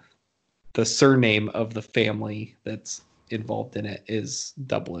surname of the family that's involved in it is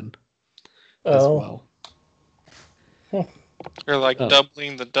Dublin as well. They're like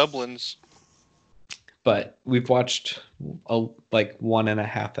doubling the Dublins. But we've watched like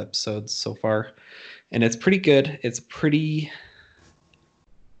 1.5 episodes so far, and it's pretty good. It's pretty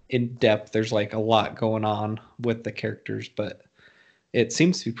in depth. There's like a lot going on with the characters, but it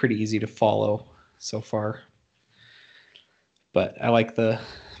seems to be pretty easy to follow so far. But I like the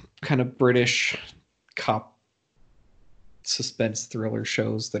kind of British cop suspense thriller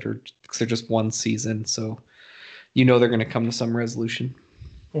shows they're just one season, so they're going to come to some resolution.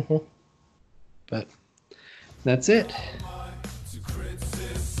 Mm-hmm. But that's it. To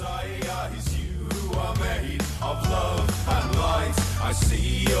criticize you who are made of love and light. I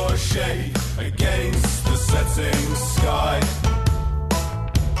see your shade against the setting sky.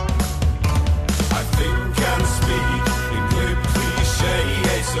 I think and speak in glib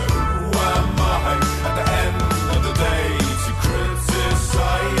cliche. So who am I at the end of the day to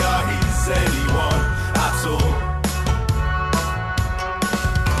criticize anyone at all?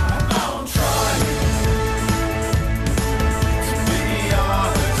 Now I'm trying to be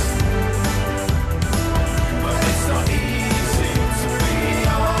honest, but it's not easy to be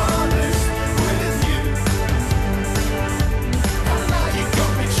honest with you. You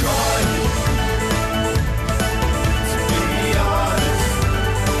got me trying to be honest,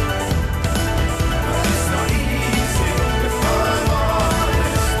 but it's not easy if I'm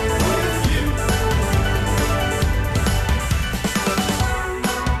honest with you.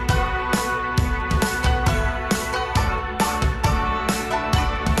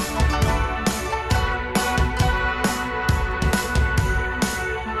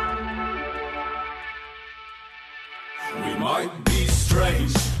 We might be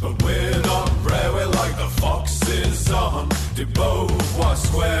strange, but we're not rare. We're like the foxes on the Beauvoir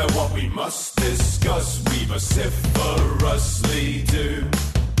Square. What we must discuss, we vociferously do.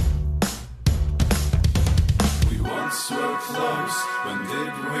 We once were close. When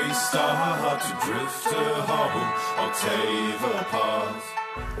did we start to drift home or tear apart?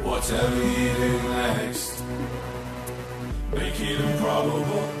 Whatever you do next, make it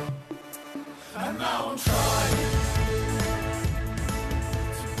improbable. And now I'm trying.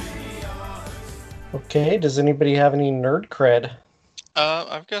 Okay, does anybody have any nerd cred?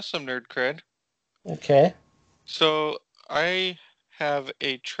 I've got some nerd cred. Okay. So I have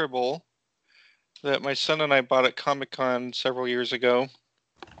a Tribble that my son and I bought at Comic-Con several years ago.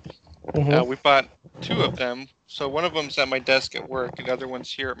 Mhm. We bought 2 of them. So one of them's at my desk at work, and the other one's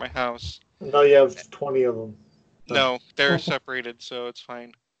here at my house. Now you have 20 of them. No, they're separated, so it's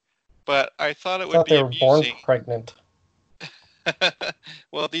fine. But I thought it I would thought be they were born amusing. pregnant.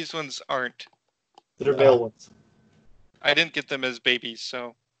 Well, these ones aren't. They're male ones. I didn't get them as babies,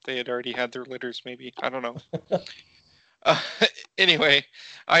 so they had already had their litters, maybe. I don't know. Anyway,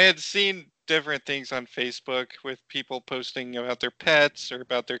 I had seen different things on Facebook with people posting about their pets or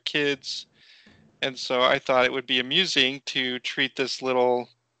about their kids. And so I thought it would be amusing to treat this little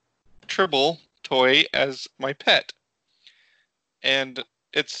Tribble toy as my pet. And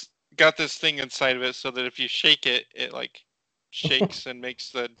it's got this thing inside of it so that if you shake it, it like shakes and makes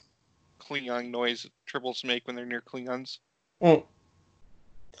the Klingon noise that Tribbles make when they're near Klingons. Mm.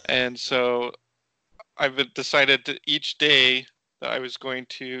 And so I've decided that each day that I was going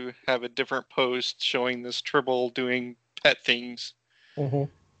to have a different post showing this Tribble doing pet things. Mm-hmm.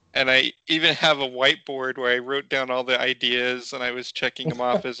 And I even have a whiteboard where I wrote down all the ideas and I was checking them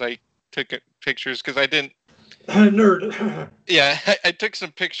off as I took pictures because I didn't. Nerd. Yeah, I took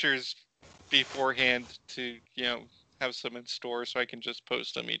some pictures beforehand to, have some in store so I can just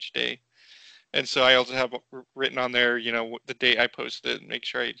post them each day. And so I also have written on there, the date I posted, make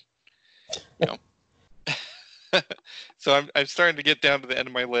sure So I'm starting to get down to the end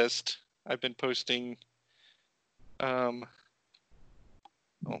of my list. I've been posting. My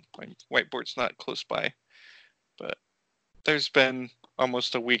whiteboard's not close by, but there's been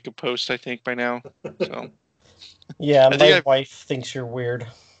almost a week of posts, I think, by now. So Yeah, my wife thinks you're weird.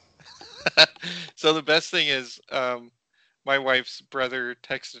 So the best thing is, my wife's brother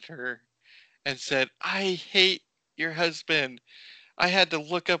texted her and said, "I hate your husband. I had to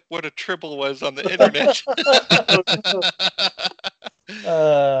look up what a tribble was on the internet.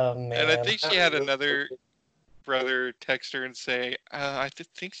 Oh man. And I think she had another brother text her and say, I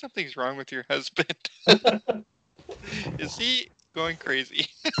think something's wrong with your husband. Is he going crazy?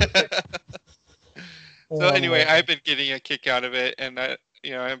 So anyway, I've been getting a kick out of it, and I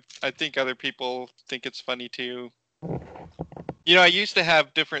think other people think it's funny too. I used to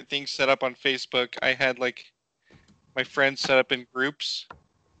have different things set up on Facebook. I had like my friends set up in groups,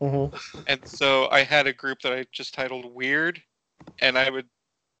 and so I had a group that I just titled Weird, and I would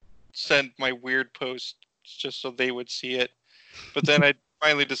send my weird posts just so they would see it. But then I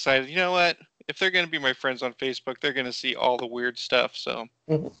finally decided, you know what? If they're going to be my friends on Facebook, they're going to see all the weird stuff. So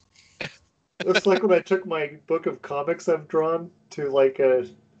It's like when I took my book of comics I've drawn to like a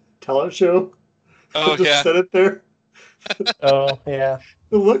talent show. Oh, just yeah. set it there. Oh yeah.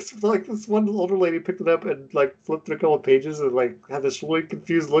 It looks like this one older lady picked it up and like flipped through a couple of pages and like had this really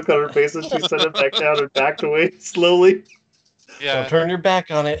confused look on her face as she set it back down and backed away slowly. yeah. Don't turn your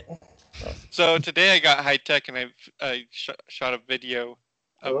back on it. So today I got high tech and I shot a video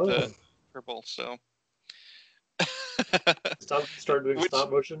of the tribble. So Start doing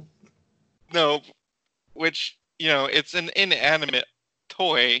stop motion. No, which it's an inanimate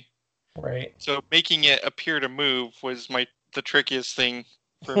toy. Right. So making it appear to move was the trickiest thing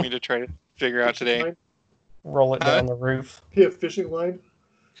for me to try to figure out today. Line? Roll it down the roof. You have fishing line?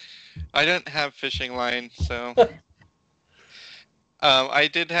 I don't have fishing line, so I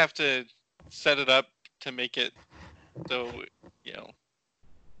did have to set it up to make it so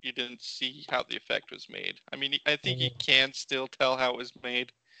you didn't see how the effect was made. I mean, I think you can still tell how it was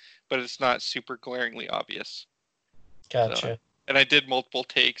made, but it's not super glaringly obvious. Gotcha. So, and I did multiple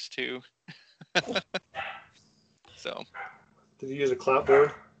takes too. So. Did you use a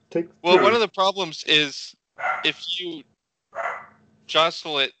clapboard? One of the problems is if you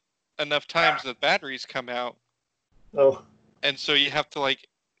jostle it enough times, the batteries come out. Oh. And so you have to like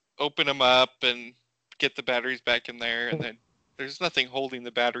open them up and get the batteries back in there, and then there's nothing holding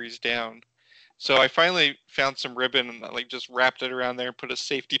the batteries down. So I finally found some ribbon and like just wrapped it around there and put a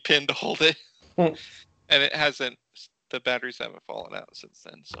safety pin to hold it. And it hasn't. The batteries haven't fallen out since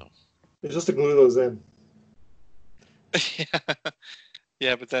then. So. It's just to glue those in.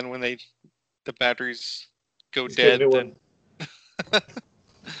 Yeah, but then when the batteries go dead, then.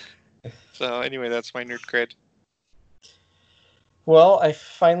 So anyway, that's my nerd cred. Well, I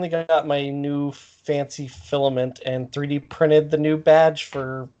finally got my new fancy filament and 3D printed the new badge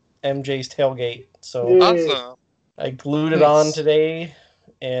for MJ's tailgate. So awesome. I glued it on today,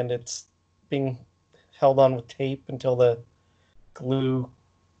 and it's being held on with tape until the glue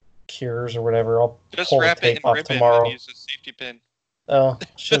cures or whatever. I'll just pull wrap the tape it in off ribbon tomorrow. and use a safety pin. Oh,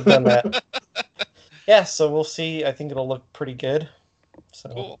 should have done that. Yeah, so we'll see. I think it'll look pretty good. So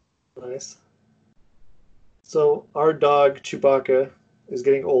cool. Nice. So our dog Chewbacca is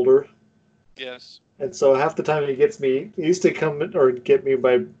getting older. Yes. And so half the time he gets me, he used to come or get me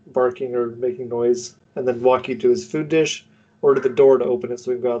by barking or making noise, and then walk you to his food dish or to the door to open it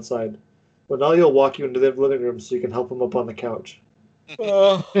so we can go outside. But now he'll walk you into the living room so you can help him up on the couch.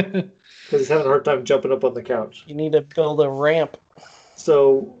 Because he's having a hard time jumping up on the couch. You need to build a ramp.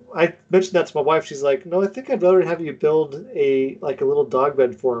 So I mentioned that to my wife. She's like, "No, I think I'd rather have you build a little dog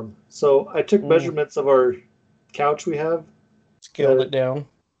bed for him." So I took measurements of our couch we have, scaled it down,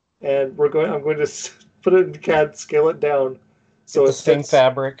 and I'm going to put it in CAD, scale it down, so it's the same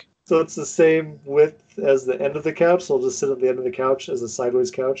fabric. So it's the same width as the end of the couch. So I'll just sit at the end of the couch as a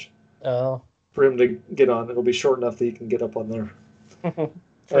sideways couch. Oh. For him to get on, it'll be short enough that he can get up on there. And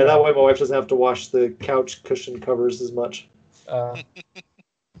that way my wife doesn't have to wash the couch cushion covers as much. But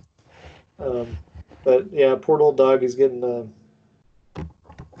yeah, poor old dog is getting up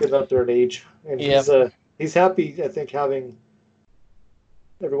there in age, and he's happy. I think having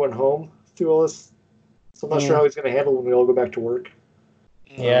everyone home through all this. So I'm not sure how he's going to handle when we all go back to work.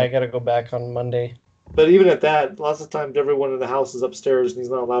 Yeah, I got to go back on Monday. But even at that, lots of times everyone in the house is upstairs, and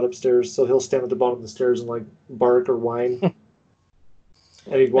he's not allowed upstairs, so he'll stand at the bottom of the stairs and like bark or whine.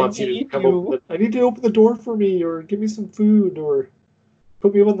 And he wants you to come open. I need to open the door for me, or give me some food, or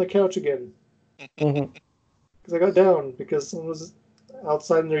put me up on the couch again. Because I got down because someone was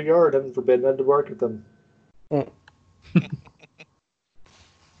outside in their yard, heaven forbid, and I had to bark at them.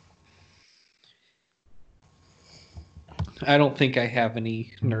 I don't think I have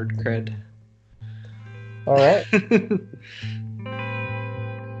any nerd cred. All right.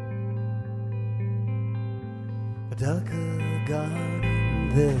 A darker garden,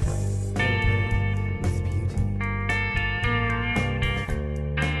 this with beauty.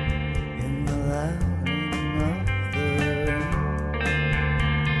 In the loudening of the rain,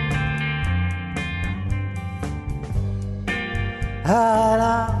 How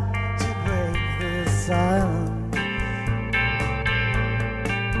long to break the silence?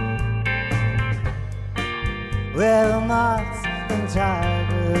 Where the moths and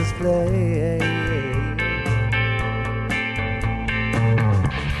tigers play.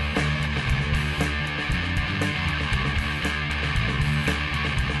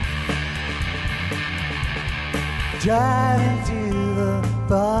 Drive into the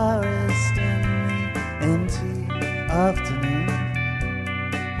forest in the empty afternoon.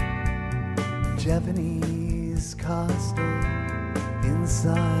 Japanese castle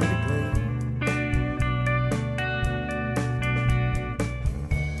inside a glade.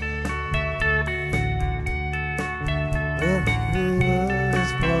 With the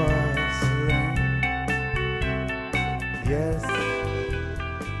world's porcelain. Yes, the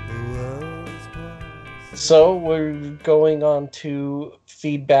world's porcelain. So we're going on to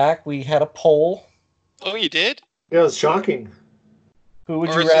feedback. We had a poll. Oh, you did? Yeah, it was shocking. Who would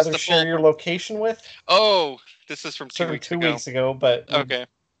Or you is this rather the share poll your from- location with? Oh, this is from 2 From weeks 2 ago. weeks ago, but we Okay.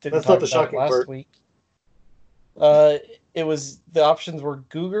 didn't That's talk not the about it shocking last part. week. It was the options were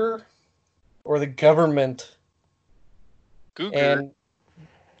or the government, Google. and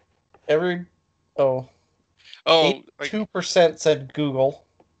every Oh, like 82% said Google.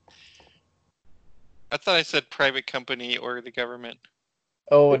 I thought I said private company or the government.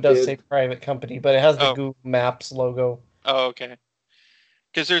 Oh, It it does did. say private company, but it has the Oh. Google Maps logo. Oh, okay.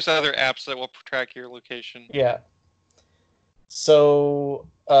 Because there's other apps that will track your location. Yeah. So,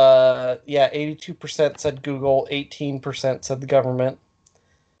 82% said Google, 18% said the government.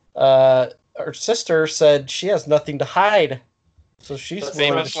 Our sister said she has nothing to hide, so she's That's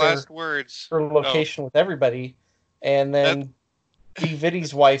willing to Famous share last words. her location with everybody. And then D.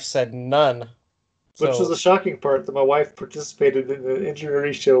 Viddy's wife said none. Which So, was the shocking part that my wife participated in the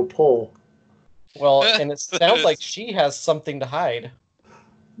Enginerdy Show poll. well, and it sounds like she has something to hide.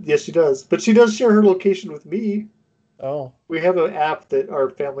 Yes, she does. But she does share her location with me. Oh, We have an app that our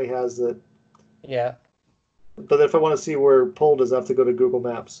family has that. yeah. But if I want to see where polled is, I have to go to Google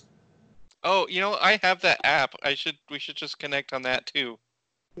Maps. Oh, I have that app. We should just connect on that too.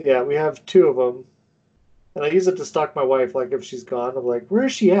 Yeah, we have 2 of them. And I use it to stalk my wife. Like if she's gone, I'm like, where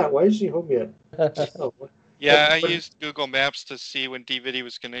is she at? Why isn't she home yet? Oh, Yeah, I But- used Google Maps to see when DVD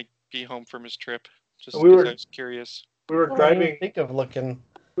was going to be home from his trip. Just We because were- I was curious. we were Oh, I didn't driving. think of looking.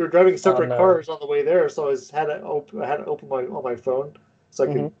 We were driving separate on, cars on the way there, so I had to open my phone so I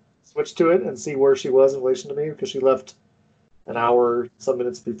could Mhm. switch to it and see where she was in relation to me because she left an hour, some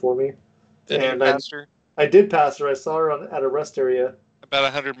minutes before me. Did you And pass her I did pass her. I saw her at a rest area. about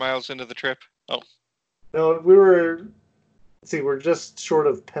 100 miles into the trip? Oh, No, we were. Let's see, we're just short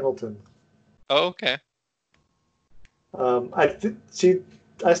of Pendleton. okay.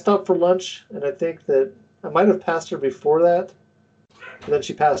 I stopped for lunch, and I think that I might have passed her before that. And then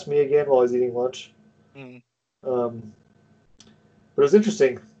she passed me again while I was eating lunch. Hmm. But it was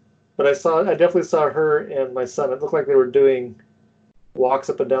interesting. But I definitely saw her and my son. It looked like they were doing walks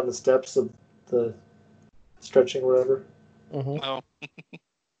up and down the steps of the stretching, or whatever. Mhm. Oh,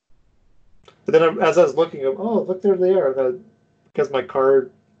 But then as I was looking, oh, look, there they are. And because my car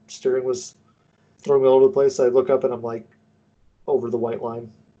steering was throwing me all over the place, I look up and I'm like over the white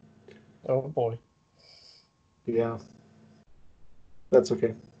line. Oh boy. Yeah. That's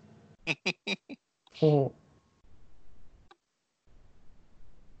okay. Mhm.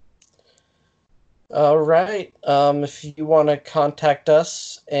 All right. If you want to contact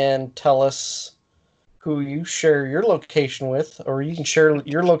us and tell us who you share your location with, or you can share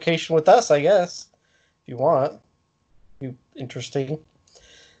your location with us, I guess, if you want. Interesting.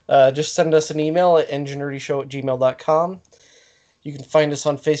 Just send us an email at engineerdyshow@gmail.com. You can find us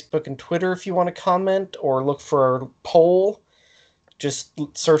on Facebook and Twitter if you want to comment or look for our poll. Just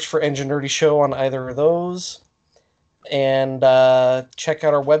search for Enginerdy Show on either of those. And check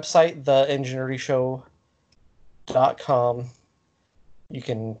out our website, theengineerdyshow.com. You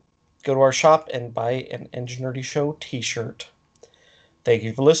can go to our shop and buy an Enginerdy Show t-shirt. Thank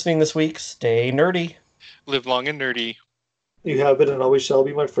you for listening this week. Stay nerdy. live long and nerdy. You have been and always shall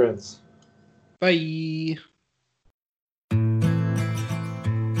be my friends. Bye.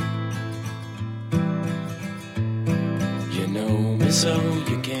 You know me so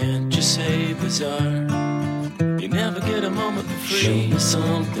you can't just say bizarre. You never get a moment for free. Show me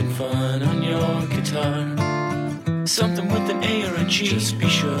something fun on your guitar. Something with an A or a G. Just be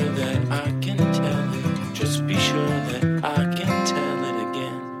sure that I can tell it. Just be sure that I can tell it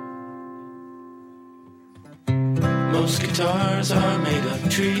again. Most guitars guitars are made of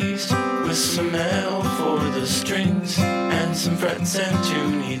trees, with some metal for the strings, and some frets and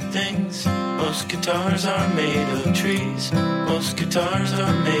tuney things. Most guitars are made of trees. Most guitars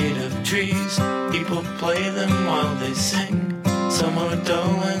are made of trees. People play them while they sing. Some are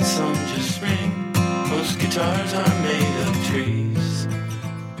dull and some just ring. Most guitars are made of trees.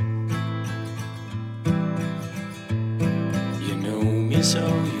 You know me so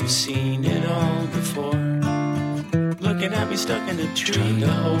you've seen it all before. Looking at me stuck in a tree, trying to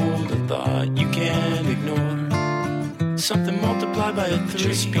hold a thought you can't ignore. Something multiplied by a 3.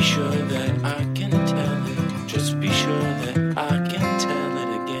 Just be sure that I can tell it. Just be sure that I can tell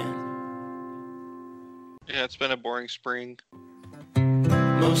it again. Yeah, it's been a boring spring.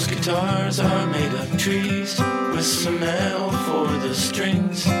 Most guitars are made of trees, with some metal for the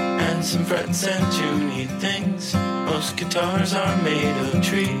strings, and some frets and tuney things. Most guitars are made of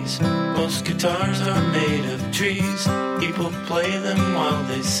trees. Most guitars are made of trees. People play them while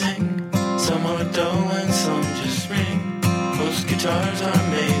they sing. Some are dull and some just ring. Most guitars are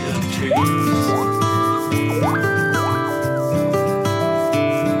made of trees.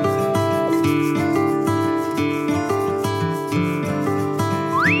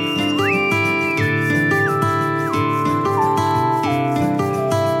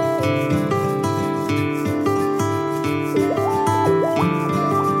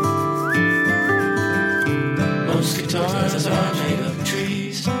 Most guitars are made of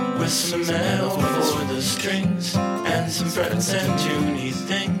trees, with some metal for the strings, and some frets and tuney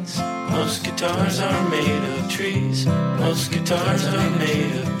things. Most guitars are made of trees. Most guitars are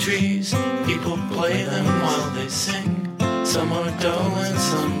made of trees. People play them while they sing. Some are dull and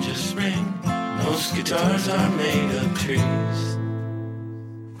some just ring. Most guitars are made of trees.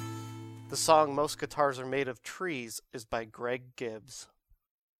 The song Most Guitars Are Made of Trees is by Greg Gibbs.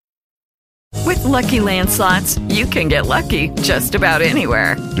 With Lucky Land Slots, you can get lucky just about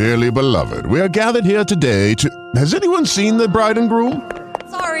anywhere. Dearly beloved, we are gathered here today to... Has anyone seen the bride and groom?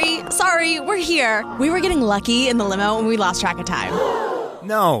 Sorry, we're here. We were getting lucky in the limo and we lost track of time.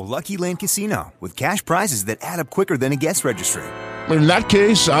 No, Lucky Land Casino, with cash prizes that add up quicker than a guest registry. In that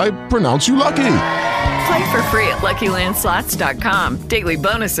case, I pronounce you lucky. Play for free at LuckyLandSlots.com. Daily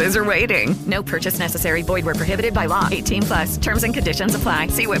bonuses are waiting. No purchase necessary. Void where prohibited by law. 18+. Terms and conditions apply.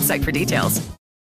 See website for details.